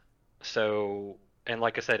decent. So, and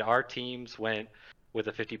like I said, our teams went with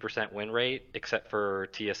a 50% win rate, except for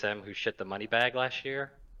TSM, who shit the money bag last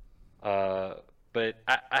year. But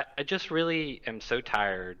I just really am so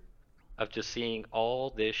tired of just seeing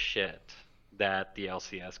all this shit that the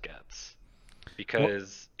LCS gets.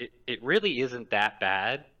 Because it really isn't that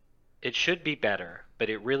bad. It should be better, but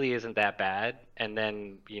it really isn't that bad. And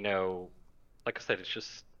then, like I said, it's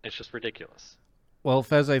just ridiculous. Well,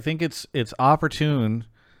 Fez, I think it's opportune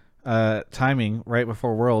timing right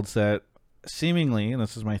before Worlds that seemingly, and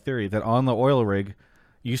this is my theory, that on the oil rig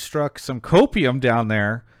you struck some copium down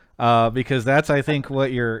there, because that's, I think,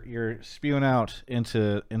 what you're spewing out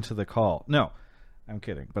into the call. No, I'm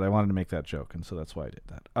kidding, but I wanted to make that joke, and so that's why I did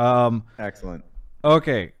that. Excellent.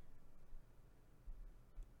 Okay.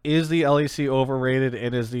 Is the LEC overrated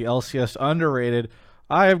and is the LCS underrated?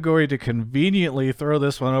 I am going to conveniently throw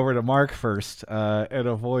this one over to Mark first, and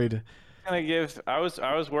avoid. I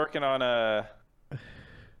was working on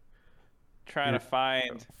trying to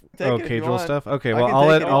find. K-Drill stuff. Okay, well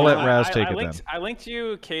I'll let Raz take it then. I linked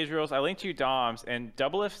you K-Drills. I linked you Doms, and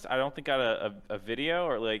Doublelift. I don't think got a video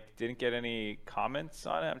or didn't get any comments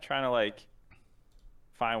on it. I'm trying to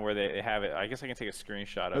find where they have it. I guess I can take a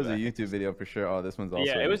screenshot of it. It was a YouTube video for sure. Oh, this one's also.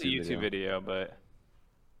 Yeah, it was a YouTube video, but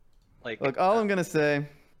look, all I'm gonna say.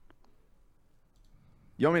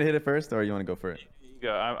 You want me to hit it first, or you want to go for it? You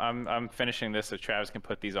go. I'm finishing this so Travis can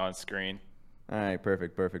put these on screen. All right,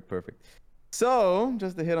 perfect. So,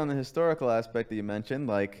 just to hit on the historical aspect that you mentioned,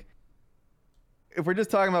 if we're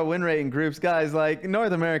just talking about win rate in groups, guys,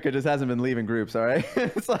 North America just hasn't been leaving groups, all right?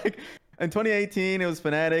 It's in 2018, it was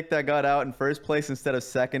Fnatic that got out in first place instead of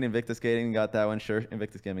second. Invictus Gaming got that one. Sure,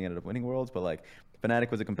 Invictus Gaming ended up winning Worlds, but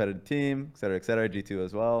Fnatic was a competitive team, et cetera, et cetera. G2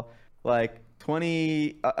 as well.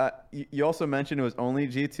 You also mentioned it was only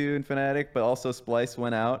G2 and Fnatic, but also Splyce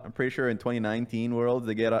went out. I'm pretty sure in 2019 Worlds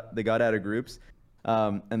they got out of groups,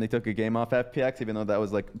 and they took a game off FPX, even though that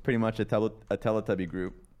was pretty much a Teletubby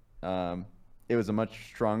group. It was a much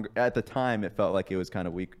stronger at the time. It felt like it was kind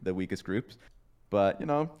of weak, the weakest groups. But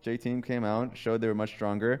J Team came out, showed they were much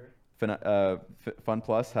stronger.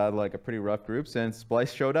 FunPlus had a pretty rough groups, and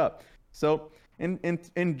Splyce showed up. So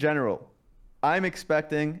in general, I'm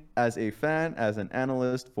expecting as a fan, as an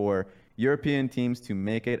analyst, for European teams to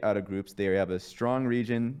make it out of groups. They have a strong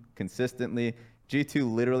region consistently.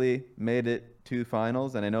 G2 literally made it to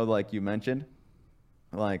finals, and I know you mentioned,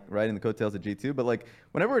 right in the coattails of G2, but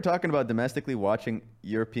whenever we're talking about domestically watching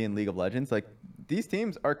European League of Legends, these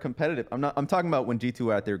teams are competitive. I'm talking about when G2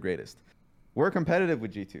 are at their greatest. We're competitive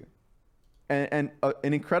with G2. And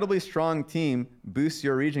an incredibly strong team boosts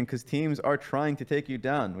your region because teams are trying to take you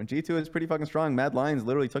down. When G2 is pretty fucking strong, Mad Lions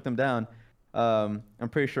literally took them down, I'm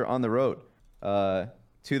pretty sure on the road to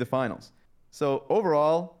the finals. So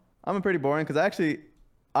overall, I'm pretty boring because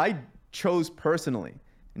I chose personally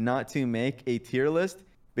not to make a tier list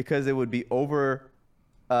because it would be over.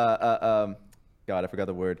 God, I forgot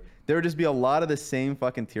the word. There would just be a lot of the same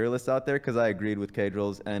fucking tier lists out there because I agreed with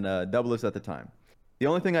K-Drills and Doublelift at the time. The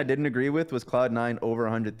only thing I didn't agree with was Cloud9 over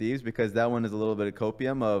 100 Thieves because that one is a little bit of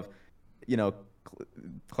copium of,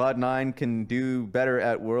 Cloud9 can do better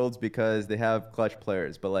at Worlds because they have clutch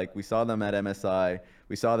players. But we saw them at MSI,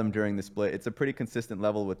 we saw them during the split. It's a pretty consistent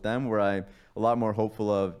level with them where I'm a lot more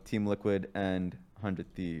hopeful of Team Liquid and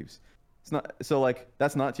 100 Thieves. It's not so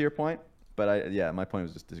that's not to your point, but my point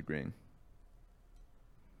was just disagreeing.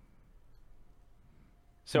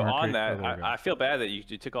 So on that, I feel bad that you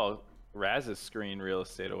took all Raz's screen real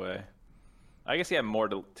estate away. I guess he had more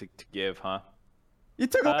to give, huh? You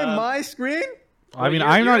took away my screen? I mean,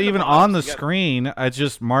 I'm not even on the screen. I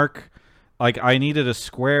just Mark, I needed a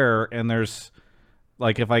square, and there's,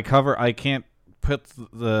 if I cover, I can't put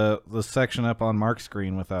the section up on Mark's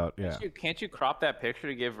screen without, yeah. Can't you crop that picture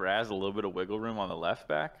to give Raz a little bit of wiggle room on the left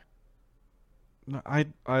back? I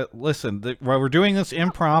listen. While we're doing this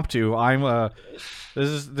impromptu, let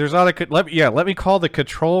me call the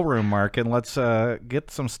control room, Mark, and let's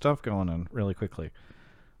get some stuff going on really quickly.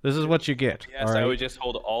 This is what you get. Yes, all right? I would just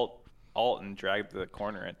hold alt and drag the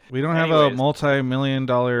corner in. We don't have a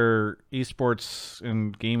multi-million-dollar esports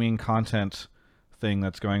and gaming content thing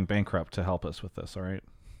that's going bankrupt to help us with this. All right.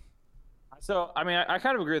 So I mean, I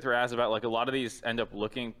kind of agree with Raz about a lot of these end up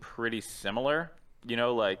looking pretty similar.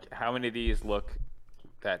 How many of these look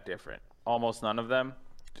that different? Almost none of them.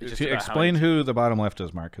 It's just To about how explain many- who the bottom left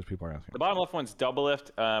is, Mark, because people are asking. The bottom left one's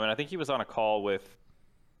Doublelift, and I think he was on a call with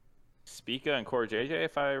Spica and Core JJ,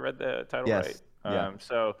 if I read the title Yes, right. yeah.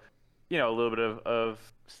 So, you know, a little bit of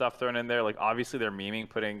stuff thrown in there. Like, obviously, they're memeing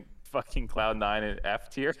putting fucking Cloud9 in F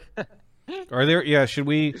tier. Are there? Yeah. Should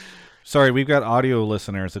we? Sorry, we've got audio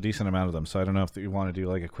listeners, a decent amount of them. So I don't know if you want to do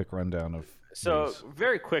like a quick rundown of. So these.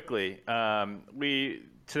 very quickly, we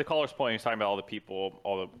to the caller's point, he was talking about all the people,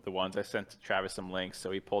 all the ones. I sent Travis some links, so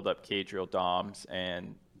he pulled up Cadriel, Doms,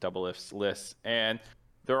 and Doublelift's lists, and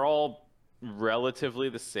they're all relatively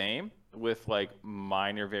the same with like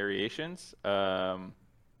minor variations.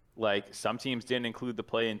 Like some teams didn't include the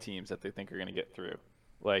play-in teams that they think are going to get through.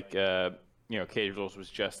 Like you know, Cadriel's was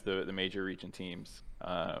just the major region teams.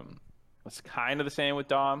 It's kind of the same with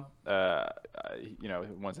Dom. You know,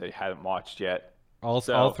 ones that I haven't watched yet. All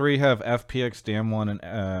three have FPX, Dam1,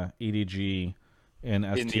 and EDG in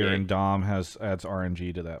S tier, and Dom adds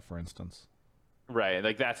RNG to that, for instance. Right,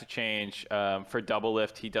 like that's a change. For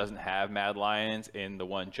Doublelift, he doesn't have Mad Lions in the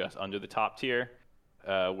one just under the top tier,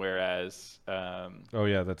 whereas oh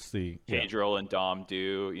yeah, that's the Cadriel and Dom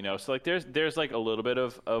do. You know, so like there's like a little bit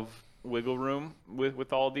of wiggle room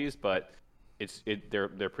with all of these, but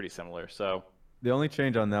they're pretty similar. So The only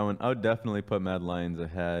change on that one, I would definitely put Mad Lions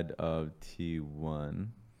ahead of T1.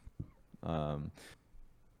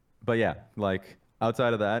 But yeah, like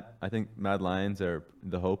outside of that, I think Mad Lions are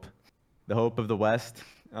the hope of the West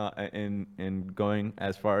in going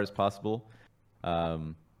as far as possible. I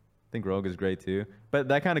think Rogue is great too, but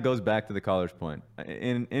that kind of goes back to the caller's point.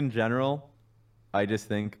 In general, I just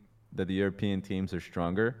think that the European teams are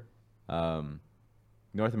stronger.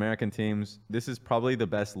 North American teams, this is probably the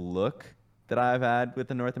best look that I've had with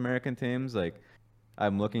the North American teams. Like,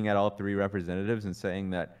 I'm looking at all three representatives and saying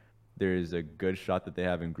that there is a good shot that they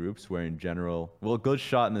have in groups, where in general, well, a good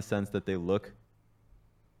shot in the sense that they look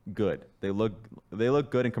good. They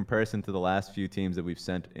look good in comparison to the last few teams that we've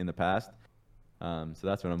sent in the past. So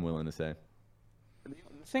that's what I'm willing to say.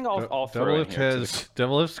 the thing I'll throw in here.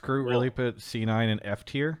 Doublelift's crew really put C9 in F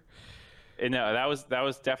tier. No, that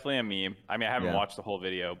was definitely a meme. I mean, I haven't Yeah. watched the whole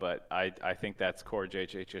video, but I think that's Core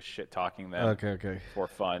JJ just shit talking them Okay. for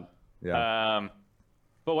fun. Yeah.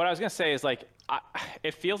 But what I was gonna say is like,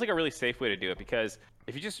 it feels like a really safe way to do it, because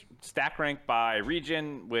if you just stack rank by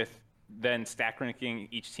region with then stack ranking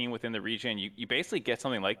each team within the region, you basically get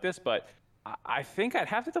something like this. But I think I'd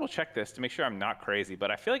have to double check this to make sure I'm not crazy.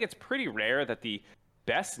 But I feel like it's pretty rare that the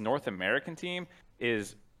best North American team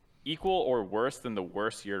is equal or worse than the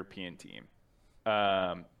worst European team.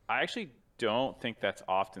 I actually don't think that's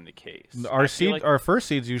often the case. Our first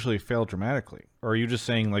seeds usually fail dramatically. Or are you just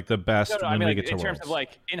saying like the best No, when I mean, we like, get to in terms Worlds? of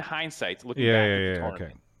like in hindsight, looking back at the Yeah, tournament,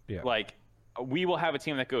 okay. Yeah. like we will have a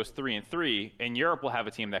team that goes 3-3, and Europe will have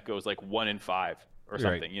a team that goes like 1-5 or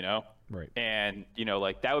something, Right. you know? Right. And you know,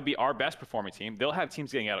 like that would be our best performing team. They'll have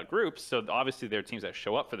teams getting out of groups, so obviously their teams that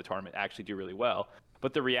show up for the tournament actually do really well.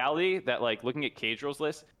 But the reality that, like, looking at Cadriel's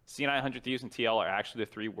list, C9, 100 Thieves, and TL are actually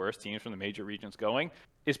the three worst teams from the major regions going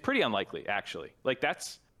is pretty unlikely, actually. Like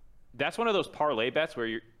that's one of those parlay bets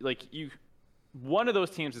where one of those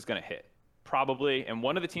teams is going to hit probably, and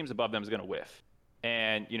one of the teams above them is going to whiff.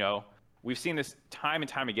 And you know, we've seen this time and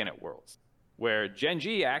time again at Worlds, where Gen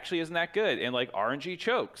G actually isn't that good, and like RNG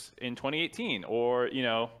chokes in 2018, or you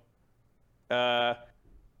know,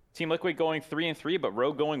 Team Liquid going 3-3, but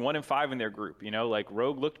Rogue going 1-5 in their group. You know, like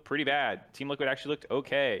Rogue looked pretty bad. Team Liquid actually looked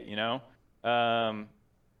okay. You know,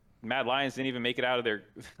 Mad Lions didn't even make it out of their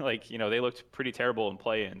like. You know, they looked pretty terrible in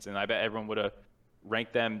play-ins, and I bet everyone would have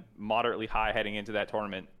ranked them moderately high heading into that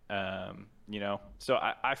tournament. You know, so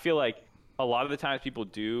I feel like a lot of the times people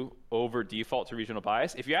do over default to regional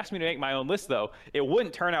bias. If you ask me to make my own list, though, it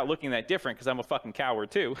wouldn't turn out looking that different because I'm a fucking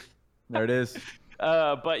coward too. There it is.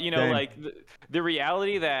 But you know, Dang. like the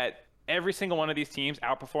reality that every single one of these teams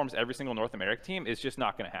outperforms every single North American team is just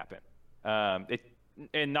not going to happen.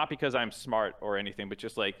 And not because I'm smart or anything, but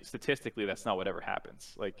just like statistically, that's not what ever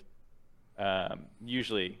happens. Like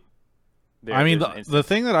usually. I mean, the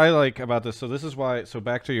thing that I like about this, so this is why, so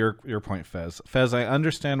back to your point, Fez. Fez, I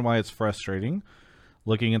understand why it's frustrating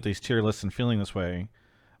looking at these tier lists and feeling this way,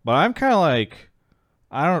 but I'm kind of like,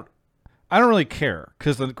 I don't really care,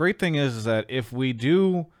 because the great thing is that if we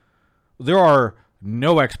do, there are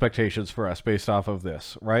no expectations for us based off of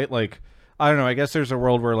this, right? Like, I don't know, I guess there's a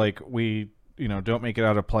world where like we, you know, don't make it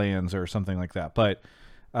out of play-ins or something like that, but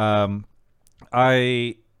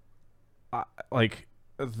I like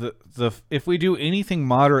the if we do anything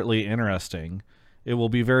moderately interesting, it will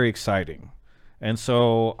be very exciting. And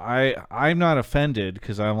so I'm not offended,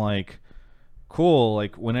 because I'm like, cool,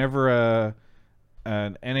 like whenever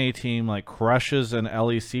an NA team like crushes an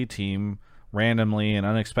LEC team randomly and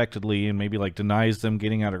unexpectedly and maybe like denies them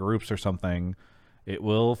getting out of groups or something, it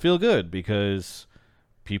will feel good because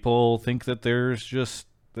people think that there's just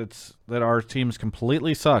that our teams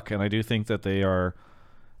completely suck, and I do think that they are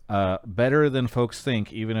better than folks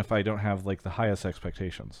think, even if I don't have like the highest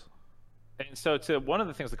expectations. And so, to one of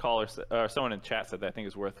the things the callers or someone in chat said that I think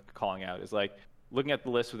is worth calling out is like looking at the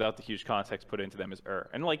list without the huge context put into them is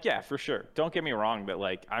and like, yeah, for sure. Don't get me wrong, but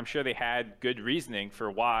like I'm sure they had good reasoning for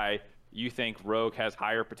why you think Rogue has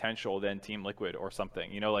higher potential than Team Liquid or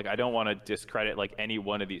something. You know, like I don't want to discredit like any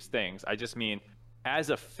one of these things. I just mean, as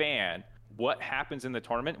a fan, what happens in the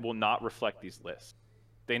tournament will not reflect these lists.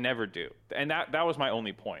 They never do. And that was my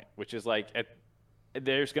only point, which is like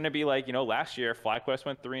there's going to be like, you know, last year FlyQuest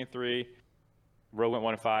went 3-3, Rogue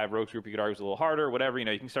went 1-5, Rogue's group you could argue was a little harder, whatever, you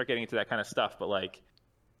know, you can start getting into that kind of stuff, but like,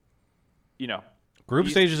 you know, group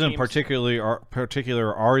stages in particular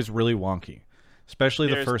are always really wonky, especially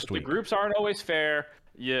the first week. The groups aren't always fair.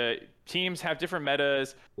 Yeah, teams have different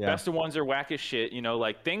metas. Yeah. Best of ones are whack as shit. You know,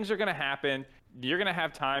 like things are gonna happen. You're gonna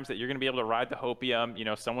have times that you're gonna be able to ride the hopium. You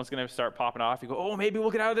know, someone's gonna start popping off. You go, oh, maybe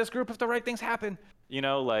we'll get out of this group if the right things happen. You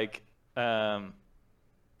know, like,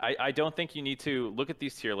 I don't think you need to look at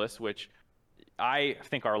these tier lists, which I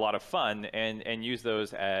think are a lot of fun, and use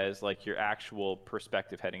those as like your actual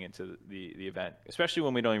perspective heading into the event, especially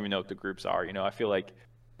when we don't even know what the groups are. You know, I feel like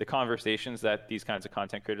the conversations that these kinds of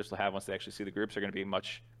content creators will have once they actually see the groups are going to be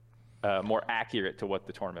much more accurate to what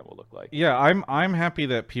the tournament will look like. Yeah, I'm happy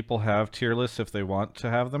that people have tier lists if they want to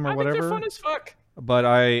have them or whatever. They're fun as fuck. But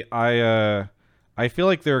I feel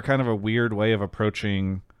like they're kind of a weird way of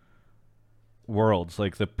approaching worlds.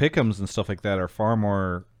 Like the pick'ems and stuff like that are far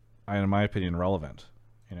more, in my opinion, relevant.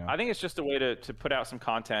 You know, I think it's just a way to put out some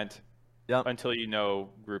content until you know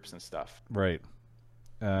groups and stuff. Right.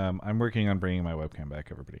 I'm working on bringing my webcam back,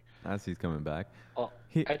 everybody. As he's coming back. Well,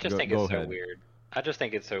 I just think it's so weird. I just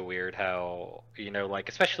think it's so weird how, you know, like,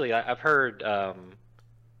 especially I've heard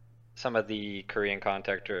some of the Korean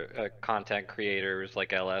content creators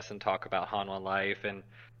like LS and talk about Hanwha Life and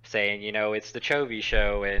saying, you know, it's the Chovy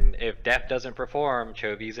show, and if Def doesn't perform,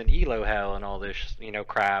 Chovy's in Elo hell and all this, you know,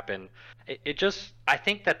 crap. And it just, I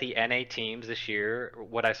think that the NA teams this year,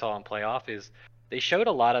 what I saw in playoff is they showed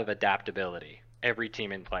a lot of adaptability. Every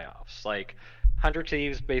team in playoffs, like 100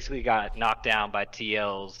 Thieves basically got knocked down by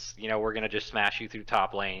TLs. You know, we're gonna just smash you through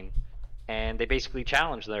top lane, and they basically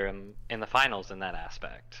challenged them in the finals in that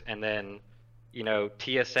aspect. And then, you know,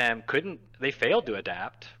 TSM they failed to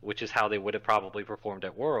adapt, which is how they would have probably performed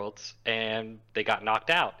at Worlds, and they got knocked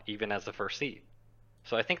out even as the first seed.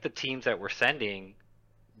 So I think the teams that we're sending,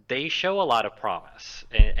 they show a lot of promise.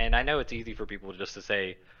 And I know it's easy for people just to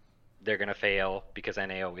say they're gonna fail because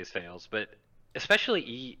NA always fails, but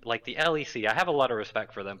especially like the LEC, I have a lot of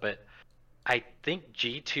respect for them, but I think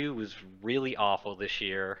G2 was really awful this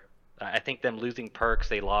year. I think them losing Perks,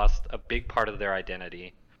 they lost a big part of their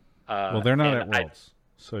identity. Well, they're not at Worlds,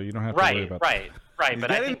 so you don't have to worry about that. Right. But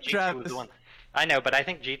I think G2 was the one. I know, but I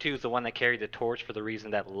think G2 is the one that carried the torch for the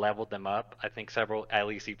reason that leveled them up. I think several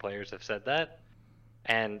LEC players have said that,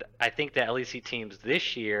 and I think the LEC teams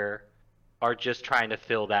this year are just trying to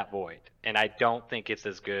fill that void, and I don't think it's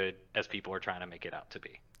as good as people are trying to make it out to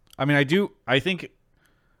be. I mean, I think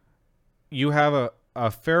you have a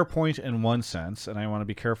fair point in one sense, and I want to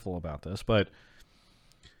be careful about this, but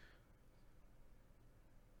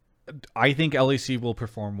I think LEC will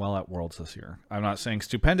perform well at Worlds this year. I'm not saying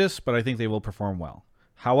stupendous, but I think they will perform well.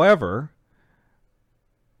 However,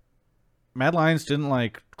 Mad Lions didn't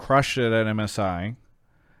like crush it at MSI,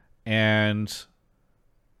 and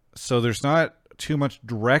so there's not too much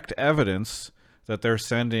direct evidence that they're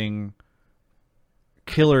sending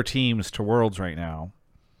killer teams to Worlds right now.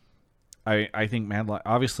 I think Mad Lions,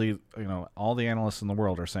 obviously, you know, all the analysts in the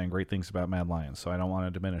world are saying great things about Mad Lions, so I don't want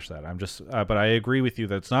to diminish that. I'm just, but I agree with you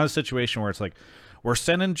that it's not a situation where it's like, we're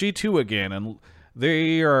sending G2 again, and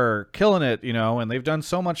they are killing it, you know, and they've done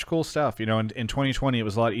so much cool stuff. You know, in 2020, it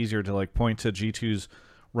was a lot easier to like point to G2's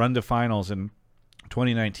run to finals in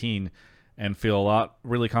 2019 and feel a lot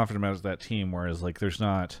really confident about that team, whereas like there's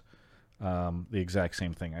not the exact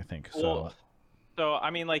same thing, I think. So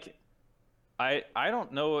I mean, like, I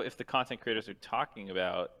don't know if the content creators are talking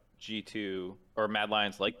about G2 or Mad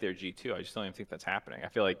Lions like their G2. I just don't even think that's happening. I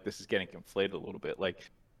feel like this is getting conflated a little bit.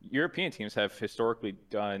 Like, European teams have historically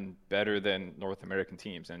done better than North American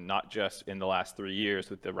teams, and not just in the last 3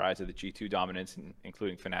 years with the rise of the G2 dominance, and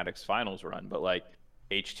including Fnatic's finals run, but like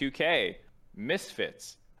H2K,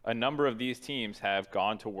 Misfits. A number of these teams have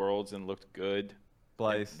gone to Worlds and looked good,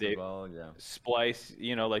 Splice they- as well, yeah. Splice,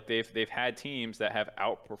 like they've had teams that have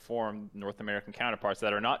outperformed North American counterparts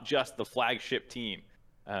that are not just the flagship team,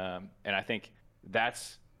 and I think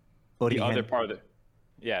that's the other part of it.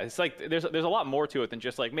 Yeah, it's like there's a lot more to it than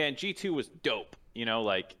just like, man, G2 was dope.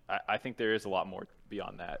 Like I think there is a lot more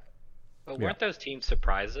beyond that. But weren't those teams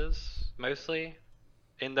surprises mostly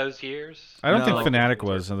in those years? I don't No. think Like, Fnatic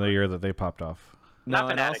was in the year that they popped off. Not No,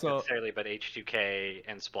 and Fnatic also, necessarily, but H2K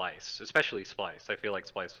and Splice, especially Splice. I feel like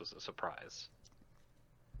Splice was a surprise.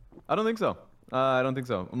 I don't think so. I don't think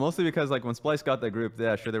so. Mostly because like when Splice got that group,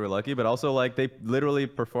 yeah, sure they were lucky, but also like they literally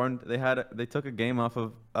performed. They took a game off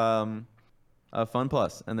of Fun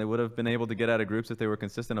Plus, and they would have been able to get out of groups if they were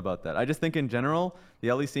consistent about that. I just think in general, the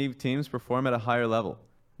LEC teams perform at a higher level.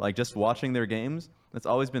 Like just watching their games, that's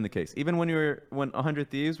always been the case. Even when 100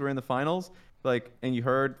 Thieves were in the finals, like, and you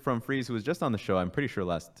heard from Freeze, who was just on the show, I'm pretty sure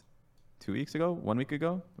last 2 weeks ago, 1 week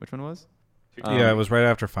ago, which one was? Yeah, it was right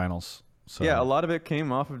after finals. So Yeah, a lot of it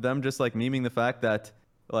came off of them just like memeing the fact that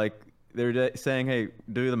like they're saying, "Hey,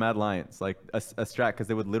 do the Mad Lions," like a strat, because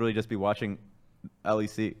they would literally just be watching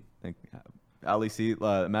LEC. Like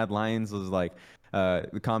LEC, Mad Lions was like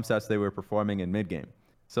the comp sets they were performing in mid game.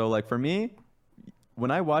 So like for me,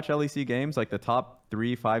 when I watch LEC games, like the top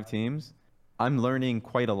 3-5 teams, I'm learning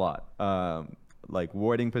quite a lot. Like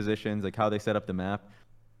warding positions, like how they set up the map,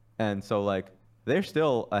 and so like they're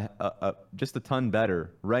still just a ton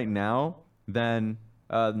better right now than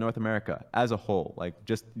North America as a whole. Like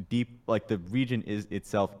just deep, like the region is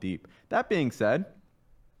itself deep. That being said,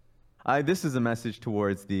 this is a message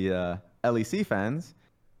towards the LEC fans.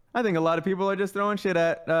 I think a lot of people are just throwing shit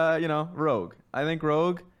at Rogue. I think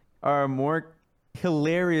Rogue are more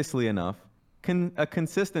hilariously enough a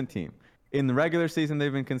consistent team. In the regular season,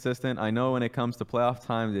 they've been consistent. I know when it comes to playoff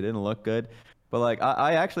time, they didn't look good, but like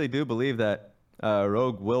I actually do believe that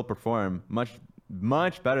Rogue will perform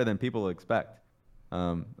much better than people expect.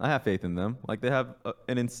 I have faith in them. Like they have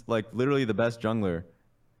like literally the best jungler,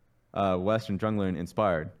 Western jungler in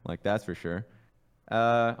Inspired. Like that's for sure.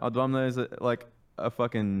 Odwamna is like a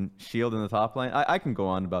fucking shield in the top lane. I can go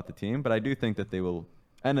on about the team, but I do think that they will,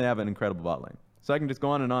 and they have an incredible bot lane. So I can just go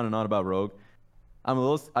on and on and on about Rogue.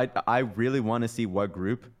 I really want to see what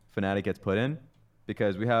group Fnatic gets put in,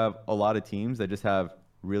 because we have a lot of teams that just have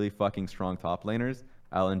really fucking strong top laners.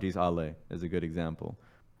 LNG's Ale is a good example.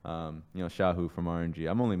 Shahu from RNG.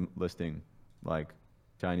 I'm only listing like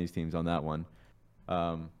Chinese teams on that one.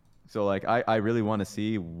 So like I really want to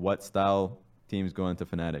see what style teams go into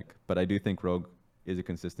Fnatic, but I do think Rogue is a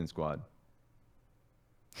consistent squad.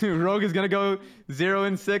 Rogue is gonna go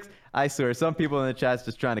 0-6. I swear, some people in the chat's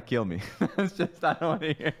just trying to kill me. It's just I don't want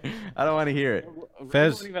to hear it.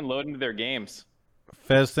 Fez, Don't even load into their games.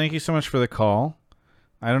 Fez, thank you so much for the call.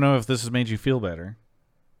 I don't know if this has made you feel better.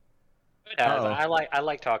 It has. I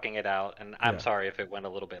like talking it out, and I'm sorry if it went a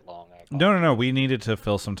little bit long. No. We needed to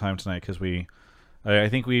fill some time tonight because I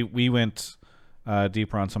think we went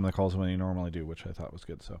deeper on some of the calls than we normally do, which I thought was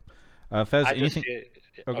good. So, Fez, anything?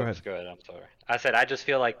 Go ahead. Go ahead. I'm sorry. I said I just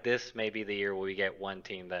feel like this may be the year where we get one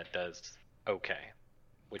team that does okay,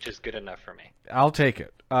 which is good enough for me. I'll take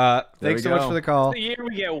it. Thanks so much for the call. The year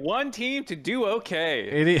we get one team to do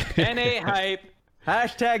okay. NA hype.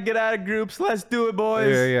 Hashtag get out of groups. Let's do it,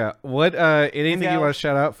 boys. Yeah. What? Anything you want to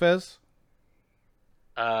shout out, Fez?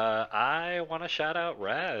 I want to shout out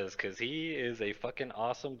Raz because he is a fucking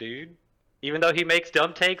awesome dude. Even though he makes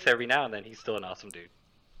dumb takes every now and then, he's still an awesome dude.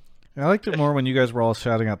 I liked it more when you guys were all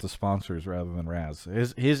shouting out the sponsors rather than Raz.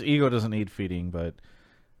 His ego doesn't need feeding, but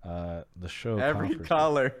the show. Every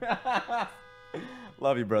caller.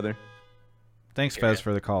 Love you, brother. Thanks, Fez,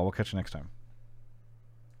 for the call. We'll catch you next time.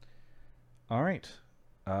 All right.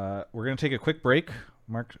 We're going to take a quick break.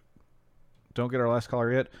 Mark, don't get our last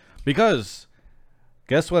caller yet. Because,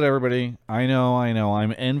 guess what, everybody? I know.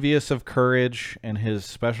 I'm envious of Courage and his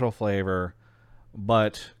special flavor,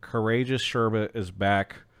 but Courageous Sherbet is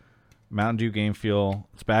back. Mountain Dew Game Fuel.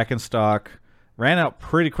 It's back in stock. Ran out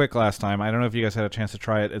pretty quick last time. I don't know if you guys had a chance to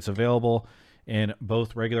try it. It's available in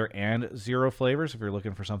both regular and zero flavors. If you're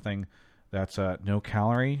looking for something that's no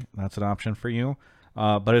calorie, that's an option for you.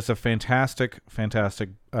 But it's a fantastic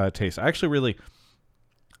taste. I actually really,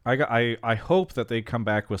 I hope that they come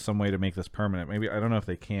back with some way to make this permanent. Maybe, I don't know if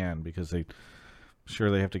they can, because they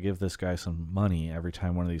have to give this guy some money every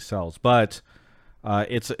time one of these sells. But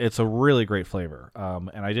it's a really great flavor.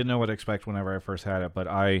 And I didn't know what to expect whenever I first had it. But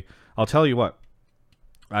I'll tell you what,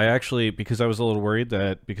 I actually, because I was a little worried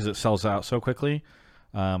that because it sells out so quickly,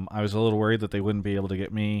 I was a little worried that they wouldn't be able to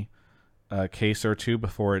get me a case or two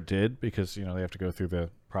before it did, because they have to go through the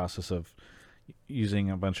process of using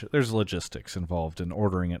a bunch of, there's logistics involved in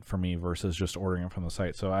ordering it for me versus just ordering it from the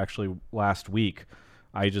site. So actually last week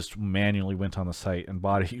I just manually went on the site and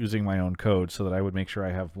bought it using my own code so that I would make sure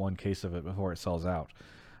I have one case of it before it sells out.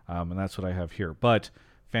 And that's what I have here. But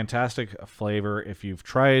fantastic flavor. If you've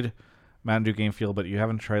tried Mountain Dew Game Fuel, but you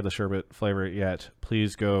haven't tried the sherbet flavor yet,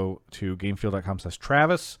 please go to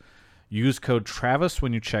gamefuel.com/Travis. Use code Travis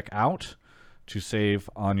when you check out to save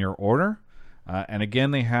on your order. And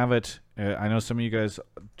again, they have it. I know some of you guys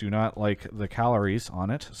do not like the calories on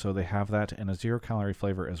it, so they have that in a 0-calorie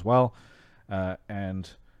flavor as well. And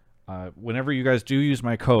whenever you guys do use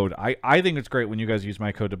my code, I think it's great when you guys use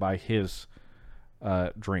my code to buy his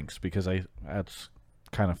drinks, because that's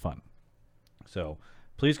kind of fun. So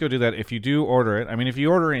please go do that. If you do order it, I mean, if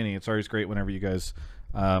you order any, it's always great whenever you guys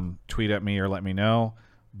tweet at me or let me know,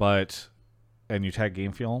 and you tag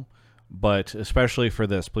Game Fuel. But especially for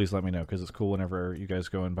this, please let me know, because it's cool whenever you guys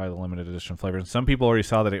go and buy the limited edition flavors. And some people already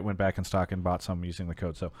saw that it went back in stock and bought some using the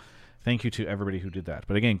code. So thank you to everybody who did that.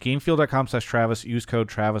 But again, gamefuel.com/Travis. Use code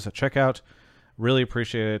Travis at checkout. Really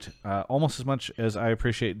appreciate it. Almost as much as I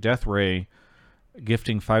appreciate Death Ray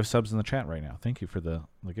gifting 5 subs in the chat right now. Thank you for the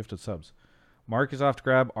gifted subs. Mark is off to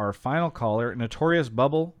grab our final caller. Notorious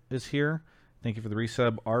Bubble is here. Thank you for the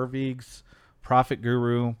resub. Arvigs, Prophet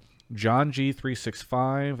Guru, John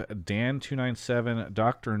G365, Dan297,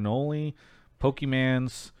 Dr. Noli,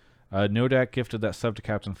 Pokemans, Nodak gifted that sub to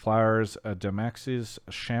Captain Flowers, Demaxis,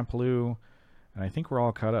 Shampoo, and I think we're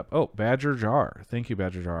all caught up. Oh, Badger Jar. Thank you,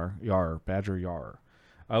 Badger Jar. Badger Yar.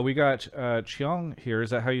 We got Chiong here.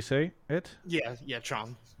 Is that how you say it? Yeah,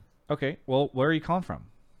 Chong. Okay. Well, where are you calling from?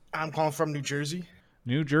 I'm calling from New Jersey.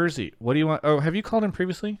 New Jersey. What do you want? Oh, have you called in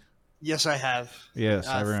previously? Yes, I have. Yes,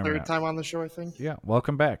 I remember. Third time on the show, I think. Yeah,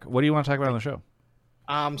 welcome back. What do you want to talk about on the show?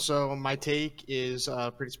 So my take is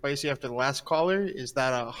pretty spicy after the last caller, is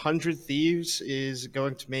that 100 Thieves is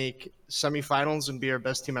going to make semifinals and be our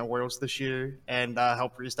best team at Worlds this year, and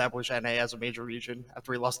help reestablish NA as a major region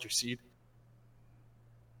after we lost their seed.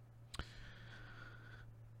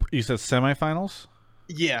 You said semifinals?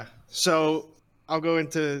 Yeah. So I'll go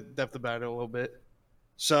into depth about it a little bit.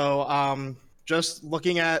 So just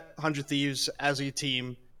looking at 100 Thieves as a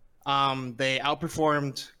team, they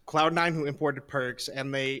outperformed Cloud9, who imported perks,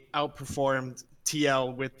 and they outperformed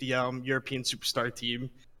TL with the European Superstar team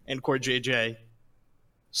and Core JJ.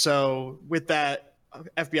 So with that,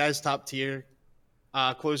 FBI's top tier.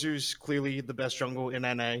 Closer's clearly the best jungle in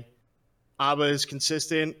NA. Abba is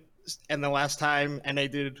consistent, and the last time NA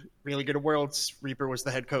did really good at Worlds, Reaper was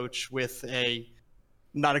the head coach with a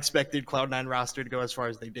not expected Cloud9 roster to go as far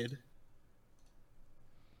as they did.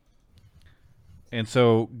 And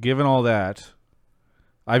so, given all that,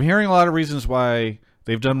 I'm hearing a lot of reasons why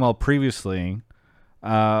they've done well previously,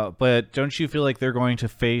 but don't you feel like they're going to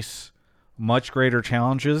face much greater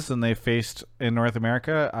challenges than they faced in North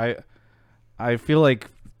America? I feel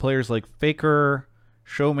like players like Faker,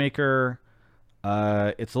 Showmaker,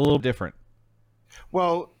 it's a little different.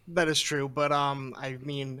 Well, that is true, but I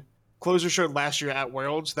mean, Closer showed last year at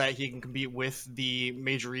Worlds that he can compete with the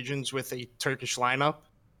major regions with a Turkish lineup.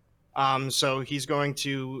 So he's going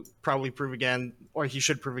to probably prove again, or he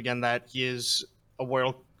should prove again, that he is a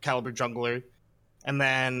world caliber jungler. And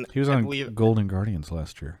then he was on Golden Guardians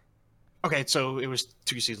last year. Okay, so it was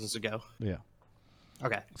 2 seasons ago. Yeah.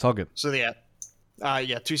 Okay. It's all good. So yeah,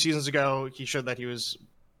 2 seasons ago he showed that he was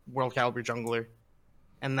world caliber jungler.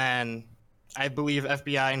 And then I believe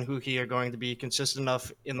FBI and Huki are going to be consistent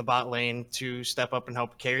enough in the bot lane to step up and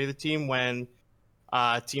help carry the team when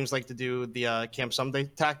teams like to do the Camp Someday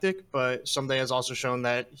tactic, but Someday has also shown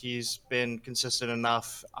that he's been consistent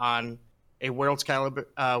enough on a world's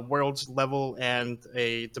level and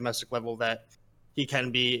a domestic level that he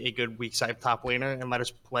can be a good weak side top laner and let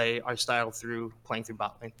us play our style through playing through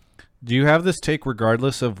bot lane. Do you have this take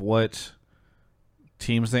regardless of what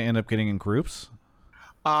teams they end up getting in groups?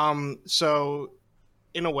 So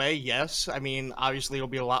in a way, yes. I mean, obviously it'll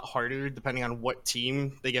be a lot harder depending on what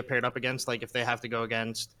team they get paired up against. Like if they have to go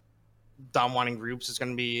against Dom wanting groups, it's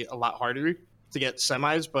going to be a lot harder to get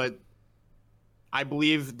semis, but I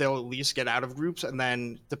believe they'll at least get out of groups, and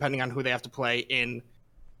then depending on who they have to play in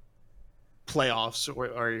playoffs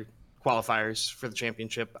or qualifiers for the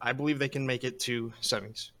championship, I believe they can make it to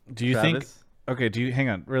semis. Do you think? Okay, hang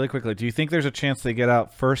on really quickly? Do you think there's a chance they get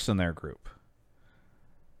out first in their group?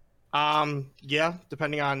 Yeah,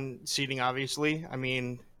 depending on seeding, obviously. I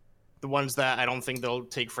mean, the ones that I don't think they'll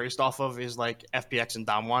take first off of is like FPX and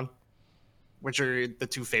Damwon, which are the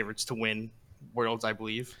 2 favorites to win Worlds, I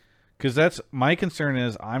believe. Because that's my concern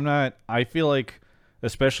is I feel like,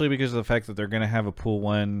 especially because of the fact that they're going to have a pool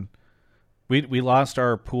 1 We lost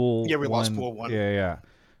our pool. Yeah, we lost pool 1. Yeah.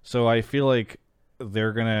 So I feel like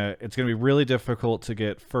it's gonna be really difficult to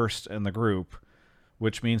get first in the group,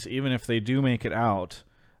 which means even if they do make it out,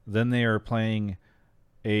 then they are playing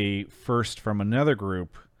a first from another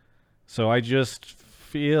group. So I just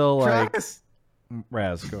feel like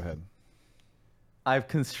Raz, go ahead. I've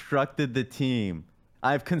constructed the team.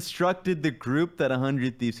 I've constructed the group that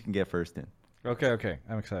 100 Thieves can get first in. Okay.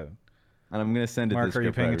 I'm excited. And I'm gonna send it Mark, to are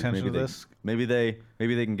you paying scriptwriters. attention to this? Maybe they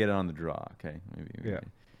can get it on the draw. Okay. Maybe. Yeah.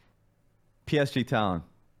 PSG Talon,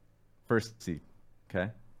 first seed.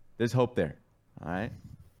 Okay. There's hope there. All right.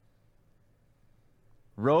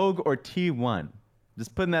 Rogue or T1.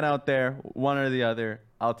 Just putting that out there, one or the other.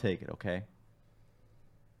 I'll take it. Okay.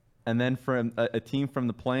 And then from a team from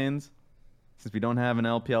the plains, since we don't have an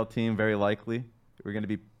LPL team, very likely we're going to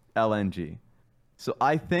be LNG. So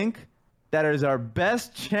I think that is our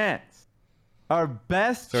best chance. Our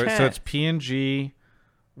best chance. So it's PNG,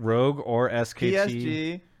 Rogue or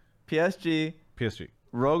SKT. PSG,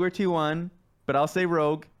 Rogue or T1, but I'll say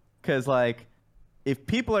Rogue because, like, if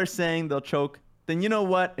people are saying they'll choke, then you know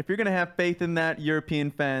what? If you're going to have faith in that,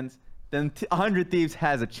 European fans, then 100 Thieves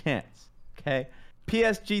has a chance, okay?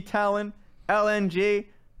 PSG Talon, LNG,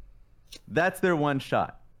 that's their one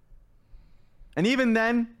shot. And even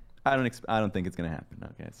then, I don't think it's going to happen,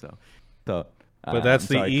 okay? So but that's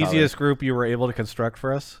I'm sorry, the easiest group you were able to construct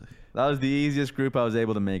for us? That was the easiest group I was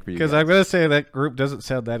able to make for you Because guys. I'm going to say that group doesn't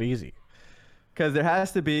sound that easy. Because there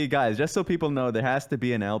has to be, guys, just so people know, there has to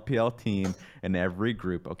be an LPL team in every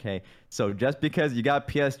group, okay? So just because you got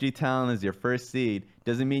PSG Talon as your first seed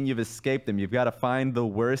doesn't mean you've escaped them. You've got to find the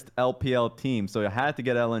worst LPL team. So you had to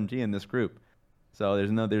get LNG in this group. So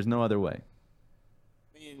there's no other way.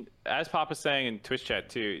 I mean, as Papa's saying in Twitch chat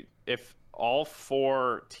too, if all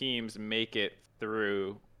 4 teams make it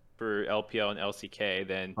through for LPL and LCK,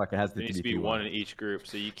 then Fuck, it has to there needs to be be T1. one in each group.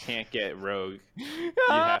 So you can't get Rogue. You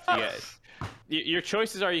have to get. Your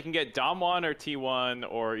choices are you can get Dom1 or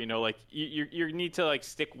T1, or like you need to like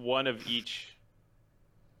stick one of each,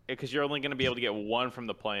 because you're only going to be able to get one from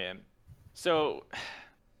the play-in. So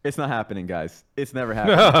It's not happening, guys. It's never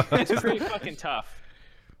happening. it's pretty fucking tough.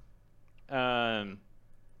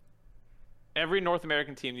 Every North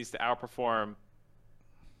American team needs to outperform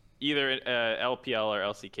either LPL or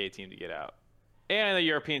LCK team to get out, and a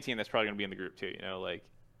European team that's probably going to be in the group too. Like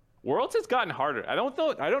Worlds has gotten harder. I don't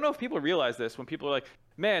know if people realize this when people are like,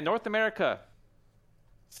 "Man, North America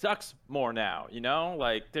sucks more now."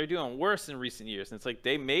 Like they're doing worse in recent years, and it's like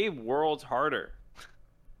they made Worlds harder.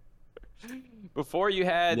 Before you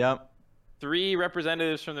had Yep. 3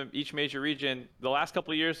 representatives from each major region. The last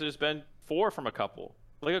couple of years, there's been 4 from a couple.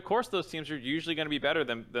 Like, of course, those teams are usually going to be better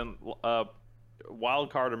than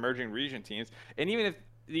wildcard emerging region teams. And even if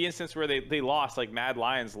the instance where they lost, like Mad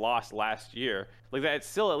Lions lost last year, like that, it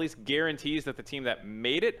still at least guarantees that the team that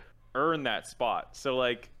made it earned that spot. So,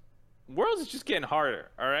 like, Worlds is just getting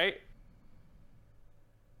harder, all right?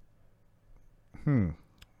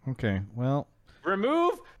 Okay, well...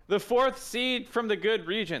 Remove the 4th seed from the good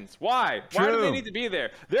regions. Why? Why do they True. need to be there?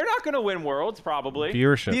 They're not going to win Worlds, probably.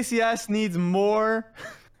 Viewership. PCS needs more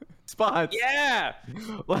spots. Yeah.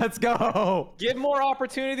 Let's go. Give more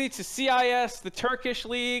opportunity to CIS, the Turkish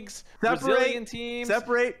leagues, Brazilian teams.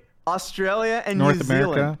 Separate Australia and North New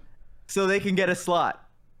Zealand America. so they can get a slot.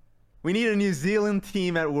 We need a New Zealand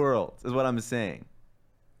team at Worlds, is what I'm saying.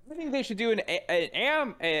 I think they should do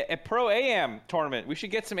a pro AM tournament. We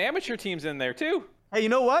should get some amateur teams in there too. Hey, you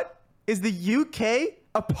know what? Is the UK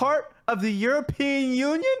a part of the European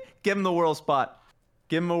Union? Give them the world spot.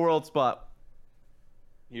 Give them a world spot.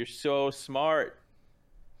 You're so smart.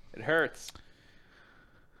 It hurts.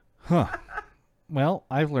 Huh. Well,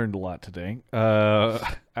 I've learned a lot today.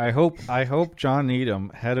 I hope John Needham,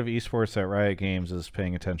 head of esports at Riot Games, is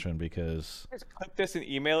paying attention because Just click this and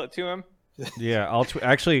email it to him. yeah,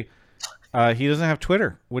 actually he doesn't have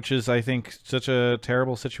Twitter, which is I think such a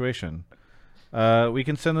terrible situation. We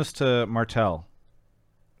can send this to Martel.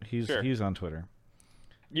 He's on Twitter.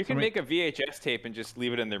 You can I mean- make a VHS tape and just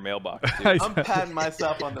leave it in their mailbox. Too. I'm patting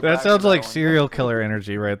myself on the back. That sounds for like one. serial killer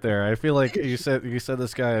energy right there. I feel like you said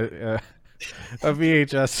this guy a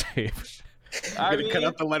VHS tape. I I'm gonna cut mean,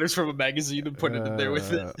 out the letters from a magazine and put it in there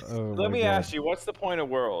with it. let me ask you, what's the point of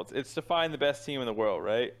Worlds? It's to find the best team in the world,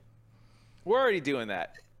 right? We're already doing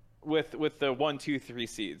that with the 1, 2, 3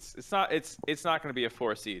 seeds. It's not going to be a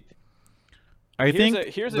 4 seed. I think the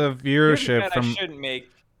here's a viewership bet from I shouldn't make.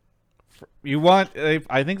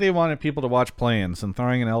 I think they wanted people to watch play-ins, and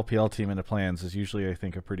throwing an LPL team into play-ins is usually, I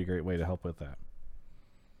think, a pretty great way to help with that.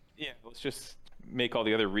 Yeah, let's just make all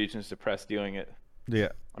the other regions depressed doing it. Yeah.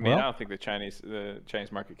 I mean, Well, I don't think the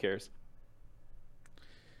Chinese market cares.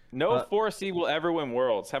 No 4C will ever win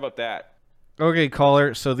Worlds. How about that? Okay,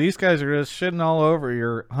 caller. So these guys are just shitting all over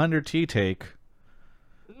your 100T take.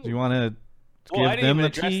 Do you want to Well, I give didn't them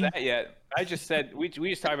even the address tea? that yet. I just said we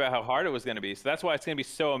just talked about how hard it was going to be. So that's why it's going to be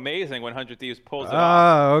so amazing when 100 Thieves pulls it off.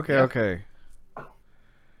 Ah, okay, okay.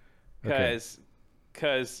 Because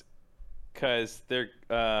they're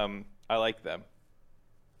I like them.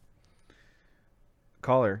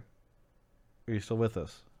 Caller, are you still with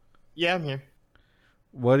us? Yeah, I'm here.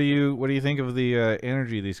 What do you think of the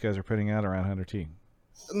energy these guys are putting out around 100T?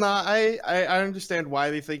 No, I understand why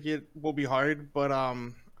they think it will be hard, but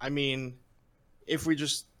I mean, if we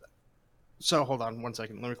just hold on 1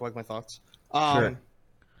 second, let me collect my thoughts. Sure.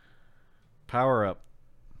 Power up.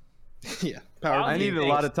 Yeah, power. Wow, I needed a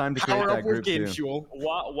lot of time to create Power that up with group game too. fuel.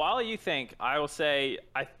 While you think, I will say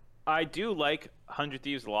I do like 100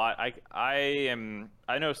 Thieves a lot. I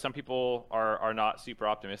know some people are not super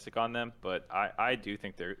optimistic on them, but I do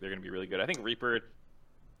think they're going to be really good. I think Reaper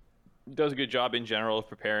does a good job in general of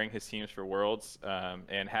preparing his teams for Worlds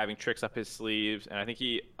and having tricks up his sleeves, and I think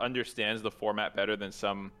he understands the format better than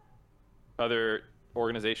some other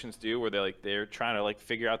organizations do, where they're trying to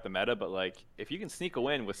figure out the meta. But if you can sneak a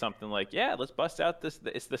win with something let's bust out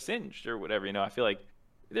it's the Singed or whatever, I feel like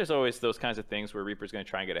there's always those kinds of things where Reaper's going to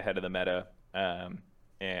try and get ahead of the meta.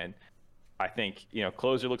 And I think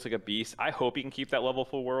Closer looks like a beast. I hope he can keep that level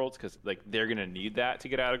for Worlds, because they're going to need that to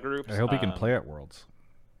get out of groups. I hope he can play at Worlds.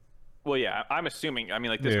 Well, yeah, I'm assuming.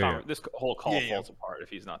 This whole call falls apart if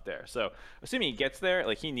he's not there. So assuming he gets there,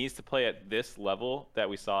 he needs to play at this level that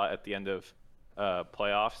we saw at the end of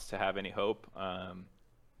playoffs to have any hope.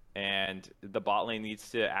 And the bot lane needs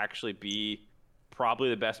to actually be probably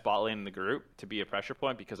the best bot lane in the group to be a pressure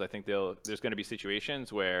point, because I think there's going to be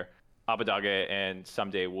situations where Abbedagge and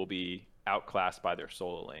Someday will be outclassed by their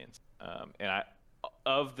solo lanes. And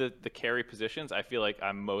of the carry positions, I feel like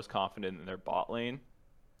I'm most confident in their bot lane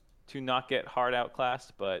to not get hard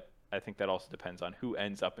outclassed, but I think that also depends on who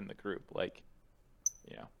ends up in the group. Okay.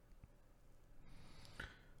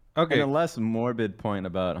 And a less morbid point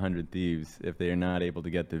about 100 Thieves, if they are not able to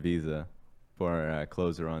get the visa for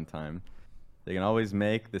Closer on time, they can always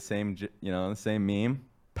make the same, the same meme,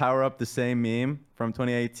 power up the same meme from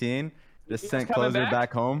 2018, just send Closer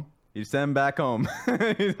back home. You send him back home.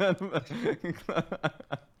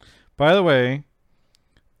 By the way,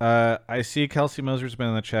 I see Kelsey Moser's been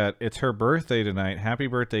in the chat. It's her birthday tonight. Happy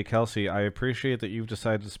birthday, Kelsey. I appreciate that you've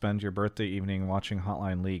decided to spend your birthday evening watching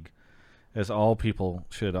Hotline League, as all people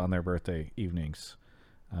should on their birthday evenings.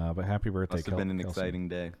 But happy birthday, Must have been an exciting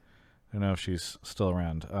day. I don't know if she's still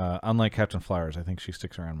around. Unlike Captain Flowers, I think she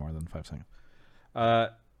sticks around more than 5 seconds.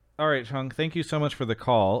 All right, Chung, thank you so much for the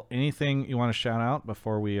call. Anything you want to shout out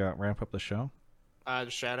before we ramp up the show?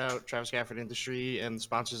 Just shout out Travis Gafford Industry and the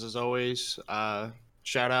sponsors as always.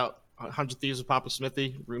 Shout out 100 Thieves of Papa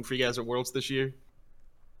Smithy, rooting for you guys at Worlds this year.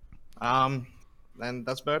 And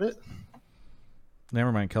that's about it.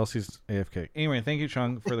 Never mind, Kelsey's AFK. Anyway, thank you,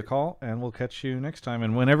 Chung, for the call, and we'll catch you next time.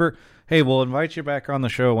 And we'll invite you back on the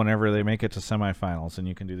show whenever they make it to semifinals, and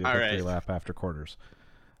you can do the victory lap after quarters.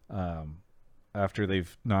 After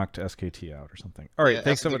they've knocked SKT out or something. All right,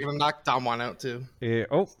 thanks so much. They're gonna knock Damwon out too. Yeah,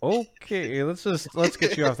 okay. Let's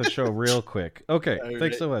get you off the show real quick. Okay,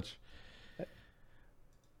 thanks so much.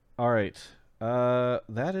 All right,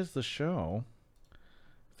 that is the show.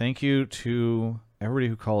 Thank you to everybody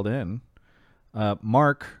who called in.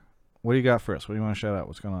 Mark, what do you got for us? What do you want to shout out?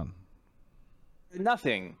 What's going on?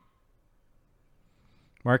 Nothing.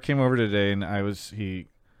 Mark came over today, and he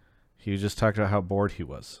just talked about how bored he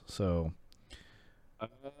was. So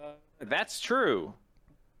that's true.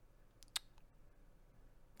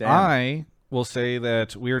 Damn. I will say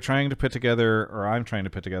that we are trying to put together, or I'm trying to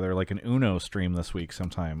put together, like an Uno stream this week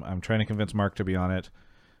sometime. I'm trying to convince Mark to be on it.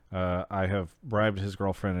 I have bribed his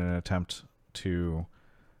girlfriend in an attempt to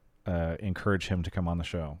encourage him to come on the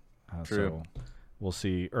show. True. So we'll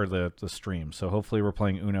see, or the stream. So hopefully we're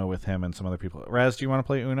playing Uno with him and some other people. Raz, do you want to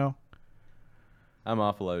play Uno? I'm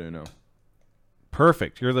awful at Uno.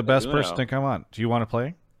 Perfect. You're the best Uno. person to come on. Do you want to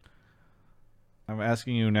play? I'm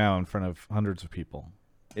asking you now in front of hundreds of people.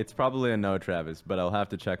 It's probably a no, Travis, but I'll have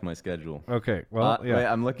to check my schedule. Okay. Well, yeah. Wait,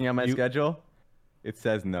 I'm looking at my schedule. It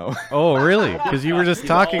says no. Oh, really? Because you were just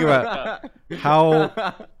talking about how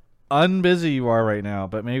unbusy you are right now,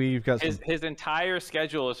 but maybe you've got some His entire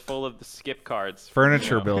schedule is full of the skip cards.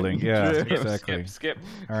 furniture building. Yeah, True. exactly. Skip.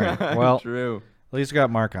 All right. Well, True. at least we got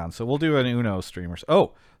Mark on, so we'll do an Uno streamers.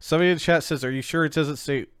 Oh, somebody in the chat says, "Are you sure it doesn't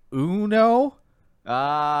say Uno?"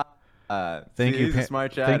 Thank you, he's a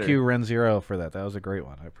smart chatter. thank you, Ren Zero, for that. That was a great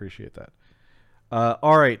one. I appreciate that.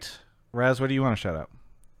 All right, Raz, what do you want to shout out?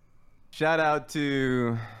 Shout out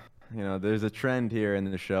to you know, there's a trend here in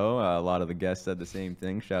the show. A lot of the guests said the same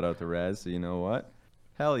thing. Shout out to Rez. So you know what?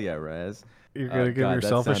 Hell yeah, Rez. You're gonna give God,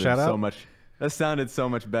 yourself that a shout sounded out. That sounded so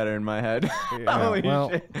much better in my head. Yeah, Holy well-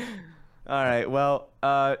 shit. All right. Well,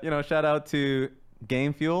 you know, shout out to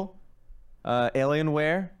Game Fuel,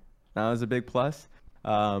 Alienware. That was a big plus.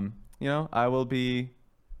 You know, I will be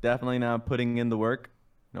definitely now putting in the work.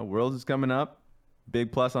 You know, Worlds is coming up.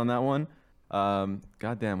 Big plus on that one.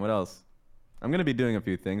 Goddamn, what else? I'm going to be doing a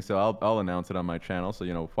few things, so I'll announce it on my channel. So,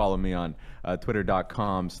 you know, follow me on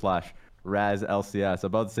twitter.com/RazLCS. I'm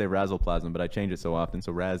about to say Razzleplasm, but I change it so often.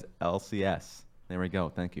 So RazLCS. There we go.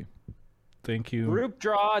 Thank you. Thank you. Group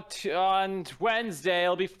draw on Wednesday.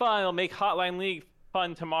 It'll be fun. It'll make Hotline League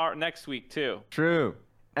fun next week too. True.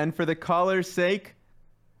 And for the caller's sake,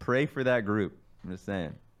 pray for that group. I'm just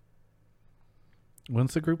saying.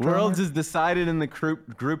 When's the group draw? Worlds is decided in the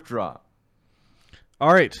group draw.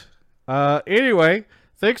 All right. Anyway,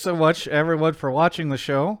 thanks so much, everyone, for watching the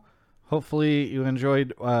show. Hopefully you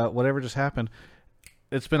enjoyed whatever just happened.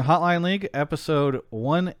 It's been Hotline League, episode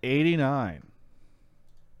 189.